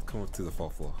and come up to the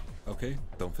 4th floor. Okay?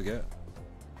 Don't forget.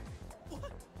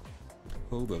 What?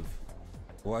 Hold up.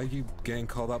 Why are you getting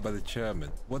called out by the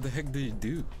chairman? What the heck did you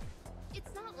do?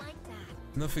 It's not like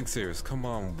that. Nothing serious. Come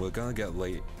on, we're gonna get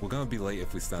late. We're gonna be late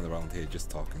if we stand around here just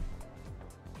talking.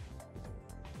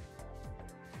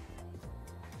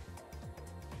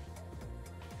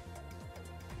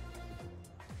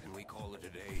 And we call it a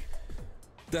day.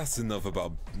 That's enough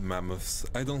about mammoths.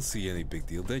 I don't see any big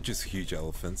deal. They're just huge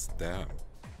elephants. Damn.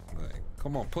 Like,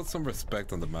 come on, put some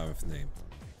respect on the mammoth name.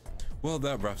 Well,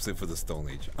 that wraps it for the Stone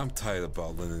Age. I'm tired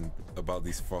about learning about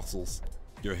these fossils.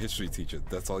 You're a history teacher,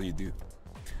 that's all you do.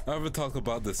 I ever talk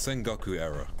about the Sengoku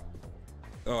era.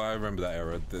 Oh, I remember that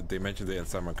era. They mentioned it in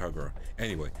Samurai Kagura.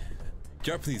 Anyway,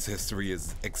 Japanese history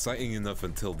is exciting enough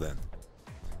until then.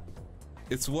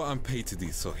 It's what I'm paid to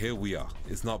do, so here we are.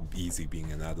 It's not easy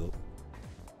being an adult.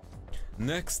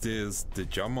 Next is the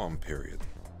Jamon period.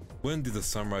 When did the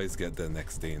samurais get their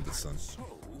next day in the sun?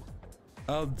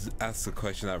 I'll ask the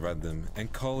question at random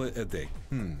and call it a day.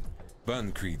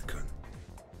 Van Creed-kun.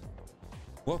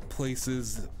 What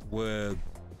places where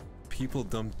people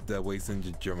dumped their waste in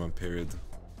the German period?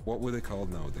 What were they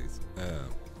called nowadays?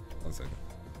 1 second.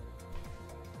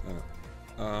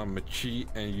 I'm a cheat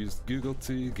and used Google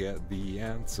to get the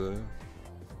answer.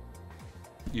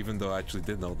 Even though I actually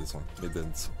did know this one. It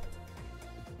didn't.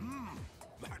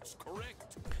 That's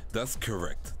correct. That's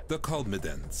correct. They're called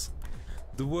Midends.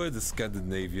 The word is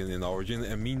Scandinavian in origin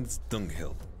and means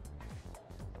dunghill.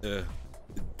 That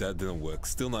didn't work.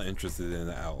 Still not interested in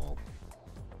it at all.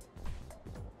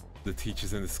 The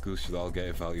teachers in the school should all get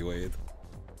evaluated.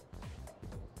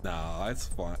 Nah, it's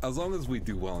fine. As long as we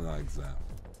do well in our exam.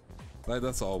 Like,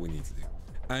 that's all we need to do.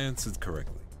 I answered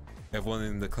correctly. Everyone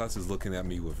in the class is looking at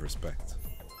me with respect.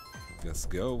 Let's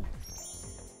go.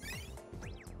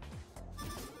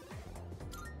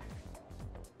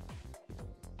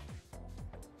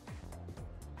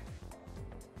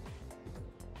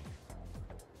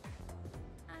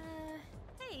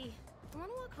 Hey,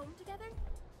 wanna walk home together?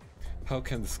 How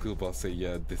can the school boss say,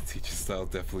 yeah, this teaching style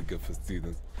definitely good for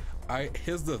students?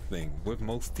 Here's the thing, with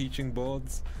most teaching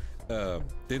boards,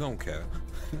 they don't care.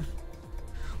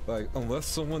 Like, unless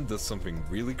someone does something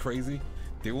really crazy,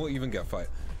 they won't even get fired.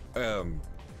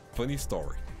 Funny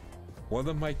story. One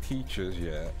of my teachers,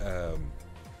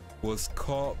 was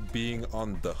caught being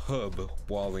on the hub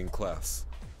while in class.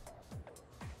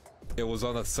 It was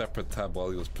on a separate tab while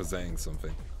he was presenting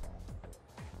something.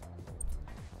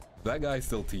 That guy's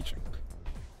still teaching.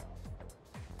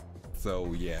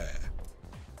 So yeah.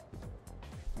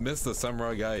 Mr.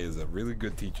 Samurai Guy is a really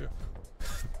good teacher.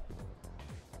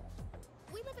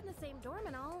 We live in the same dorm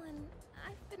and all, and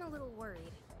I've been a little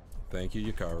worried. Thank you,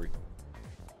 Yukari.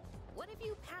 What if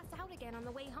you pass out again on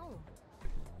the way home?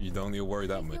 You don't need to worry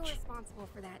that I feel much. responsible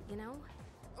for that, you know?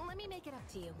 Let me make it up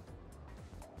to you.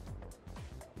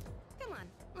 Come on,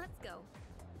 let's go.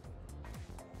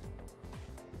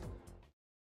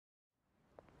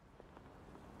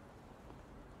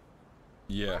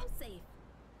 Yeah. I'm safe.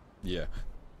 Yeah.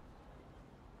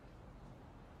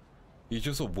 He's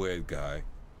just a weird guy.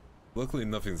 Luckily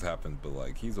nothing's happened, but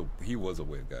like he was a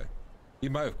weird guy. He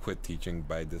might have quit teaching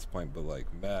by this point, but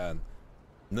like, man,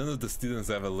 none of the students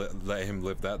ever let him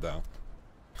live that down.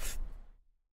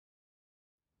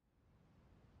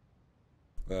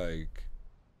 Like,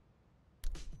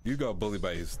 you got bullied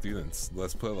by his students,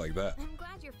 let's put it like that. I'm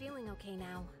glad you're feeling okay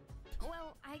now.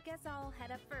 Well, I guess I'll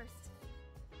head up first.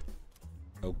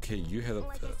 Okay, you head up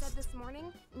Like first. I said this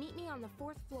morning, meet me on the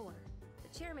 4th floor.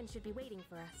 The chairman should be waiting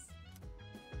for us.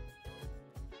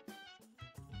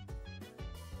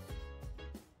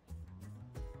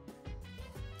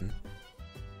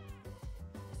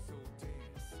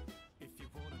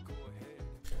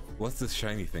 What's this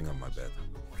shiny thing on my bed?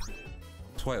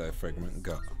 Twilight fragment.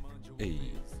 Go. Hey.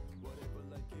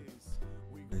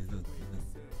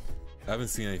 I haven't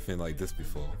seen anything like this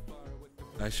before.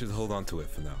 I should hold on to it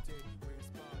for now.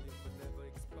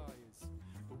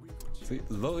 See,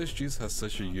 Lotus Juice has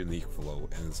such a unique flow,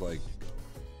 and it's like,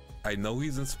 I know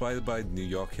he's inspired by New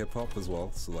York hip hop as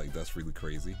well, so like that's really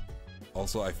crazy.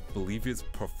 Also, I believe he's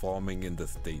performing in the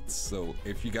States, so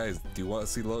if you guys do want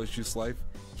to see Lotus Juice live,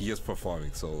 he is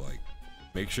performing, so like,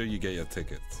 make sure you get your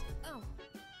tickets. Oh.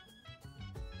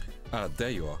 Ah, there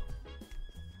you are.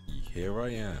 Here I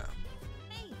am.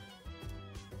 Hey.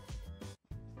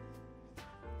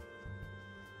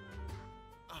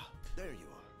 Ah, there you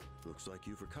are. Looks like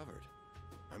you've recovered.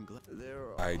 I'm glad. There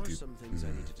I are do. some things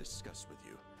I need to discuss with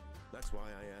you. That's why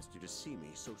I asked you to see me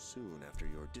so soon after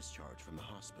your discharge from the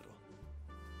hospital.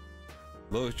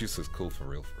 Lotus Juice is cool for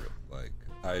real, Like,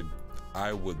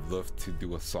 I would love to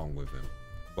do a song with him,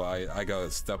 but I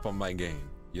gotta step on my game,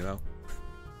 you know?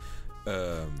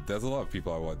 There's a lot of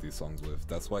people I want to do songs with.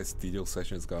 That's why studio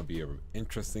session is gonna be an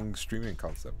interesting streaming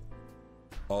concept.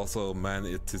 Also, man,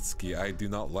 Itsuki, I do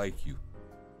not like you.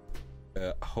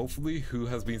 Hopefully, who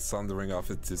has been sundering off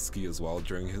Itsuki as well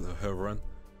during her run?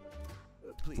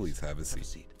 Please have a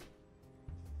seat.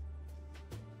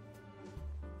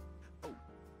 Oh,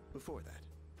 before that.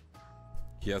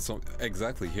 He has some,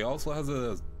 exactly. He also has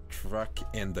a track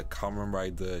in the Kamen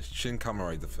Rider, Shin Kamen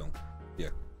Rider film. Yeah.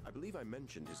 I believe I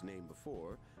mentioned his name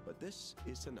before, but this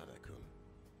is Sanada-kun.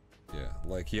 Yeah,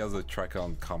 like he has a track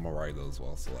on Kamen Rider as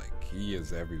well, so like he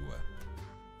is everywhere.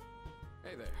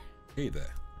 Hey there. Hey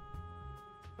there.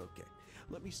 Okay,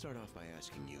 let me start off by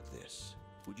asking you this.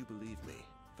 Would you believe me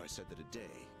if I said that a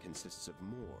day consists of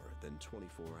more than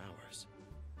 24 hours?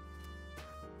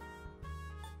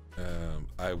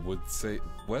 I would say,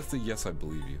 where's the yes I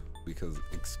believe you? Because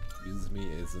excuse me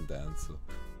isn't the answer.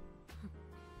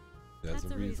 That's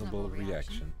a reasonable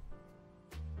reaction.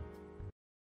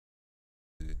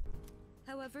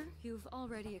 However, you've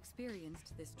already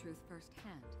experienced this truth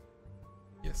firsthand.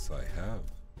 Yes, I have.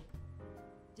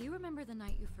 Do you remember the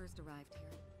night you first arrived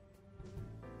here?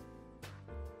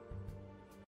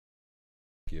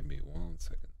 Give me 1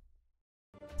 second.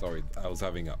 Sorry, I was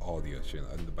having an audio shit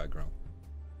in the background.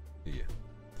 Yeah.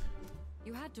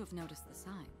 You had to have noticed the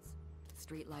signs.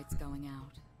 Street lights going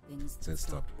out, things that Since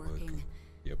stopped stopped working.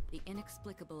 Yep. The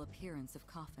inexplicable appearance of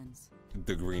coffins.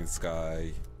 The green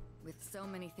sky. With so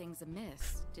many things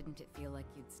amiss, didn't it feel like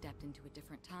you'd stepped into a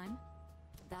different time?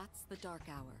 That's the Dark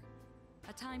Hour.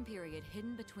 A time period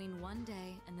hidden between one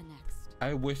day and the next.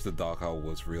 I wish the dark hour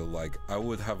was real. Like, I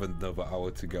would have another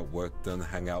hour to get work done,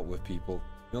 hang out with people,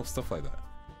 you know, stuff like that.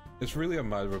 It's really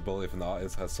admirable if an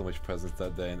artist has so much presence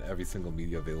that day in every single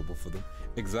media available for them.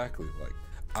 Exactly. Like,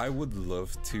 I would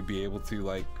love to be able to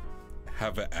like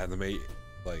have an anime,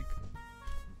 like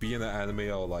be in an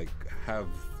anime, or like have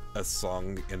a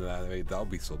song in an anime. That would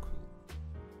be so cool.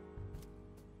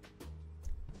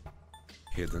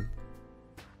 Hidden.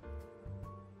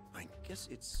 I guess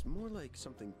it's more like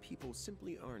something people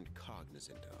simply aren't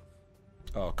cognizant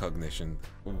of. Oh, cognition.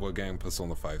 We're getting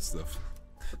Persona 5 stuff.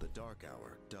 But the Dark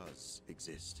Hour does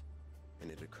exist, and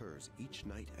it occurs each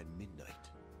night at midnight.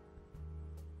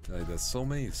 Like, there's so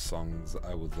many songs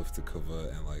I would love to cover,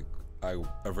 and like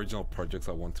original projects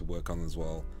I want to work on as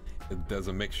well. There's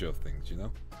a mixture of things, you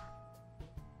know?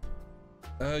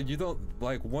 You don't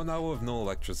like 1 hour of no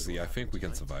electricity. I think we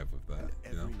can survive with that.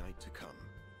 You know. Night to come.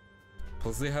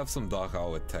 Plus, they have some dark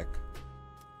hour tech.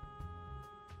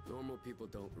 Normal people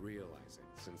don't realize it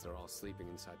since they're all sleeping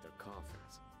inside their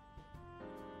coffins.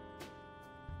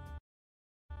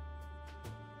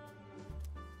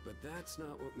 But that's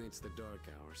not what makes the dark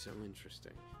hour so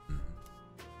interesting.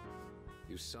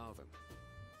 You saw them.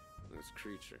 Those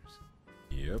creatures.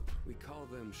 Yep. We call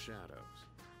them shadows.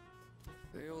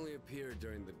 They only appear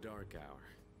during the dark hour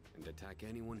and attack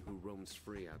anyone who roams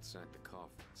free outside the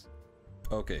coffins.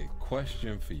 Okay,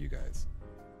 question for you guys.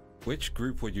 Which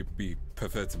group would you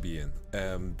prefer to be in?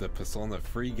 The Persona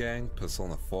 3 gang,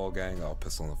 Persona 4 gang, or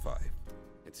Persona 5?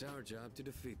 It's our job to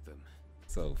defeat them.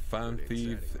 So, Fan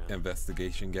Thief,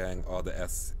 Investigation Gang, or the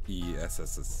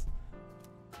SESS?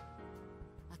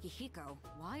 Akihiko,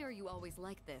 why are you always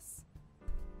like this?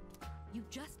 You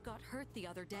just got hurt the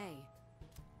other day.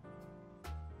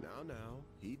 Now,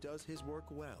 he does his work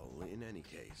well in any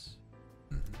case.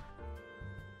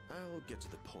 I'll get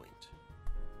to the point.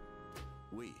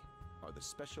 We are the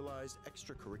Specialized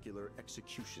Extracurricular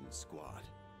Execution Squad.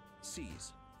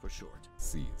 C's for short.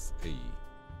 C's, A.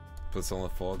 Persona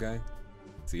 4 gang?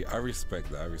 See, I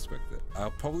respect that, I respect it.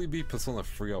 I'll probably be Persona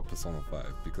 3 or Persona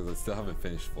 5 because I still haven't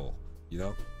finished 4, you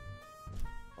know?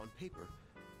 On paper,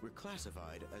 we're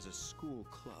classified as a school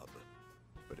club,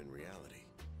 but in reality,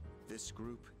 this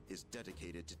group is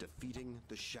dedicated to defeating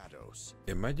the shadows.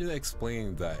 Imagine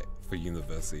explaining that for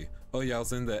university. Oh yeah, I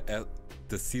was in the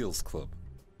SEALs club.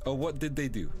 Oh, what did they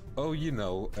do? Oh, you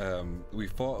know, we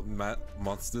fought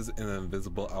monsters in an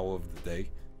invisible hour of the day.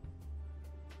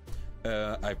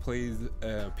 I played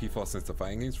P4 since the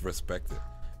fighting games. Respect it.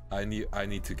 I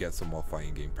need to get some more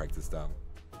fighting game practice down.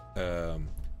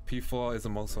 P4 is the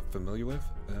most I'm familiar with.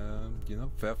 You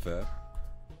know, fair.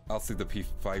 I'll see the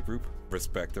P5 group.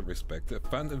 Respect it.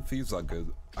 Phantom Thieves are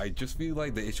good. I just feel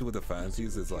like the issue with the Phantom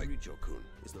Thieves is like,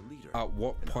 at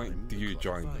what point do you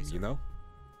join them, you know?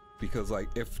 Because like,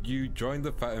 if you join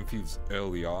the Phantom Thieves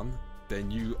early on, then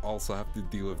you also have to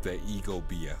deal with their ego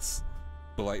BS.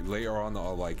 But like later on,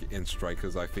 or like in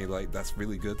Strikers, I feel like that's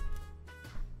really good.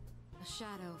 A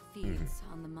shadow feeds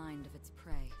on the mind of its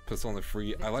prey. Persona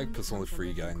 3, I like Persona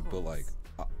 3 gang, but like,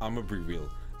 I'm gonna be real.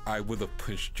 I would have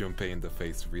punched Junpei in the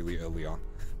face really early on.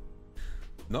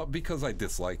 Not because I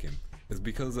dislike him, it's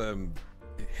because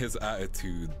his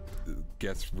attitude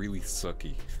gets really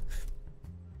sucky.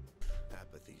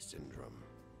 Apathy syndrome.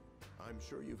 I'm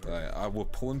sure you've heard. I will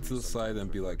pull him to the side and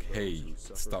be like, "Hey,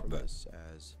 stop that."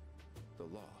 As the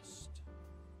lost.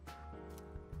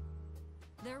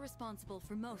 They're responsible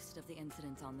for most of the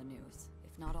incidents on the news,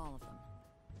 if not all of them.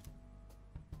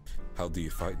 How do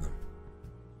you fight them?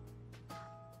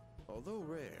 Although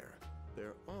rare,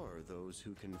 there are those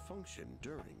who can function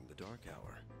during the dark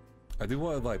hour. I do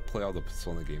want to like play all the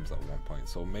Persona games at one point,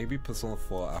 so maybe Persona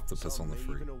 4 after Persona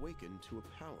 3. Even awaken to a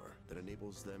power that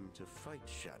enables them to fight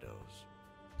shadows.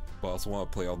 But I also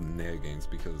want to play all the Nier games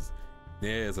because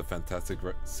Nier is a fantastic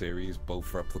series,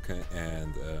 both Replicant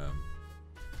and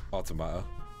Automata.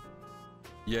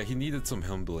 Yeah, he needed some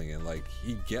humbling, and like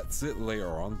he gets it later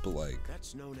on, but like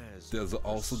that's known as there's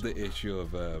also the issue of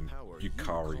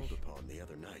Yukari,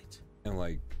 and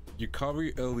like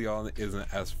Yukari early on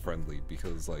isn't as friendly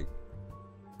because like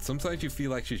sometimes you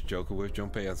feel like she's joking with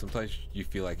Junpei, and sometimes you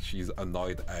feel like she's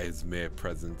annoyed at his mere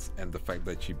presence and the fact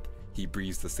that he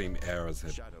breathes the same air as him.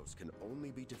 Shadows can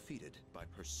only be defeated by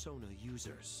Persona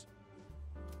users.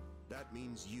 That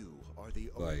means you are the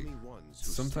only ones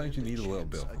who sometimes you need a little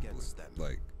bit of humbling.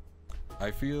 Like,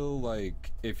 I feel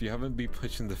like if you haven't been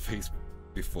punched in the face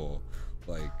before,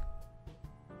 like,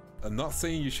 I'm not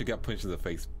saying you should get punched in the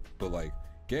face, but like,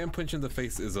 getting punched in the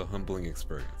face is a humbling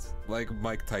experience. Like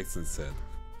Mike Tyson said,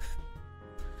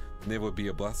 Nier would be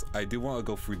a blast. I do want to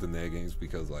go through the Nier games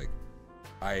because like,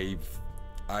 I've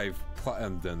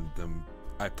platinumed them.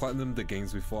 I platinumed the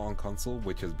games before on console,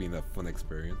 which has been a fun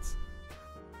experience.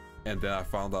 And then I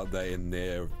found out that in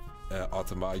Nier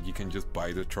Automata you can just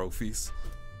buy the trophies,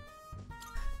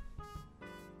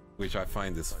 which I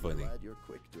find is funny. I'm glad you're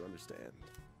quick to understand.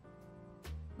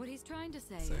 What he's trying to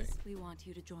say is we want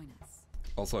you to join us.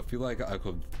 Also, I feel like I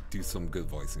could do some good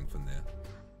voicing for Nier,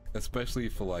 especially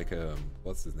for like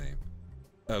what's his name,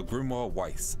 Grimoire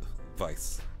Weiss.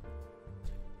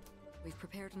 We've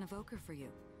prepared an evoker for you.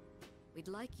 We'd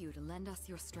like you to lend us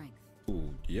your strength.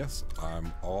 Ooh, yes,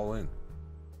 I'm all in.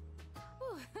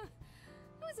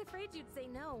 I was afraid you'd say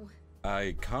no.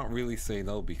 I can't really say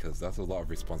no because that's a lot of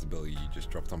responsibility you just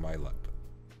dropped on my lap.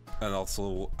 And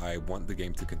also, I want the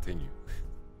game to continue.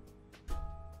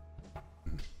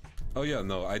 Oh yeah,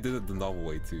 no, I did it the normal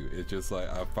way too. It's just like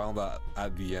I found out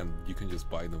at the end you can just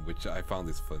buy them, which I found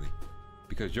is funny.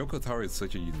 Because Yoko Taro is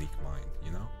such a unique mind,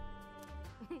 you know?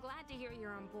 I'm glad to hear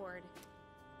you're on board.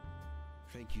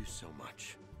 Thank you so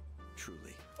much.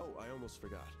 Truly. Oh, I almost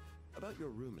forgot. About your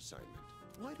room assignment.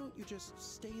 Why don't you just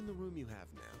stay in the room you have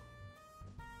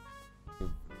now?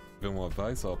 Bit more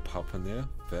advice or Papa near?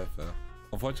 Fair.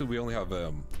 Unfortunately, we only have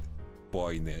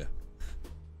boy near.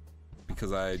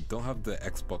 Because I don't have the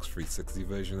Xbox 360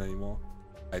 version anymore.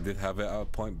 I did have it at a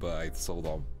point, but I sold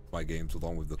all my games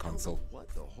along with the console. I don't know what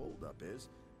the holdup is,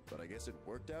 but I guess it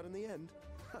worked out in the end.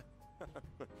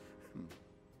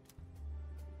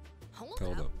 Hold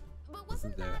up? But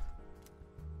wasn't there? that...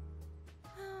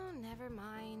 Oh, never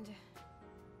mind.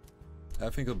 I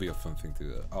think it'll be a fun thing to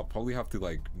do. I'll probably have to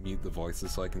like mute the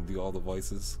voices so I can do all the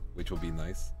voices, which will be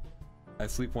nice. I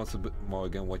sleep once a bit more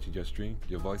again what you just streamed.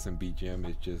 Your voice and BGM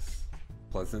is just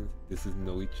pleasant. This is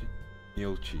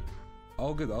Niochi.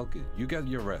 All good, all good. You get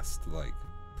your rest. Like,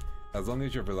 as long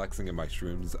as you're relaxing in my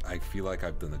streams, I feel like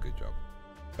I've done a good job.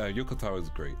 Yoko Taro is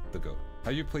great. The go.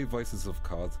 Have you played Voices of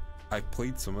Cards? I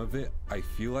played some of it. I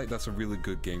feel like that's a really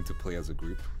good game to play as a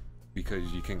group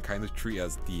because you can kind of treat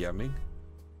as DMing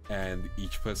and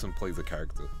each person plays a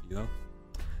character, you know?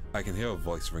 I can hear a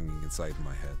voice ringing inside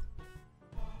my head.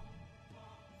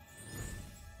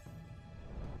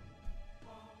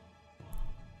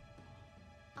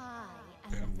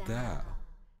 I am thou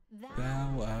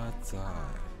art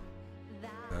I.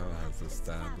 Thou hast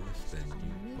established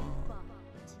a new bond.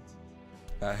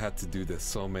 I had to do this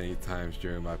so many times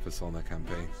during my Persona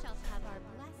campaign. Thou shalt have our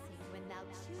blessing when thou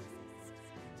choosest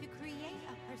to create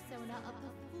a persona of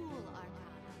the Fool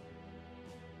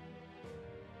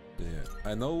Arcana.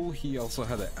 Yeah, I know he also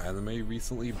had an anime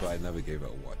recently, but I never gave it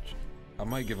a watch. I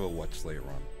might give it a watch later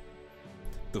on.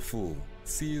 The Fool.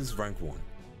 C is rank 1.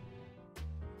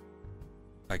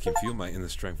 I can feel my inner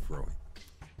strength growing.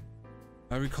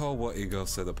 I recall what Igor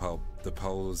said about the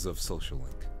powers of social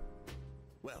link.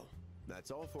 Well,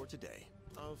 that's all for today.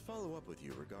 I'll follow up with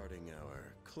you regarding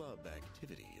our club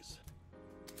activities.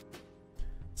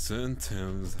 Certain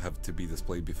terms have to be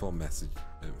displayed before message.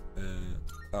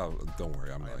 Oh, don't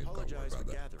worry, I'm not even going to worry about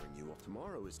that. Gathering you up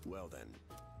tomorrow is well then.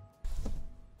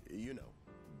 You know,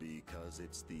 because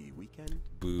it's the weekend.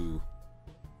 Boo,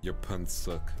 your puns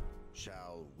suck.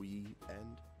 Shall we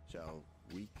end? Shall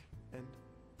we end?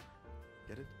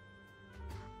 Get it?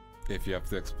 If you have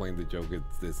to explain the joke,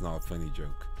 it's not a funny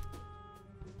joke.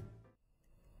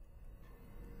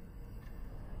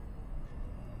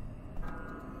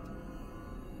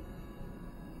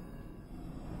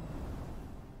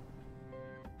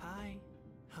 Hi,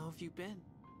 how have you been?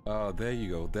 Oh, there you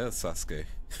go. There's Sasuke.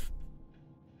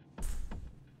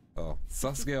 Oh,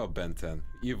 Sasuke or Ben 10.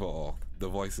 Either or. The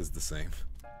voice is the same.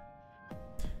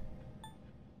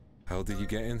 How did you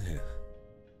get in here?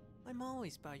 I'm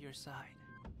always by your side.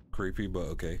 Creepy, but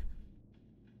okay.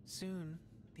 Soon,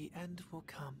 the end will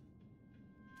come.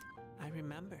 I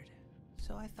remembered,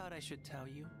 so I thought I should tell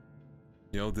you.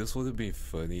 You know, this would have been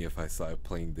funny if I started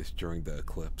playing this during the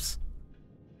eclipse.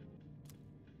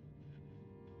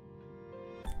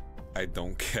 I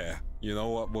don't care. You know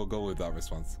what? We'll go with that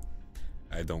response.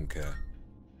 I don't care.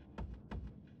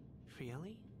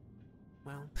 Really?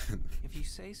 Well, if you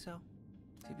say so.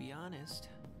 To be honest,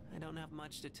 I don't have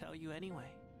much to tell you anyway.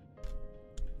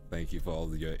 Thank you for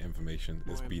all your information.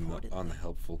 It's been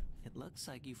unhelpful. It looks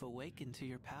like you've awakened to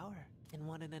your power, and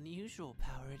what an unusual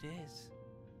power it is.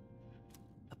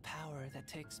 A power that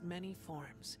takes many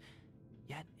forms,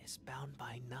 yet is bound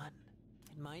by none.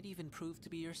 It might even prove to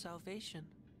be your salvation,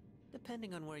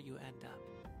 depending on where you end up.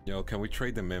 Yo, can we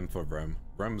trade them in for Rem?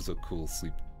 Rem's a cool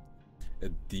sleep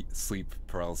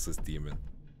paralysis demon.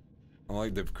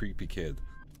 Unlike the creepy kid.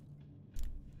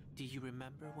 Do you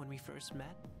remember when we first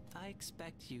met? I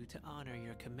expect you to honor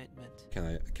your commitment.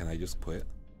 Can I just quit?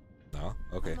 No?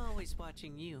 Okay. I'm always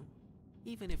watching you,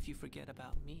 even if you forget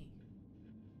about me.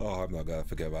 Oh, I'm not gonna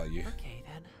forget about you. Okay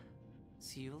then.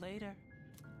 See you later.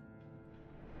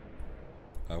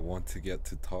 I want to get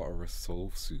to Tartarus so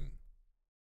soon.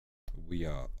 We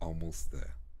are almost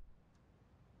there.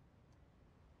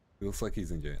 It looks like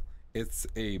he's in jail. It's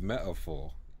a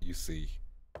metaphor, you see.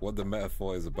 What the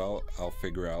metaphor is about, I'll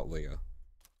figure out later.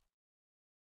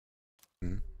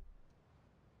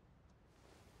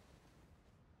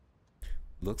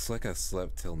 Looks like I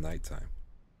slept till nighttime.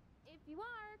 If you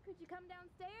are, could you come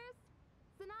downstairs?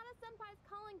 Sonata Senpai's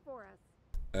calling for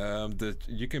us.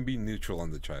 You can be neutral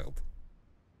on the child.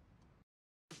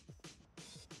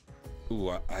 Ooh,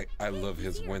 I love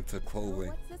his winter clothing.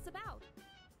 What's this about?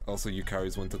 Also,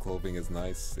 Yukari's winter clothing is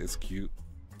nice. It's cute.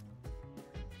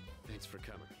 Thanks for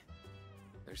coming.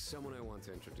 There's someone I want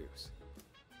to introduce.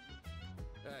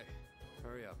 Hey,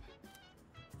 hurry up.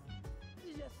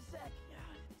 Just a sec. Yeah,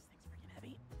 this thing's freaking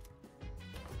heavy.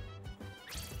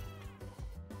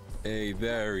 Hey,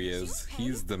 there he is.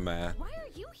 He's the man. Why are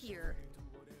you here?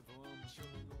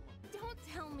 Don't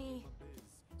tell me.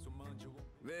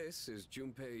 This is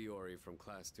Junpei Iori from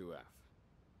Class 2F.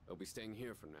 He'll be staying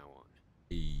here from now on.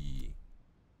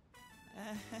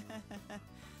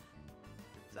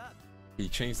 What's up? He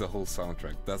changed the whole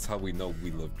soundtrack. That's how we know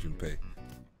we love Junpei.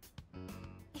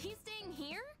 He's staying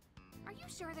here? Are you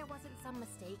sure there wasn't some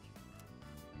mistake?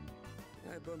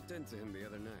 I bumped into him the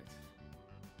other night.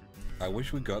 I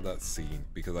wish we got that scene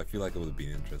because I feel like it would have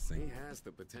been interesting. He has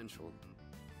the potential,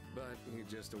 but he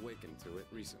just awakened to it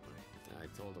recently. I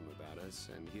told him about us,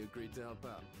 and he agreed to help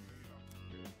out.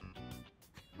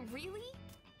 Really?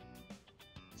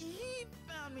 He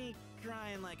found me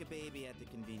crying like a baby at the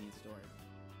convenience store.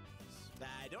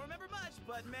 I don't remember much,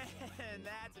 but man,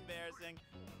 that's embarrassing.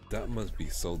 That must be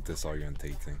so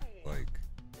disorientating. Like,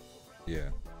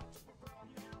 yeah.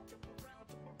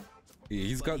 He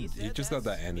just got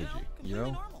that energy, you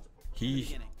know?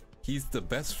 He's the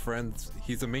best friend.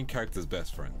 He's the main character's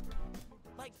best friend.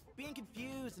 Like being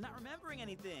confused and not remembering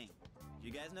anything. Do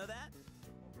you guys know that?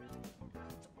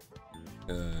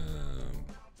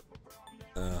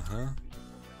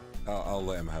 I'll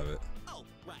let him have it. Oh,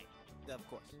 right. Of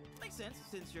course. Makes sense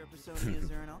since you're a persona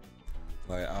user and all.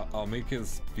 Like, I'll make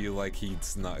us feel like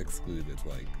he's not excluded.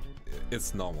 Like,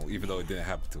 it's normal, even though it didn't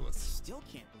happen to us. Still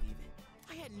can't believe it.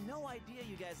 I had no idea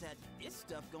you guys had this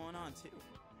stuff going on too.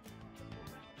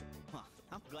 Well,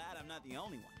 I'm glad I'm not the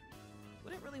only one.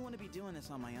 Wouldn't really want to be doing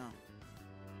this on my own.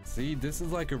 See, this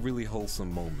is like a really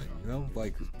wholesome moment, you know?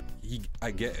 Like, I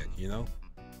get it, you know?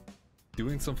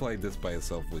 Doing something like this by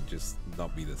yourself would just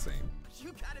not be the same.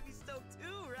 You gotta be stoked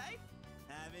too, right?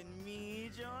 Having me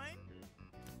join?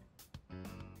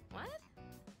 What?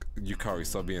 Yukari,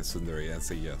 stop being tsundere and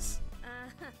say yes.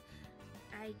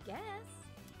 I guess.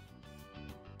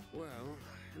 Well,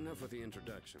 enough with the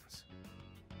introductions.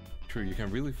 True, you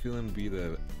can really feel him be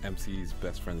the MC's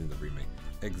best friend in the remake.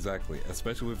 Exactly,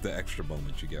 especially with the extra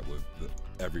moments you get with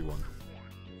everyone.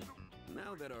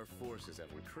 Now that our forces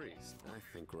have increased, I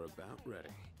think we're about ready.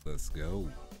 Let's go.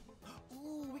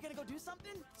 Ooh, we gotta go do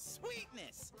something?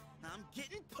 Sweetness! I'm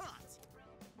getting pumped!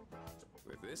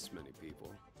 With this many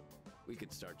people, we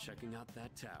could start checking out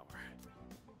that tower.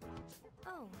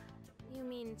 Oh, you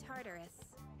mean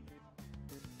Tartarus.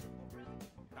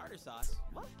 Tartar sauce?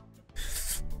 What?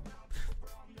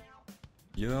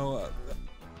 You know,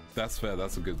 that's fair,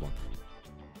 that's a good one.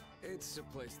 It's a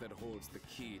place that holds the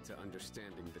key to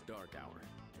understanding the Dark Hour.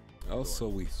 Oh, so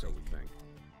we think.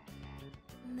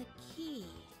 The key.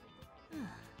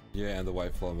 Yeah, and the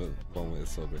white flower moment is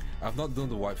so big. I've not done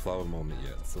the white flower moment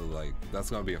yet, so like that's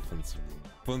gonna be a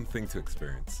fun thing to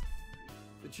experience.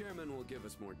 The chairman will give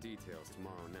us more details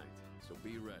tomorrow night, so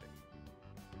be ready.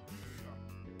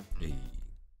 Hey.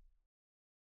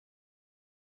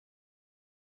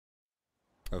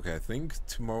 Okay, I think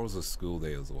tomorrow's a school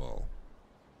day as well.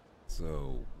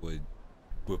 So we're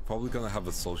probably gonna have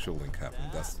a social link happen.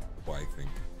 That's what I think.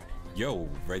 Yo,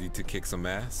 ready to kick some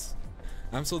ass?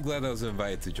 I'm so glad I was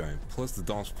invited to join. Plus the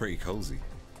dorm's pretty cozy.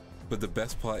 But the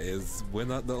best part is we're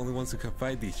not the only ones who can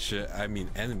fight these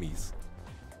enemies.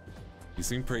 You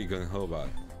seem pretty gung-ho about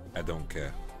it. I don't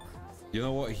care. You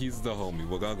know what? He's the homie.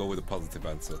 We're gonna go with a positive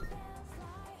answer.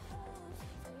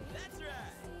 That's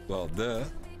right. Well, duh.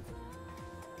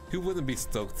 Who wouldn't be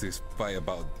stoked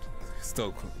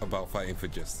about fighting for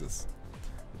justice?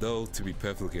 Though, to be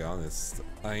perfectly honest,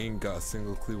 I ain't got a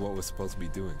single clue what we're supposed to be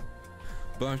doing.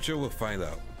 But I'm sure we'll find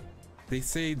out. They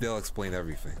say they'll explain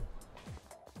everything.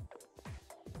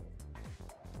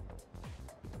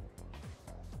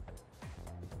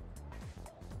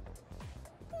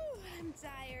 I'm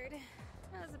tired.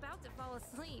 I was about to fall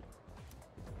asleep.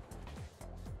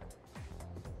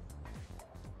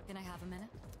 Can I have a minute?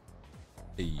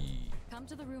 Hey. Come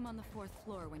to the room on the 4th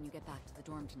floor when you get back to the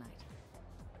dorm tonight.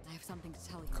 I have something to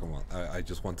tell you. Come on, I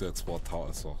just want to explore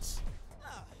tartar sauce. Oh,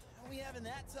 are we having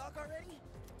that talk already?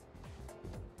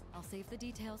 I'll save the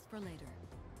details for later.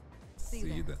 See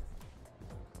you then.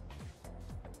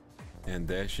 And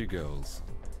there she goes.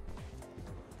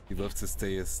 You love to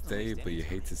stay, but you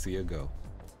hate to see her go.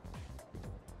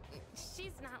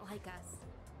 She's not like us.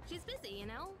 She's busy, you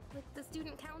know? With the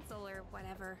student council or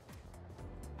whatever.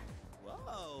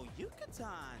 Whoa,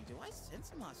 Yuka-tan, do I sense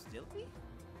some hostility?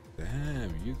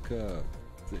 Damn, Yuka.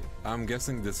 I'm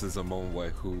guessing this is a moment where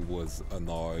who was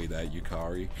annoyed at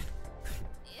Yukari.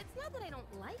 It's not that I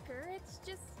don't like her, it's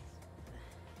just...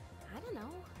 I don't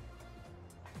know.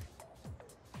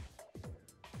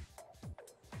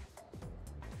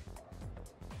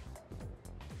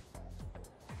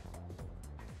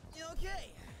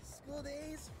 Okay, school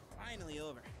days finally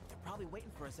over. They're probably waiting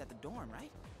for us at the dorm,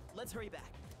 right? Let's hurry back.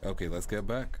 Okay, let's get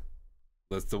back.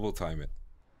 Let's double time it.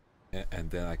 And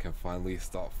then I can finally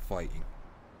start fighting.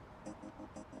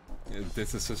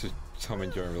 This is such a Tom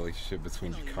and Jerry relationship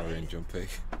between Yukari and Junpei.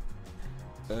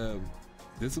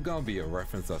 This is gonna be a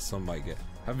reference that some might get.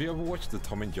 Have you ever watched the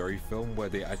Tom and Jerry film where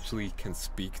they actually can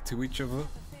speak to each other?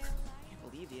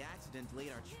 Can't believe the accident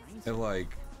delayed our train. And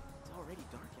like, It's already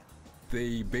dark out.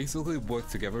 they basically work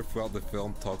together throughout the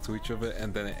film, talk to each other,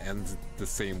 and then it ends the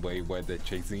same way where they're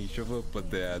chasing each other, but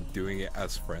they're doing it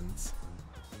as friends.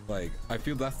 Like, I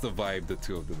feel that's the vibe the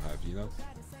two of them have, you know?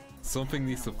 Something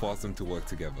needs to force them to work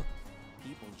together.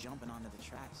 People jumping onto the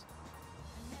tracks.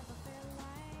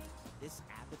 This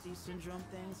apathy syndrome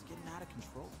thing's getting out of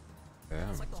control. Yeah,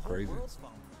 It's like the it's whole crazy. world's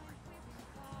falling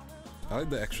apart. I like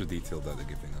the extra detail that they're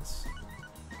giving us.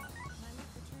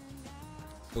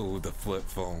 Oh, the flip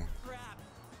phone.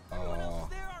 Oh.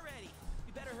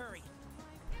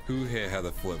 Who here had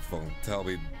a flip phone? Tell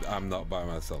me I'm not by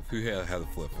myself. Who here had a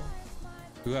flip phone?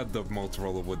 Who had the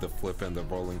Motorola with the flip and the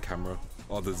rolling camera?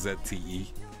 Or the ZTE?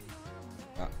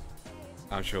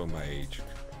 I'm showing my age.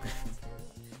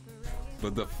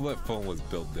 But the flip phone was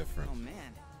built different. Oh man,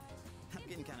 I'm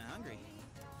getting kind of hungry.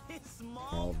 It's small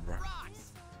All right.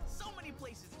 rocks. So many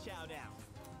places to chow down.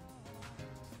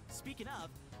 Speaking of,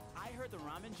 I heard the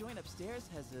ramen joint upstairs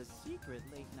has a secret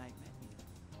late night menu.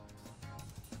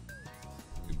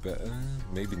 You better,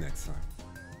 maybe next time.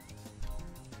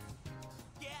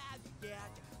 Yeah.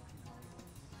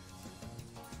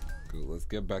 Cool, let's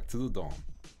get back to the dorm.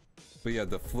 But yeah,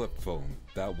 the flip phone,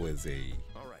 that was a...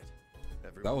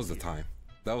 That was the time.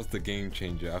 That was the game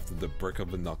changer after the brick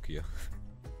of a Nokia.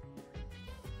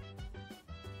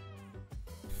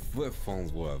 Flip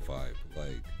phones were a vibe.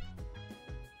 Like,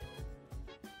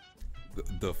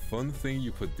 the fun thing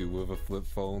you could do with a flip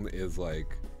phone is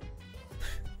like,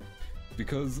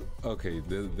 because, okay,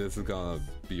 this is gonna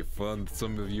be fun.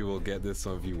 Some of you will get this,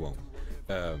 some of you won't.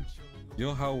 You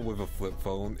know how with a flip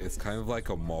phone, it's kind of like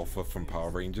a Morpher from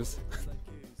Power Rangers?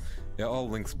 It all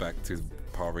links back to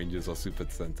Power Rangers or Super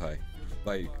Sentai.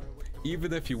 Like,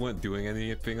 even if you weren't doing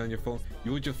anything on your phone,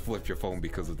 you would just flip your phone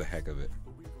because of the heck of it.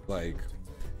 Like,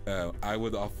 I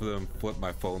would often flip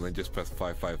my phone and just press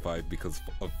 555 because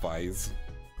of Vi's.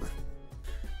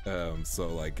 So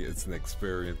like, it's an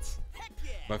experience.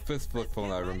 My first flip phone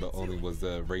I remember owning was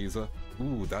the Razor.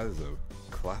 Ooh, that is a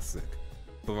classic.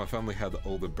 But my family had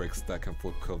older bricks that can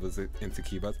flip covers into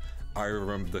keyboards. I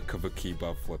remember the cover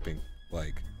keyboard flipping.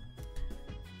 Like,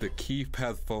 the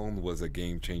keypad phone was a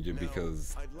game changer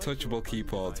because touchable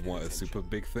keyboards weren't a super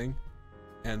big thing.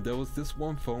 And there was this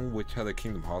one phone which had a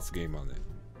Kingdom Hearts game on it.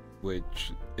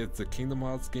 Which, it's a Kingdom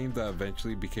Hearts game that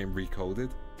eventually became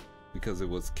recoded. Because it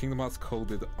was Kingdom Hearts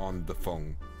coded on the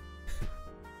phone.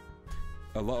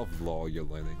 A lot of lore you're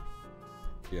learning.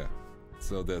 Yeah,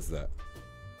 so there's that.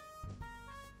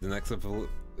 The next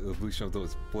evolution of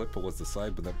those flipper was the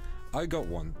Cybernet. I got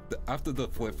one. After the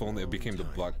flip phone, it became the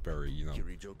BlackBerry, you know.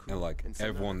 And like,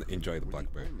 everyone enjoyed the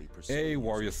BlackBerry. Hey,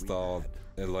 Warrior Star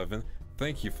 11,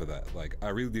 thank you for that. Like, I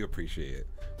really do appreciate it.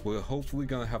 We're hopefully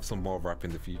gonna have some more rap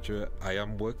in the future. I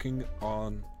am working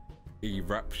on a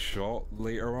rap short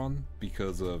later on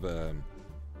because of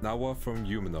Nawa from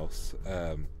Equinnox.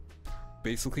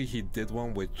 Basically, he did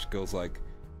one which goes like,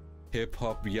 hip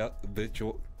hop, yeah,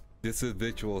 virtual. This is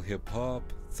virtual hip hop,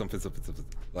 something.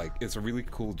 Like, it's a really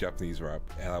cool Japanese rap,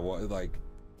 and I want to like,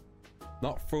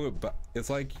 not throw it back.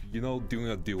 It's like, you know, doing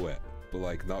a duet, but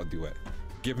like not a duet.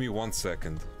 Give me 1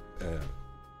 second.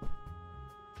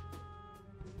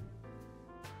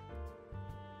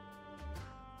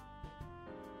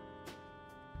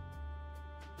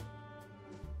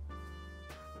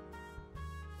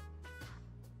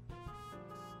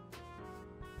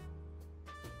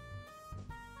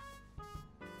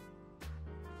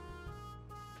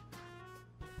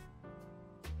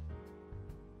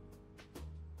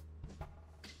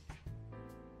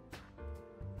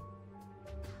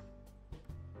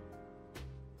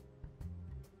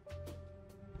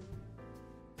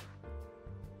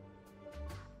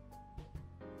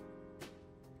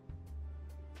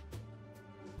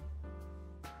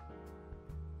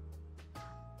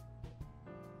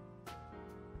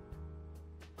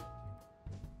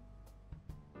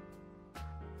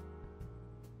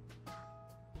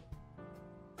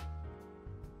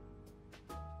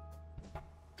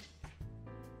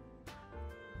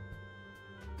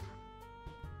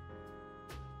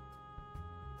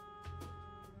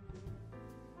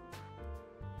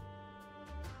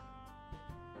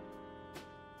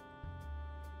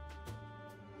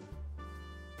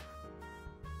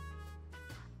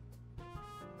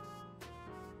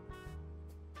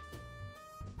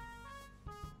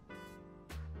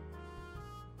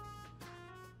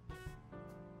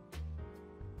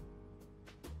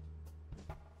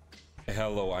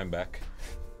 Hello, I'm back.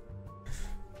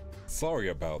 Sorry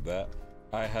about that.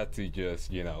 I had to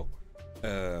just, you know,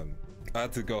 I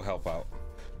had to go help out.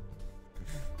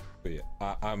 But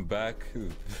yeah, I'm back.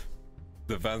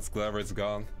 The Vance Glamour is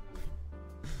gone.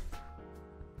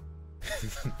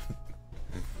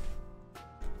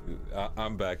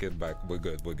 I'm back and back. We're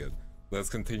good. We're good. Let's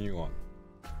continue on.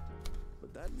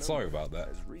 Sorry about that.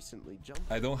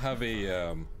 I don't have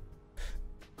a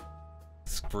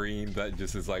screen that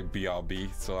just is like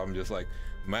BRB, so I'm just like,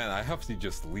 man, I have to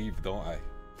just leave, don't I?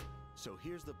 So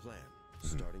here's the plan.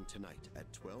 Starting tonight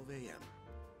at 12 a.m.,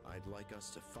 I'd like us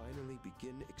to finally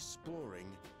begin exploring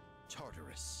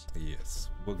Tartarus. Yes,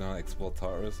 we're gonna explore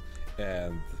Tartarus,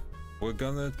 and we're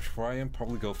gonna try and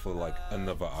probably go for like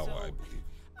another hour, I believe.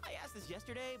 I asked this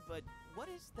yesterday, but what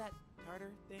is that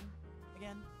Tartar thing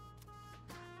again?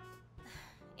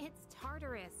 It's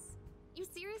Tartarus. You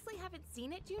seriously haven't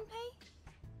seen it, Junpei?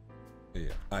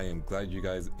 Yeah, I am glad you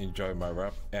guys enjoy my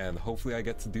rap, and hopefully I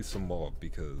get to do some more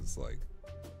because like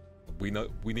we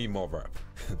need more rap.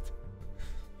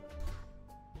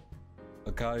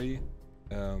 Akari,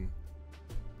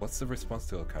 what's the response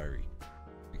to Akari?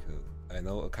 Because I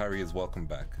know Akari is welcome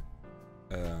back.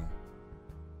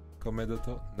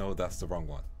 Komedoto? No, that's the wrong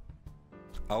one.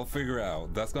 I'll figure it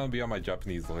out. That's gonna be on my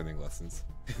Japanese learning lessons.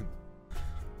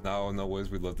 Now, no worries,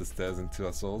 we love the stairs into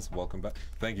our souls. Welcome back.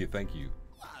 Thank you, thank you.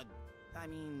 I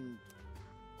mean...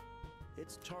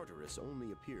 Its Tartarus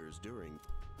only appears during...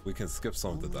 We can skip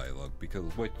some of the dialogue because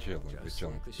we're chilling,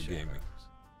 we're gaming.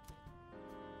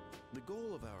 The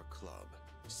goal of our club...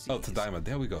 Oh, Tadaima,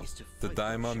 there we go.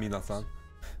 Tadaima, minasan.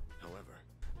 However...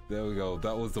 There we go,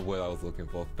 that was the word I was looking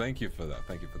for. Thank you for that,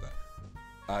 thank you for that.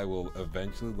 I will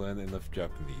eventually learn enough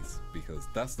Japanese because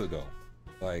that's the goal.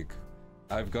 Like,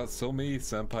 I've got so many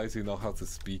senpais who know how to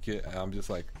speak it, and I'm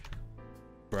just like,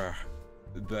 bruh,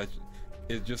 that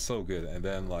it's just so good. And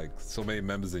then like so many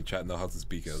members in chat know how to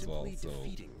speak it as well, so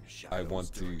I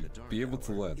want to be able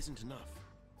to learn. Isn't enough.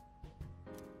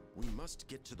 We must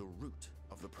get to the root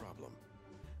of the problem.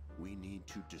 We need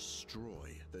to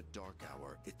destroy the Dark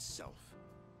Hour itself.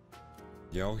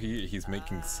 You know, he's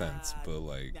making sense, but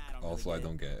like also I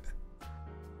don't get it.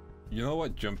 You know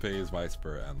what? Junpei is my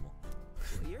spirit animal.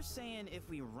 So you're saying if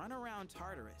we run around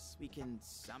Tartarus, we can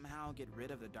somehow get rid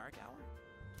of the Dark Hour?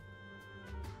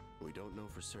 We don't know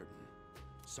for certain.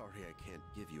 Sorry I can't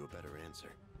give you a better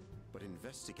answer. But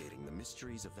investigating the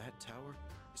mysteries of that tower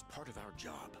is part of our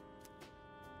job.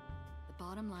 The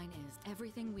bottom line is,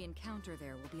 everything we encounter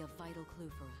there will be a vital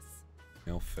clue for us.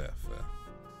 You know, fair.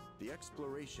 The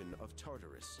exploration of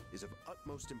Tartarus is of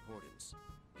utmost importance.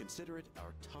 Consider it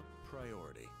our top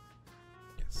priority.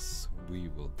 Yes, we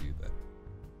will do that.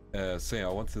 Saying I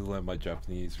want to learn my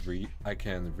Japanese. I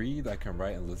can read, I can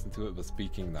write and listen to it, but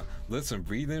speaking now. Listen,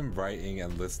 reading, writing,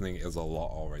 and listening is a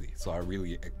lot already. So I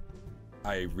really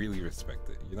respect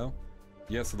it, you know?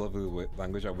 Yes, a lovely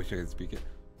language, I wish I could speak it.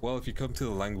 Well, if you come to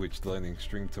the language learning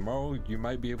stream tomorrow, you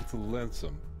might be able to learn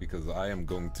some, because I am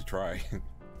going to try.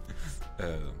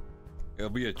 It'll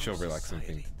be a chill, relaxing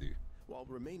thing to do. While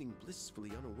remaining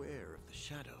blissfully unaware of the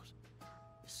shadows,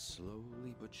 is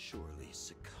slowly but surely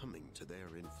succumbing to their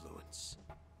influence.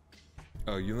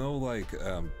 Oh, you know, like,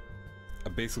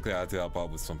 basically I had to help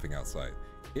out with something outside.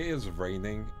 It is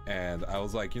raining, and I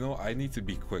was like, you know, I need to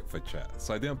be quick for chat.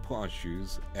 So I didn't put on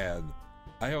shoes, and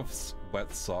I have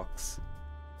wet socks.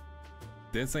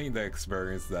 This ain't the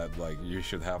experience that, like, you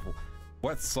should have.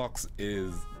 Wet socks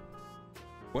is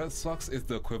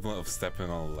the equivalent of stepping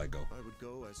on a Lego. I would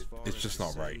go as far it's just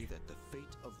not right. That the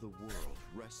fate of the world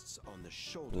rests on the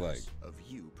shoulders of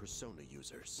you Persona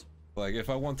users. Like, if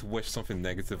I want to wish something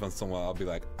negative on someone, I'll be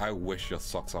like, I wish your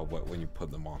socks are wet when you put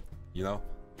them on. You know?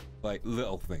 Like,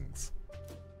 little things.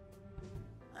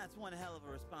 That's one hell of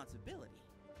a responsibility.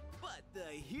 But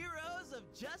the heroes of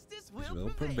justice will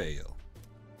prevail. prevail.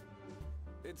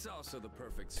 It's also the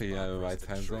perfect So yeah, right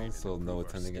time zone, so no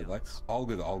attending it. Like, all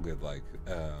good. Like,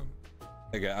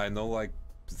 again, I know like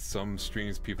some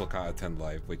streams people can't attend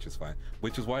live, which is fine.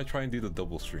 Which is why I try and do the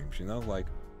double streams, you know, like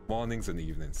mornings and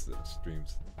evenings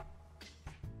streams.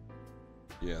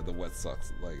 Yeah, the wet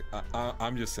socks. Like,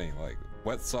 I'm just saying, like,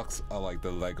 wet socks are like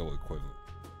the Lego equivalent,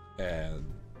 and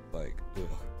like,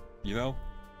 ugh, you know,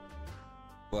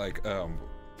 like,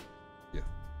 yeah.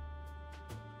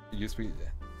 You speak.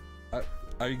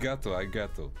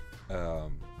 Arigato.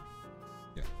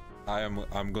 Yeah,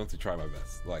 I'm going to try my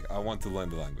best. Like, I want to learn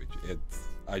the language.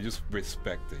 I just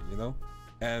respect it, you know.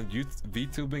 And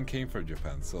VTubing came from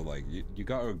Japan, so like you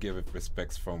gotta give it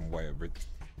respects from where it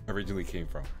originally came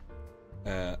from.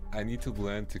 I need to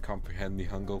learn to comprehend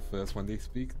Nihongo first when they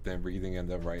speak, then reading and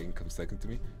then writing comes second to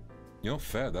me. You know,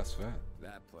 fair. That's fair.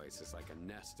 That place is like a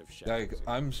nest of Like, shadows.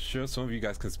 I'm sure some of you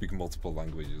guys can speak multiple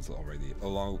languages already.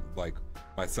 Along, like,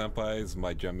 my senpais,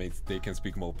 my genmates, they can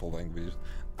speak multiple languages.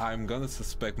 I'm gonna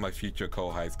suspect my future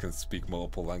kohais can speak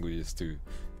multiple languages too.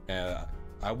 And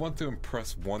I want to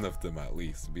impress one of them at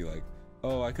least. Be like,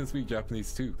 oh, I can speak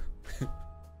Japanese too.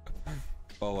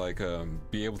 Or like,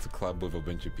 be able to collab with a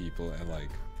bunch of people. And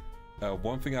like,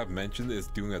 one thing I've mentioned is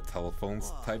doing a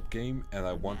telephones type game. And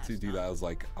I want to do that as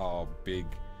like our big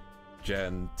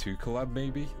Gen 2 collab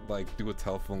maybe? Like do a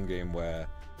telephone game where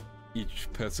each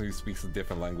person who speaks a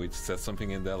different language says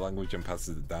something in their language and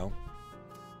passes it down.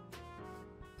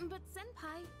 But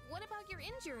Senpai, what about your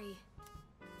injury?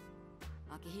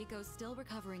 Akihiko's still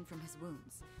recovering from his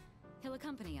wounds. He'll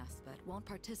accompany us, but won't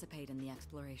participate in the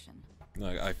exploration.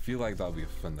 Like, I feel like that'll be a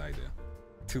fun idea.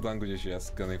 2 languages,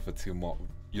 yes, gunning for 2 more.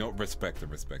 You know, respect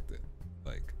it.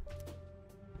 Like,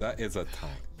 that is a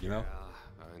talent, you know?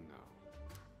 Yeah, I know.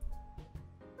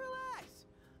 Relax.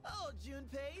 Oh,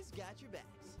 Junpei's got your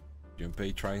backs.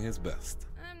 Junpei trying his best.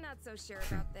 I'm not so sure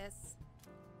about this.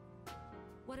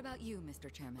 What about you,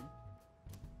 Mr. Chairman?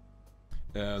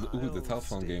 Ooh, the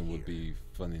telephone game would be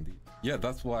fun indeed. Yeah,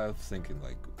 that's why I was thinking,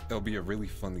 like, it'll be a really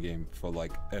fun game for,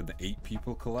 like, an 8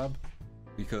 people collab.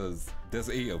 Because there's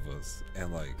 8 of us,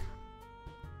 and, like,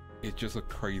 it's just a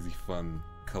crazy fun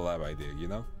collab idea, you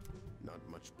know? Not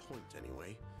much point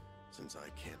anyway, since I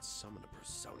can't summon a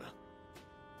persona.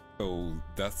 Oh,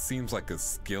 that seems like a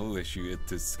skill issue,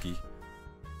 Itsuki.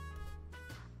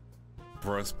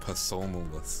 Bruh's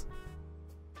personaless.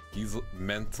 He's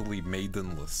mentally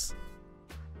maidenless.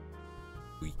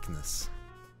 Weakness.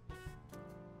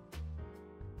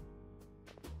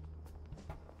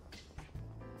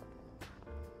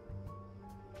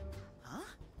 Huh?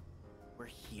 We're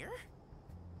here?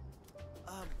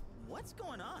 What's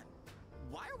going on?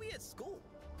 Why are we at school?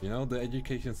 You know, the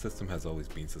education system has always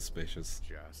been suspicious.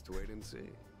 Just wait and see.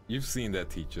 You've seen their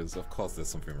teachers. Of course there's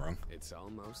something wrong. It's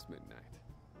almost midnight.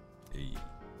 Hey,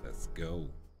 let's go.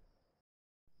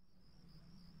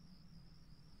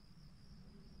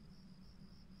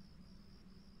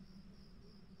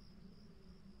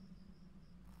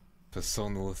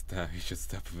 Personaless, damn, he should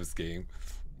step up his game.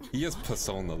 He is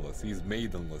personaless, he's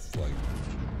maidenless, like.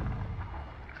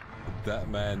 That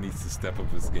man needs to step up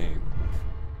his game.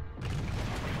 Do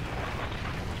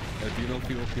you know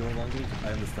Filipino language? I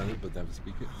understand it, but never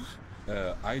speak it.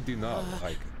 I do not,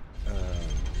 like,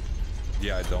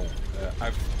 yeah, I don't.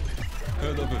 I've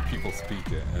heard other people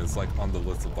speak it, and it's like on the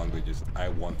list of languages I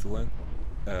want to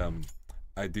learn.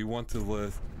 I do want to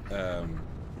learn,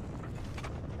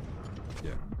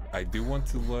 yeah. I do want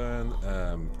to learn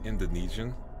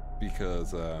Indonesian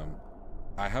because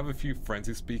I have a few friends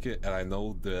who speak it, and I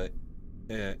know the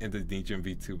Indonesian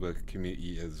VTuber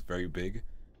community is very big,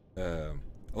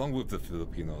 along with the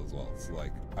Filipino as well. So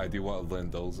like, I do want to learn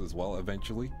those as well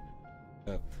eventually.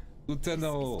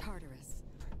 Uteno,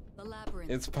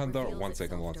 it's Pandora. One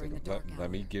second.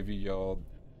 Let me give you your.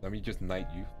 Let me just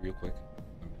knight you real quick.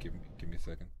 Give me a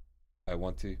second. I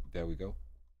want to. There we go.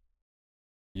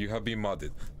 You have been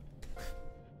modded.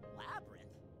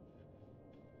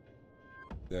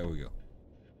 There we go.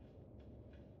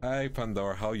 Hi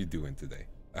Pandora, how you doing today?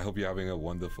 I hope you're having a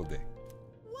wonderful day.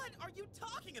 What are you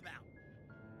talking about?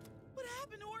 What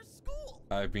happened to our school?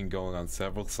 I've been going on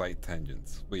several side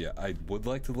tangents. But yeah, I would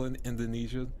like to learn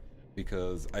Indonesian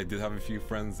because I did have a few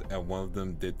friends and one of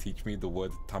them did teach me the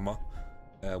word tama,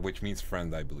 which means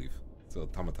friend, I believe. So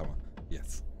tama,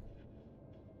 yes.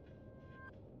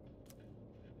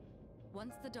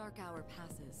 Once the dark hour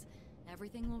passes,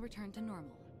 everything will return to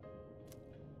normal.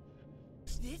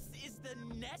 This is the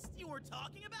nest you were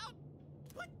talking about?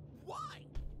 But why?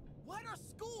 Why'd our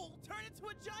school turn into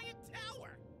a giant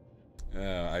tower?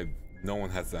 No one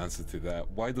has the answer to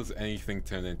that. Why does anything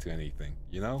turn into anything,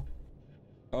 you know?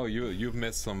 Oh, you've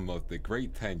missed some of the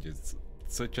great tangents,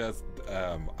 such as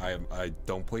I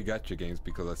don't play gacha games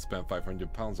because I spent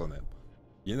 £500 on them.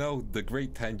 You know, the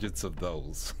great tangents of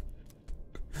those.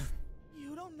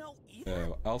 You don't know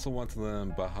either? I also want to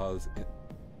learn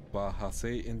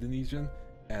Bahasa Indonesian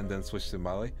and then switch to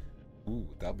Malay. Ooh,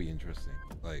 that'll be interesting.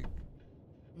 Like,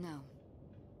 no.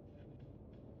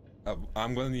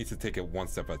 I'm gonna need to take it one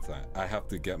step at a time. I have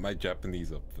to get my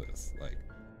Japanese up first. Like,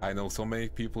 I know so many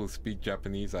people who speak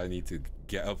Japanese, I need to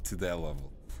get up to their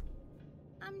level.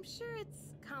 I'm sure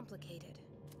it's complicated.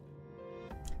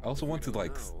 I also want to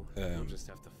like, we'll just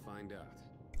have to find out.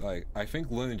 Like, I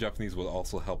think learning Japanese will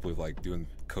also help with like doing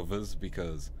covers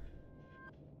because,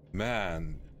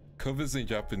 man, covers in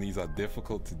Japanese are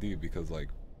difficult to do because like,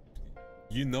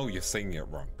 you know you're saying it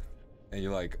wrong. and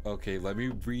you're like, okay, let me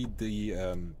read the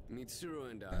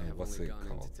Mitsuru and I have what's only it gone in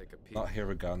called? to take a peek. Not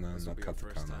hiragana, This will not be our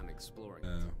first katakana. time exploring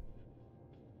it.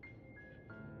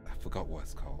 I forgot what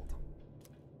it's called.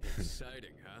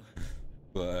 Exciting, huh?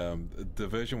 But the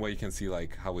version where you can see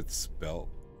like how it's spelled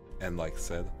and like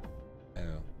said,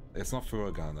 it's not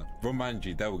furigana.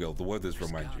 Romanji, there we go. The word is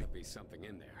There's romanji. gotta be something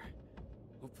in there.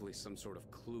 Hopefully some sort of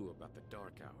clue about the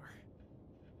dark hour.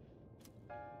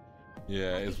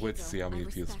 Yeah, it's weird to see how many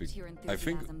people speak. I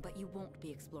think, but you won't be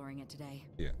exploring it today.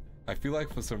 yeah, I feel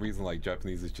like for some reason like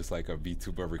Japanese is just like a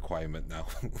VTuber requirement now,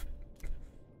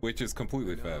 which is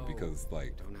completely fair because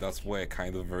like that's where it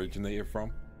kind of originated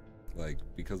from. Like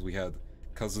because we had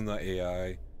Kazuna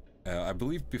AI, I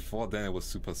believe before then it was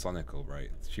Supersonical, right?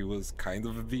 She was kind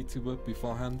of a VTuber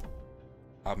beforehand.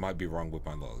 I might be wrong with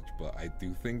my knowledge, but I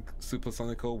do think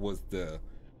Supersonical was the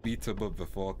VTuber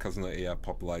before Kazuna AI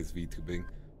popularized VTubing.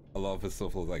 A lot of his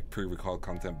stuff was like pre-recorded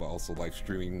content, but also live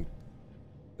streaming.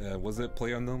 Was it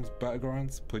PlayerUnknown's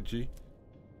Battlegrounds? PUBG?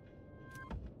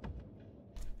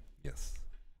 Yes.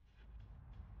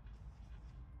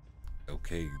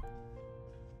 Okay.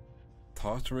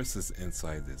 Tartarus is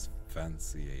inside this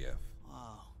fancy AF.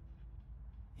 Whoa.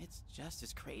 It's just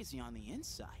as crazy on the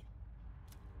inside.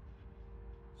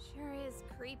 Sure is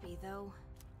creepy, though.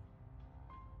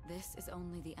 This is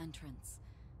only the entrance.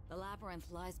 The labyrinth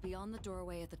lies beyond the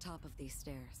doorway at the top of these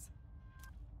stairs.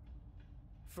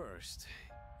 First,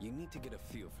 you need to get a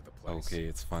feel for the place. Okay,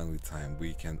 it's finally time.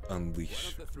 We can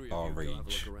unleash our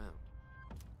rage.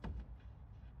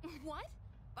 What?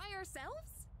 By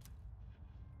ourselves?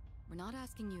 We're not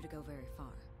asking you to go very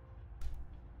far.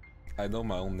 I know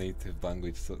my own native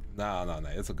language, so nah,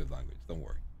 it's a good language. Don't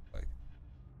worry. Like,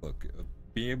 look,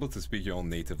 being able to speak your own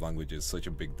native language is such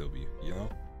a big W, you know?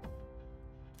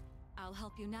 I'll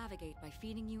help you navigate by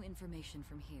feeding you information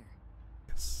from here.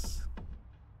 Yes.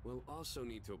 We'll also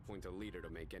need to appoint a leader to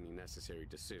make any necessary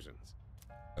decisions.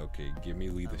 Okay, give me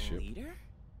leadership. A leader?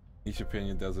 Niche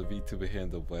opinion, there's a VTuber here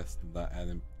in the West, not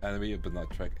animated but not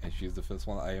tracked, and she's the first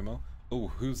one IMO. Oh,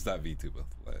 who's that VTuber?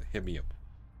 Hit me up.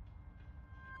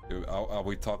 Are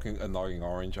we talking Annoying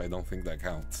Orange? I don't think that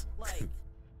counts. Like,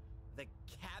 the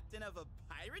captain of a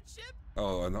pirate ship?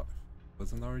 Oh,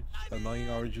 was Annoying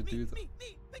Orange a dude? Me.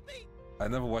 I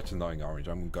never watched Annoying Orange,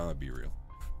 I'm gonna be real.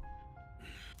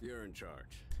 You're in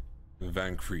charge.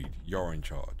 Van Creed, you're in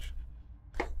charge.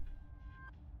 Wait!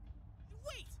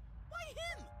 Why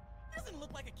him? He doesn't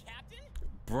look like a captain.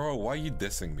 Bro, why are you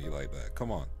dissing me like that?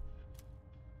 Come on.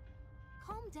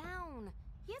 Calm down.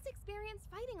 He has experience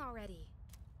fighting already.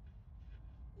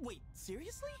 Wait,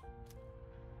 seriously?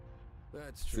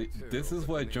 That's true. See, this is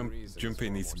why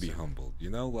Junpei needs to be humbled. You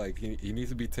know, like he needs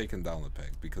to be taken down a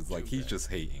peg because like he's just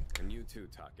hating. And you too,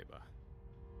 Takeba.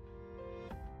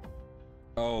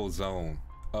 Oh, Zone.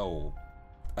 Oh,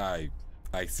 I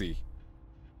see.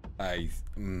 I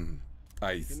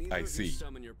see.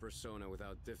 Summon your persona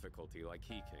without difficulty, like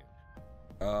he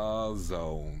can.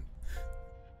 Zone.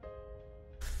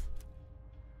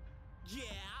 Yeah,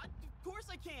 of course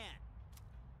I can.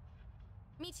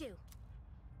 Me too.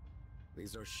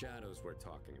 These are shadows we're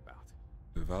talking about.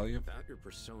 Value? Without your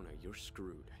persona, you're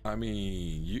screwed. I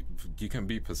mean, you can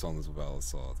beat personas without a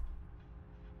sword.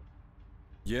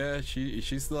 Yeah,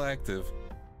 she's still active.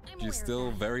 She's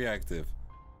still very active.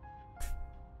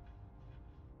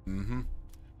 Mm-hmm.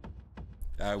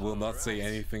 I will not say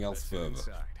anything else further.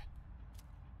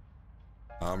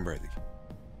 I'm ready.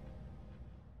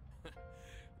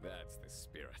 That's the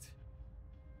spirit.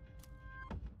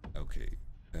 Okay,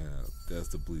 there's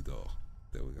the blue door.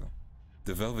 There we go.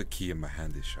 The velvet key in my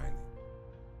hand is shiny.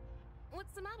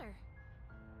 What's the matter?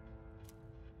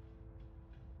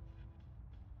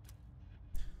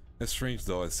 A strange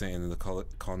door is sitting in the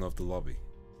corner of the lobby.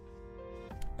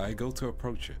 I go to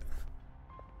approach it.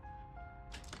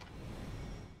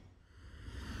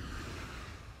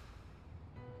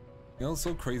 You know, it's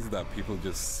so crazy that people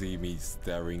just see me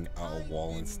staring at a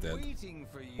wall instead.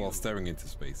 Well, staring into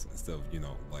space instead of, you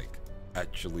know, like,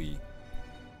 actually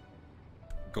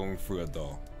going through a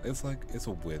door. It's like, it's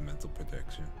a weird mental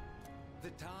projection. The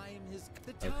time is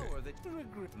the tower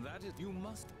that is you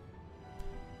must.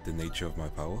 The nature of my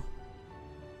power?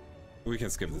 We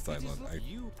can skip this dialogue.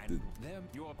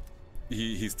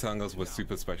 He's telling us we're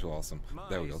super special awesome.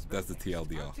 There we go. That's the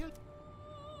TLDR.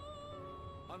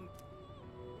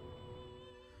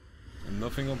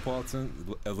 Nothing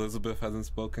important. Elizabeth hasn't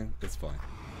spoken. It's fine.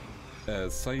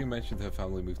 Sayu mentioned her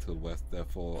family moved to the west,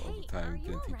 therefore over time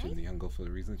didn't teach her Nihongo for the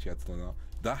reason she had to learn out.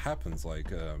 That happens.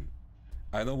 Like,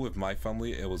 I know with my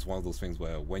family, it was one of those things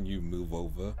where when you move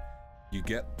over, you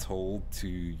get told to,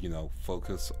 you know,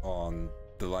 focus on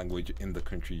the language in the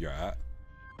country you're at,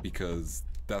 because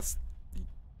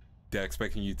they're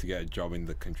expecting you to get a job in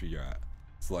the country you're at.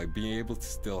 So like being able to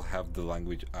still have the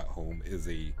language at home is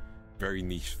a very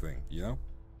niche thing, you know?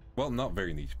 Well, not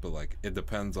very niche, but like it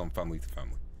depends on family to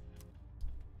family.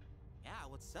 Yeah,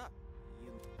 what's up?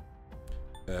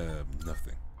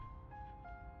 Nothing.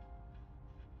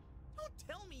 Don't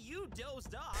tell me you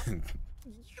dozed off.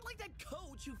 You're like that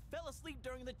coach who fell asleep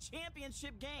during the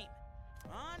championship game.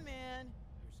 Come on, man.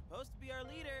 You're supposed to be our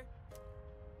leader.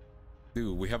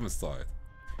 Dude, we haven't started.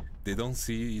 They don't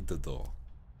see the door.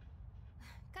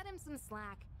 Cut him some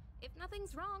slack. If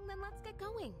nothing's wrong, then let's get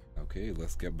going. Okay,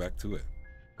 let's get back to it.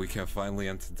 We can finally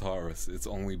enter Taurus. It's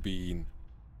only been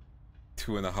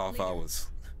 2.5 hours.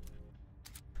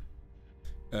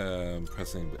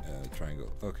 Pressing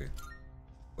triangle. Okay.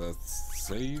 Let's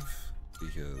save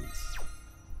because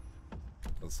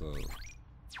also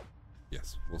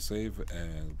yes, we'll save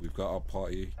and we've got our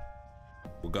party.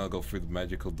 We're gonna go through the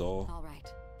magical door. All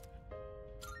right.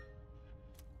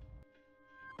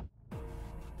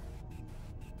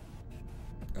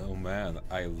 Oh man,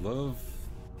 I love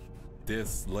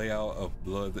this layout of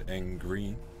blood and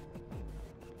green.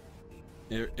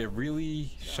 It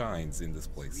really shines in this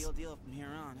place. Real deal from here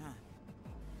on, huh?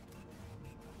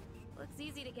 Looks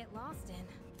easy to get lost in.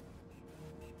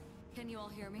 Can you all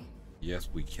hear me? Yes,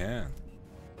 we can.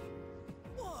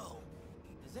 Whoa!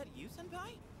 Is that you,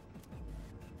 senpai?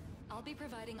 I'll be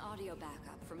providing audio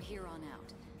backup from here on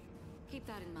out. Keep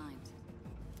that in mind.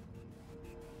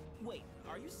 Wait,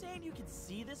 are you saying you can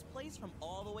see this place from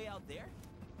all the way out there?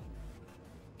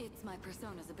 It's my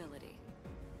persona's ability.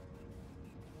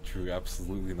 True,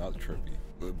 absolutely not trippy.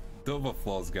 The other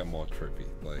floors get more trippy.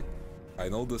 Like, I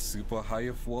know the super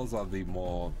higher floors are the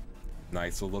more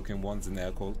nicer looking ones in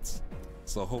air quotes.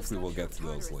 So hopefully we'll get to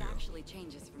those later. Actually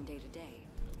changes from day to day.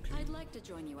 Okay. I'd like to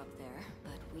join you up there,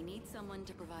 but we need someone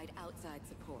to provide outside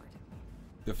support.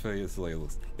 The face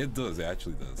layers. It does, it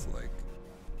actually does. Like,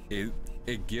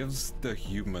 it gives the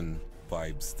human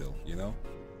vibe still, you know?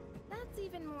 That's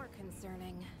even more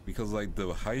concerning. Because like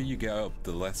the higher you get up,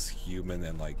 the less human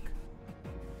and like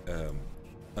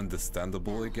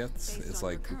understandable it gets. It's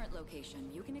like current location,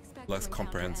 you can expect less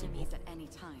comprehensible. At any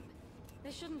time.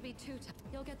 This shouldn't be too tough.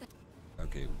 You'll get the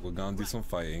Okay, we're gonna do some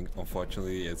fighting.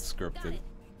 Unfortunately, it's scripted.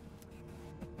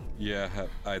 Yeah,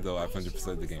 I know. I've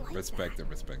 100% the game. Respect it,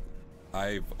 respect it.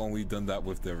 I've only done that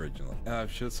with the original, and I'm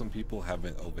sure some people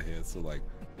haven't over here. So like,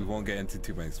 we won't get into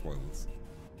too many spoilers.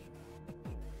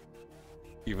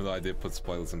 Even though I did put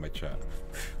spoilers in my chat.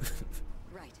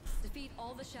 Right. Defeat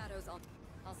all the shadows.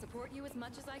 I'll support you as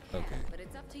much as I can, okay. But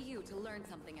it's up to you to learn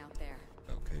something out there.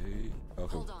 Okay.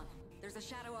 Okay. Hold on. There's a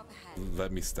shadow up ahead.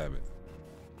 Let me stab it.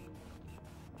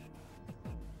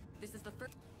 This is the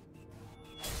first.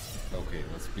 Okay,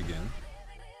 let's begin.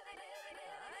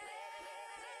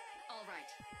 All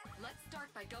right. Let's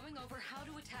start by going over how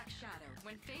to attack shadow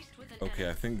when faced with an Okay,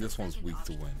 I think this one's weak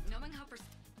to wind. Knowing how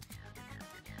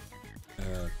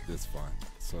this fine.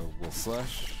 So we'll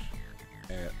slash.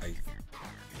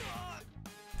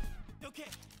 Okay.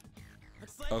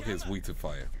 Okay, it's weak to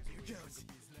fire. Here goes.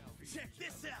 Check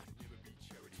this out.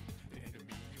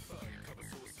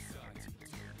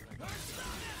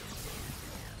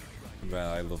 Man,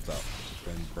 I love that.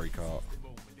 Then break out.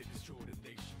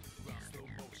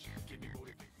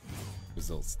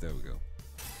 Results. There we go.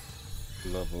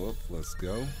 Level up. Let's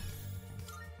go.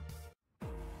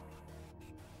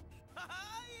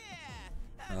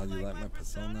 How do you like my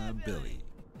persona ability?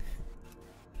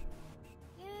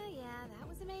 Yeah, that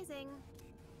was amazing.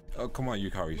 Oh, come on,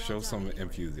 Yukari, show some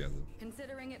enthusiasm.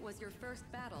 Considering it was your first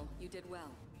battle, you did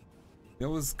well. It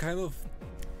was kind of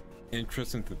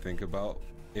interesting to think about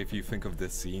if you think of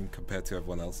this scene compared to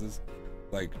everyone else's.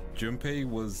 Like, Junpei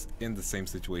was in the same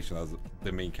situation as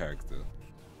the main character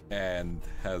and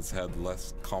has had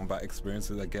less combat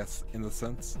experiences, I guess, in a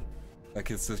sense. Like,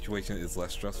 his situation is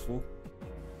less stressful.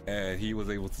 And he was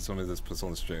able to summon this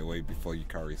persona straight away before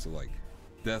Yukari, so like,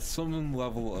 there's some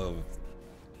level of,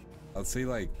 I'd say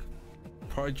like,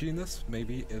 prodiginess,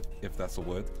 maybe, if that's a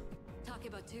word. Talk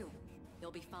about two. You'll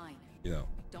be fine. You know.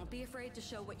 Don't be afraid to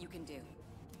show what you can do.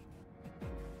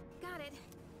 Got it.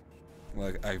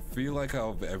 Like, I feel like out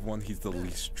of everyone, he's the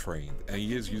least trained, and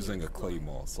he is using a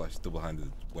claymore /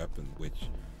 double-handed weapon, which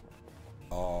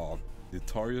are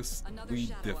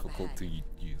notoriously difficult to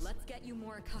use. Let's get you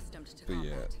more accustomed to but combat.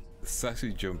 yeah, it's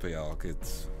actually Junpei arc.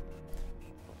 It's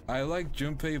I like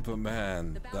Junpei, but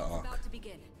man, the arc. About to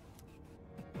begin.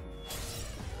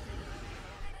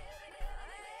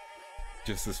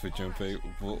 Justice for Junpei.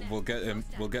 We'll get him.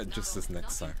 We'll get justice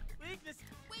next time. Wait! Just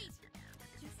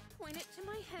point it to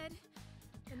my head.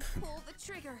 And pull the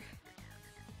trigger.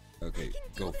 Okay,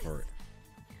 go for it.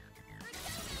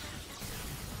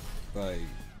 Like,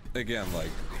 again,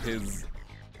 like, his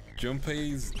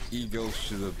Junpei's ego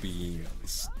should have been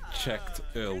checked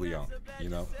early on, you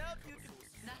know?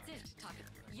 That's it, Taka.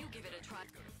 You give it a try.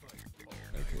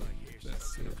 Okay,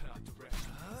 that's it.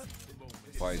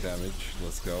 Fire damage,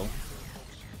 let's go.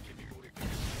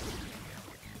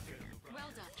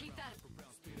 Well done. Keep that.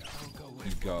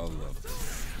 You gotta love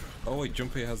this. Oh wait,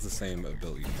 Junpei has the same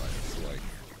ability fire, so like...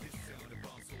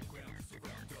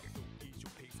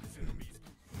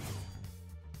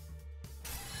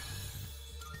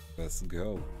 Let's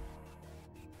go.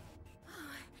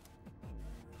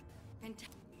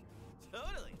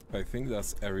 Totally. I think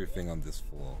that's everything on this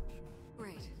floor.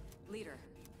 Great. Leader.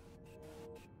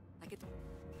 I could.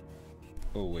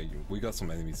 Oh wait, we got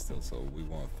some enemies still, so we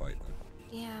want to fight them.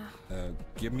 Yeah.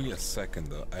 Give me a second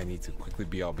though. I need to quickly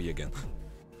BRB again.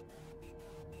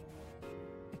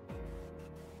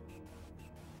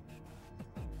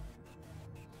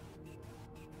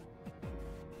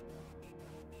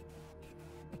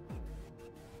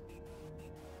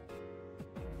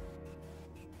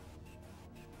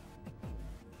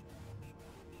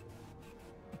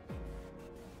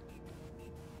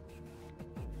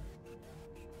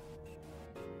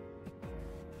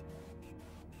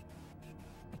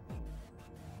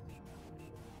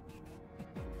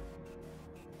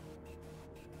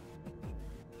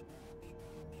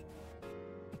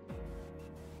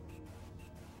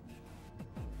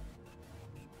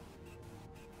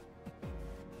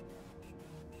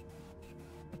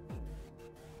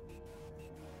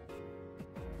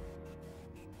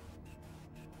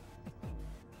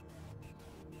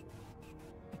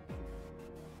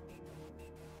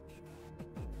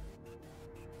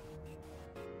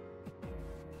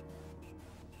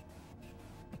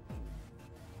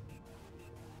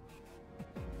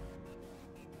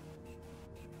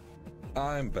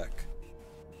 I'm back.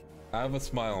 I have a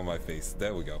smile on my face.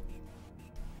 There we go.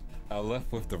 I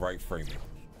left with the right framing.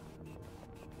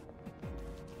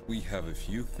 We have a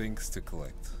few things to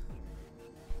collect.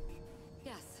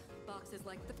 Yes, boxes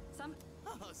like the some.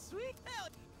 Oh, sweet hell!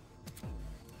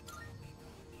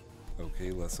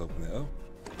 Okay, let's open it up.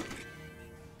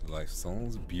 Life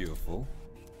stones, beautiful.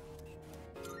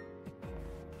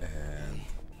 And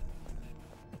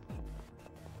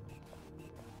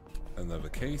another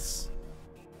case.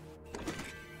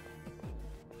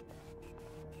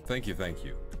 Thank you, thank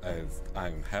you.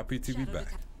 I'm happy to be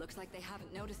back. Looks like they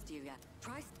haven't noticed you yet.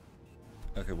 Try.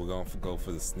 Okay, we're going to go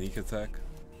for the sneak attack.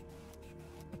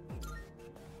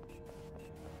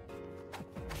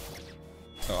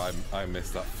 Oh, I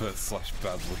missed that first slash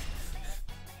badly.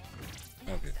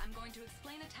 Okay. I'm going to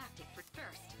explain a tactic for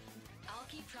first. I'll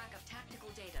keep track of tactical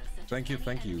data. Thank you,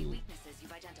 thank you. Weaknesses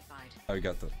you've identified. I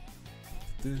got that.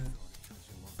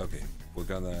 Okay, we're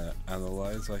gonna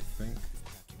analyze, I think.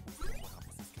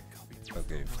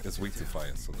 Okay, it's weak to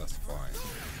fire, so that's fine.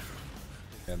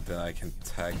 And then I can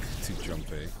tag to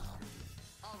Junpei.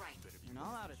 All right. You're not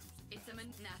allowed to. It's a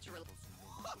natural.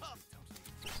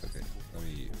 Okay, let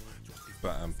me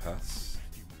bat and pass.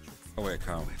 Oh wait, I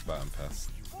can't bat and pass.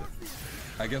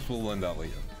 I guess we'll learn that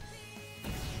later.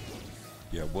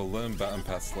 Yeah, we'll learn bat and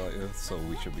pass later, so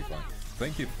we should be fine.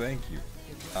 Thank you, thank you.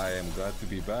 I am glad to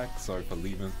be back. Sorry for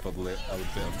leaving for a bit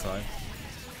of time.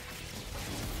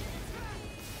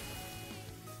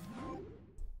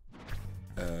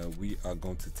 We are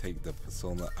going to take the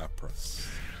Persona Apras.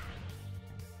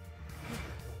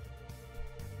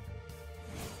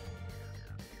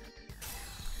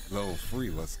 Level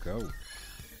 3, let's go.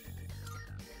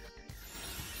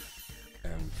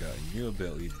 And we got a new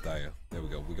ability, Dire. There we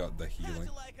go, we got the healing.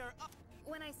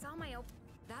 When I saw my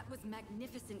that was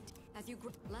magnificent. As you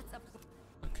let's up.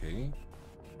 Okay.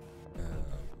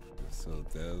 So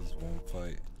there's one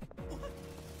fight.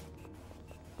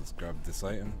 Let's grab this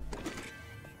item.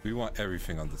 We want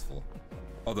everything on this floor.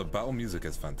 Oh, the battle music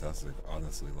is fantastic,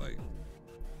 honestly, like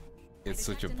it's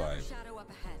such a vibe. Shadow up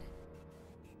ahead.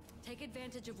 Take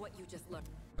advantage of what you just learned.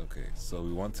 Okay, so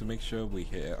we want to make sure we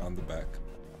hit it on the back.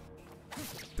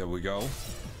 There we go.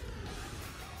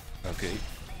 Okay,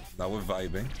 now we're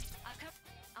vibing.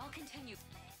 I'll continue.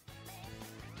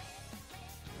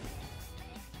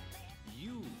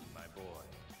 You, my boy,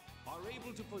 are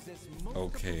able to possess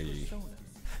multiple Okay. personas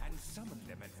and summon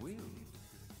them at will.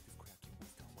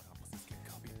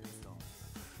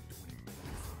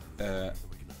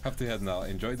 Have to head now.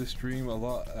 Enjoy the stream a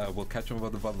lot. We'll catch up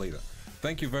about the VOD later.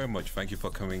 Thank you very much. Thank you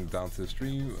for coming down to the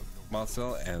stream,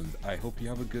 Marcel, and I hope you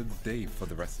have a good day for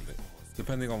the rest of it,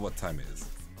 depending on what time it is.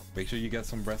 Make sure you get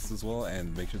some rest as well,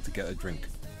 and make sure to get a drink.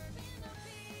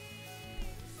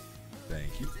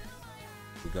 Thank you.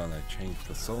 We're gonna change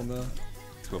persona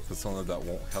to a persona that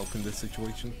won't help in this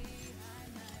situation.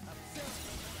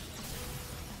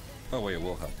 Oh wait, it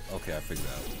will help. Okay, I figured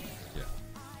that out. Yeah.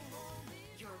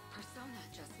 Your persona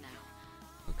just now.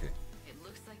 Okay. It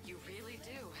looks like you really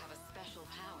do have a special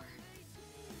power.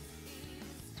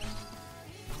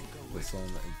 Persona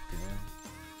again.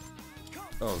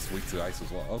 Oh, it's weak to ice as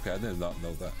well. Okay, I did not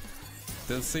know that.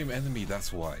 They're the same enemy,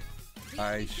 that's why.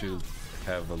 I should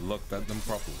have looked at them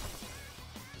properly.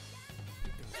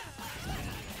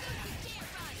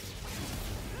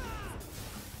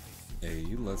 Hey,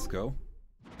 let's go.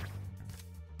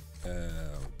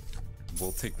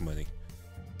 We'll take money.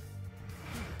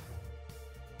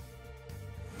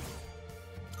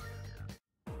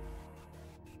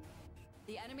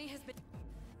 The enemy has been.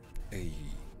 Hey.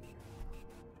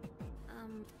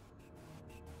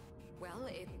 Well,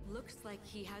 it looks like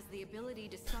he has the ability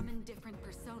to summon different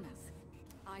personas.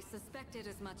 I suspected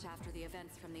as much after the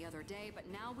events from the other day, but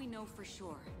now we know for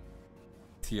sure.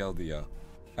 TLDR.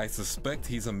 I suspect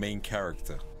he's a main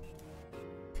character.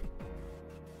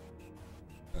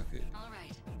 Okay.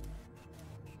 Alright.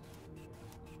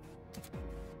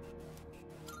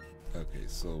 Okay,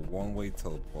 so one-way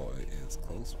teleport is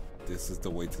close. This is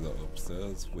the way to the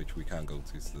upstairs, which we can't go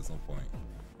to, so there's no point.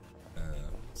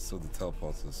 So the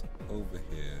teleport is over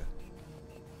here.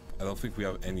 I don't think we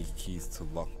have any keys to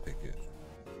lockpick it.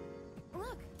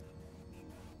 Look.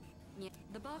 Yeah,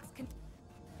 the box can.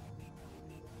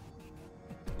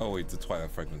 Oh wait, the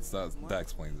Twilight fragments. That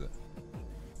explains it.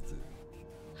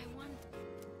 I want.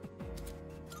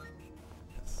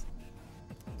 Yes.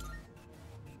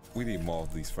 We need more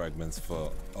of these fragments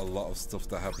for a lot of stuff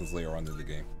that happens later on in the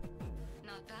game.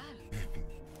 Not bad.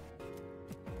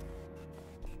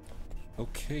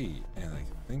 Okay, and I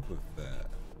think with that,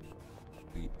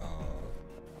 we are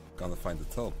gonna find the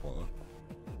teleporter.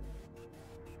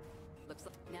 Looks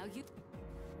like now you.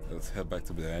 Let's head back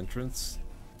to the entrance.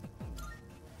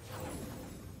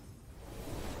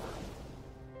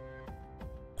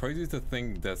 Crazy to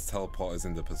think that teleport is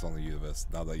in the Persona universe,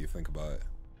 now that you think about it.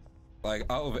 Like,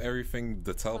 out of everything,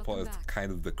 the teleport is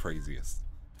kind of the craziest.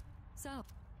 So.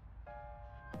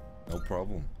 No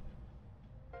problem.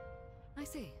 I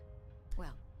see.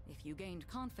 Well, if you gained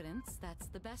confidence, that's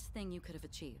the best thing you could have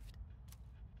achieved.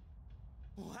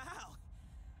 Wow!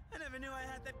 I never knew I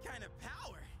had that kind of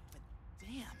power. But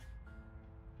damn,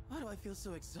 why do I feel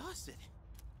so exhausted?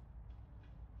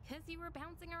 'Cause you were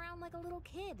bouncing around like a little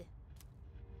kid.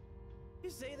 You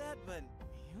say that, but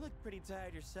you look pretty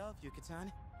tired yourself,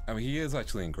 Yucatan. I mean, he is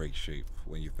actually in great shape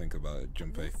when you think about it,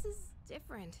 Junpei. This is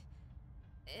different.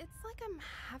 It's like I'm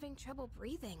having trouble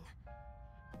breathing.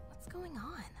 What's going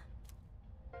on?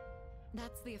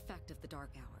 That's the effect of the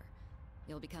dark hour.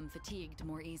 You'll become fatigued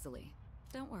more easily.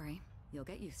 Don't worry, you'll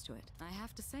get used to it. I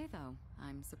have to say though,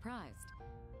 I'm surprised.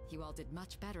 You all did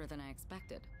much better than I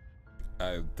expected.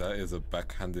 That is a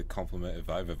backhanded compliment if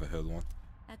I've ever heard one.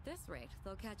 At this rate,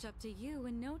 they'll catch up to you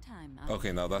in no time.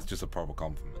 Okay, now that's just a proper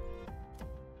compliment.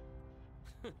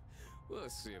 We'll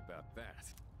see about that.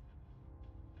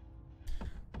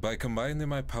 By combining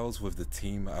my powers with the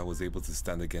team, I was able to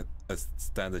stand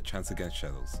a chance against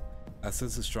shadows. I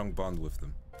sense a strong bond with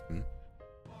them.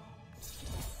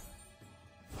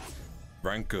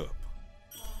 Rank up.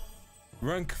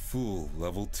 Rank full,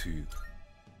 level 2.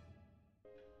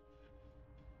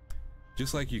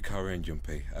 Just like Yukari and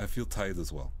Junpei, I feel tired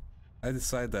as well. I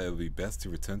decide that it would be best to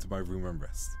return to my room and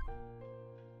rest.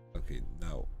 Okay,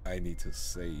 now I need to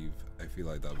save. I feel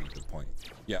like that would be a good point.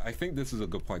 Yeah, I think this is a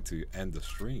good point to end the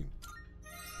stream.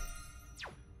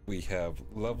 We have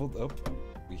leveled up.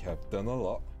 We have done a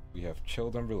lot. We have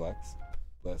chilled and relaxed.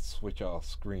 Let's switch our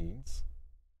screens.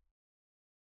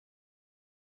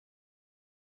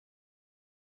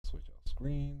 Switch our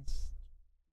screens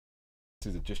to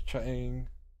the just chatting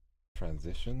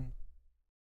transition.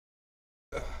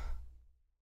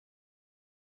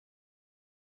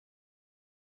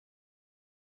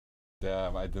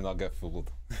 Damn, I did not get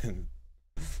fooled.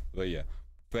 But yeah,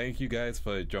 thank you guys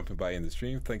for jumping by in the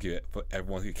stream. Thank you for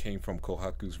everyone who came from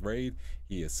Kohaku's raid.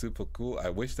 He is super cool. I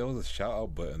wish there was a shout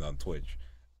out button on Twitch.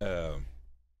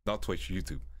 Not Twitch,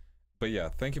 YouTube. But yeah,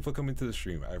 thank you for coming to the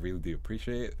stream. I really do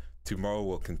appreciate it. Tomorrow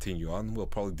we'll continue on. We'll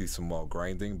probably do some more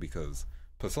grinding because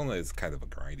Persona is kind of a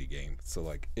grindy game. So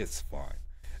like, it's fine.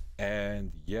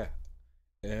 And yeah,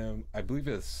 I believe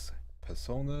it's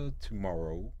Persona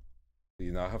tomorrow.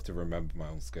 You know, I have to remember my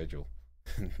own schedule.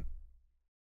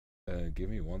 Give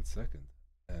me 1 second.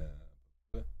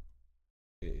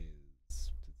 It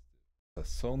is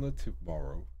Persona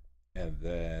tomorrow, and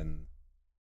then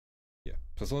yeah,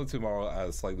 Persona tomorrow at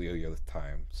a slightly earlier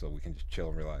time, so we can just chill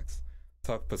and relax.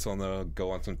 talk Persona,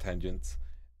 go on some tangents.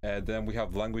 And then we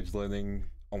have language learning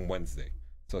on Wednesday.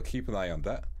 So keep an eye on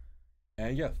that.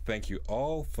 And yeah, thank you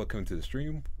all for coming to the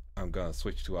stream. I'm gonna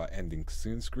switch to our ending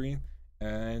soon screen.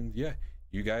 And yeah,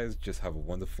 you guys just have a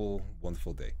wonderful,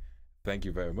 wonderful day. Thank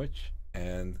you very much,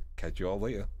 and catch you all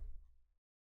later.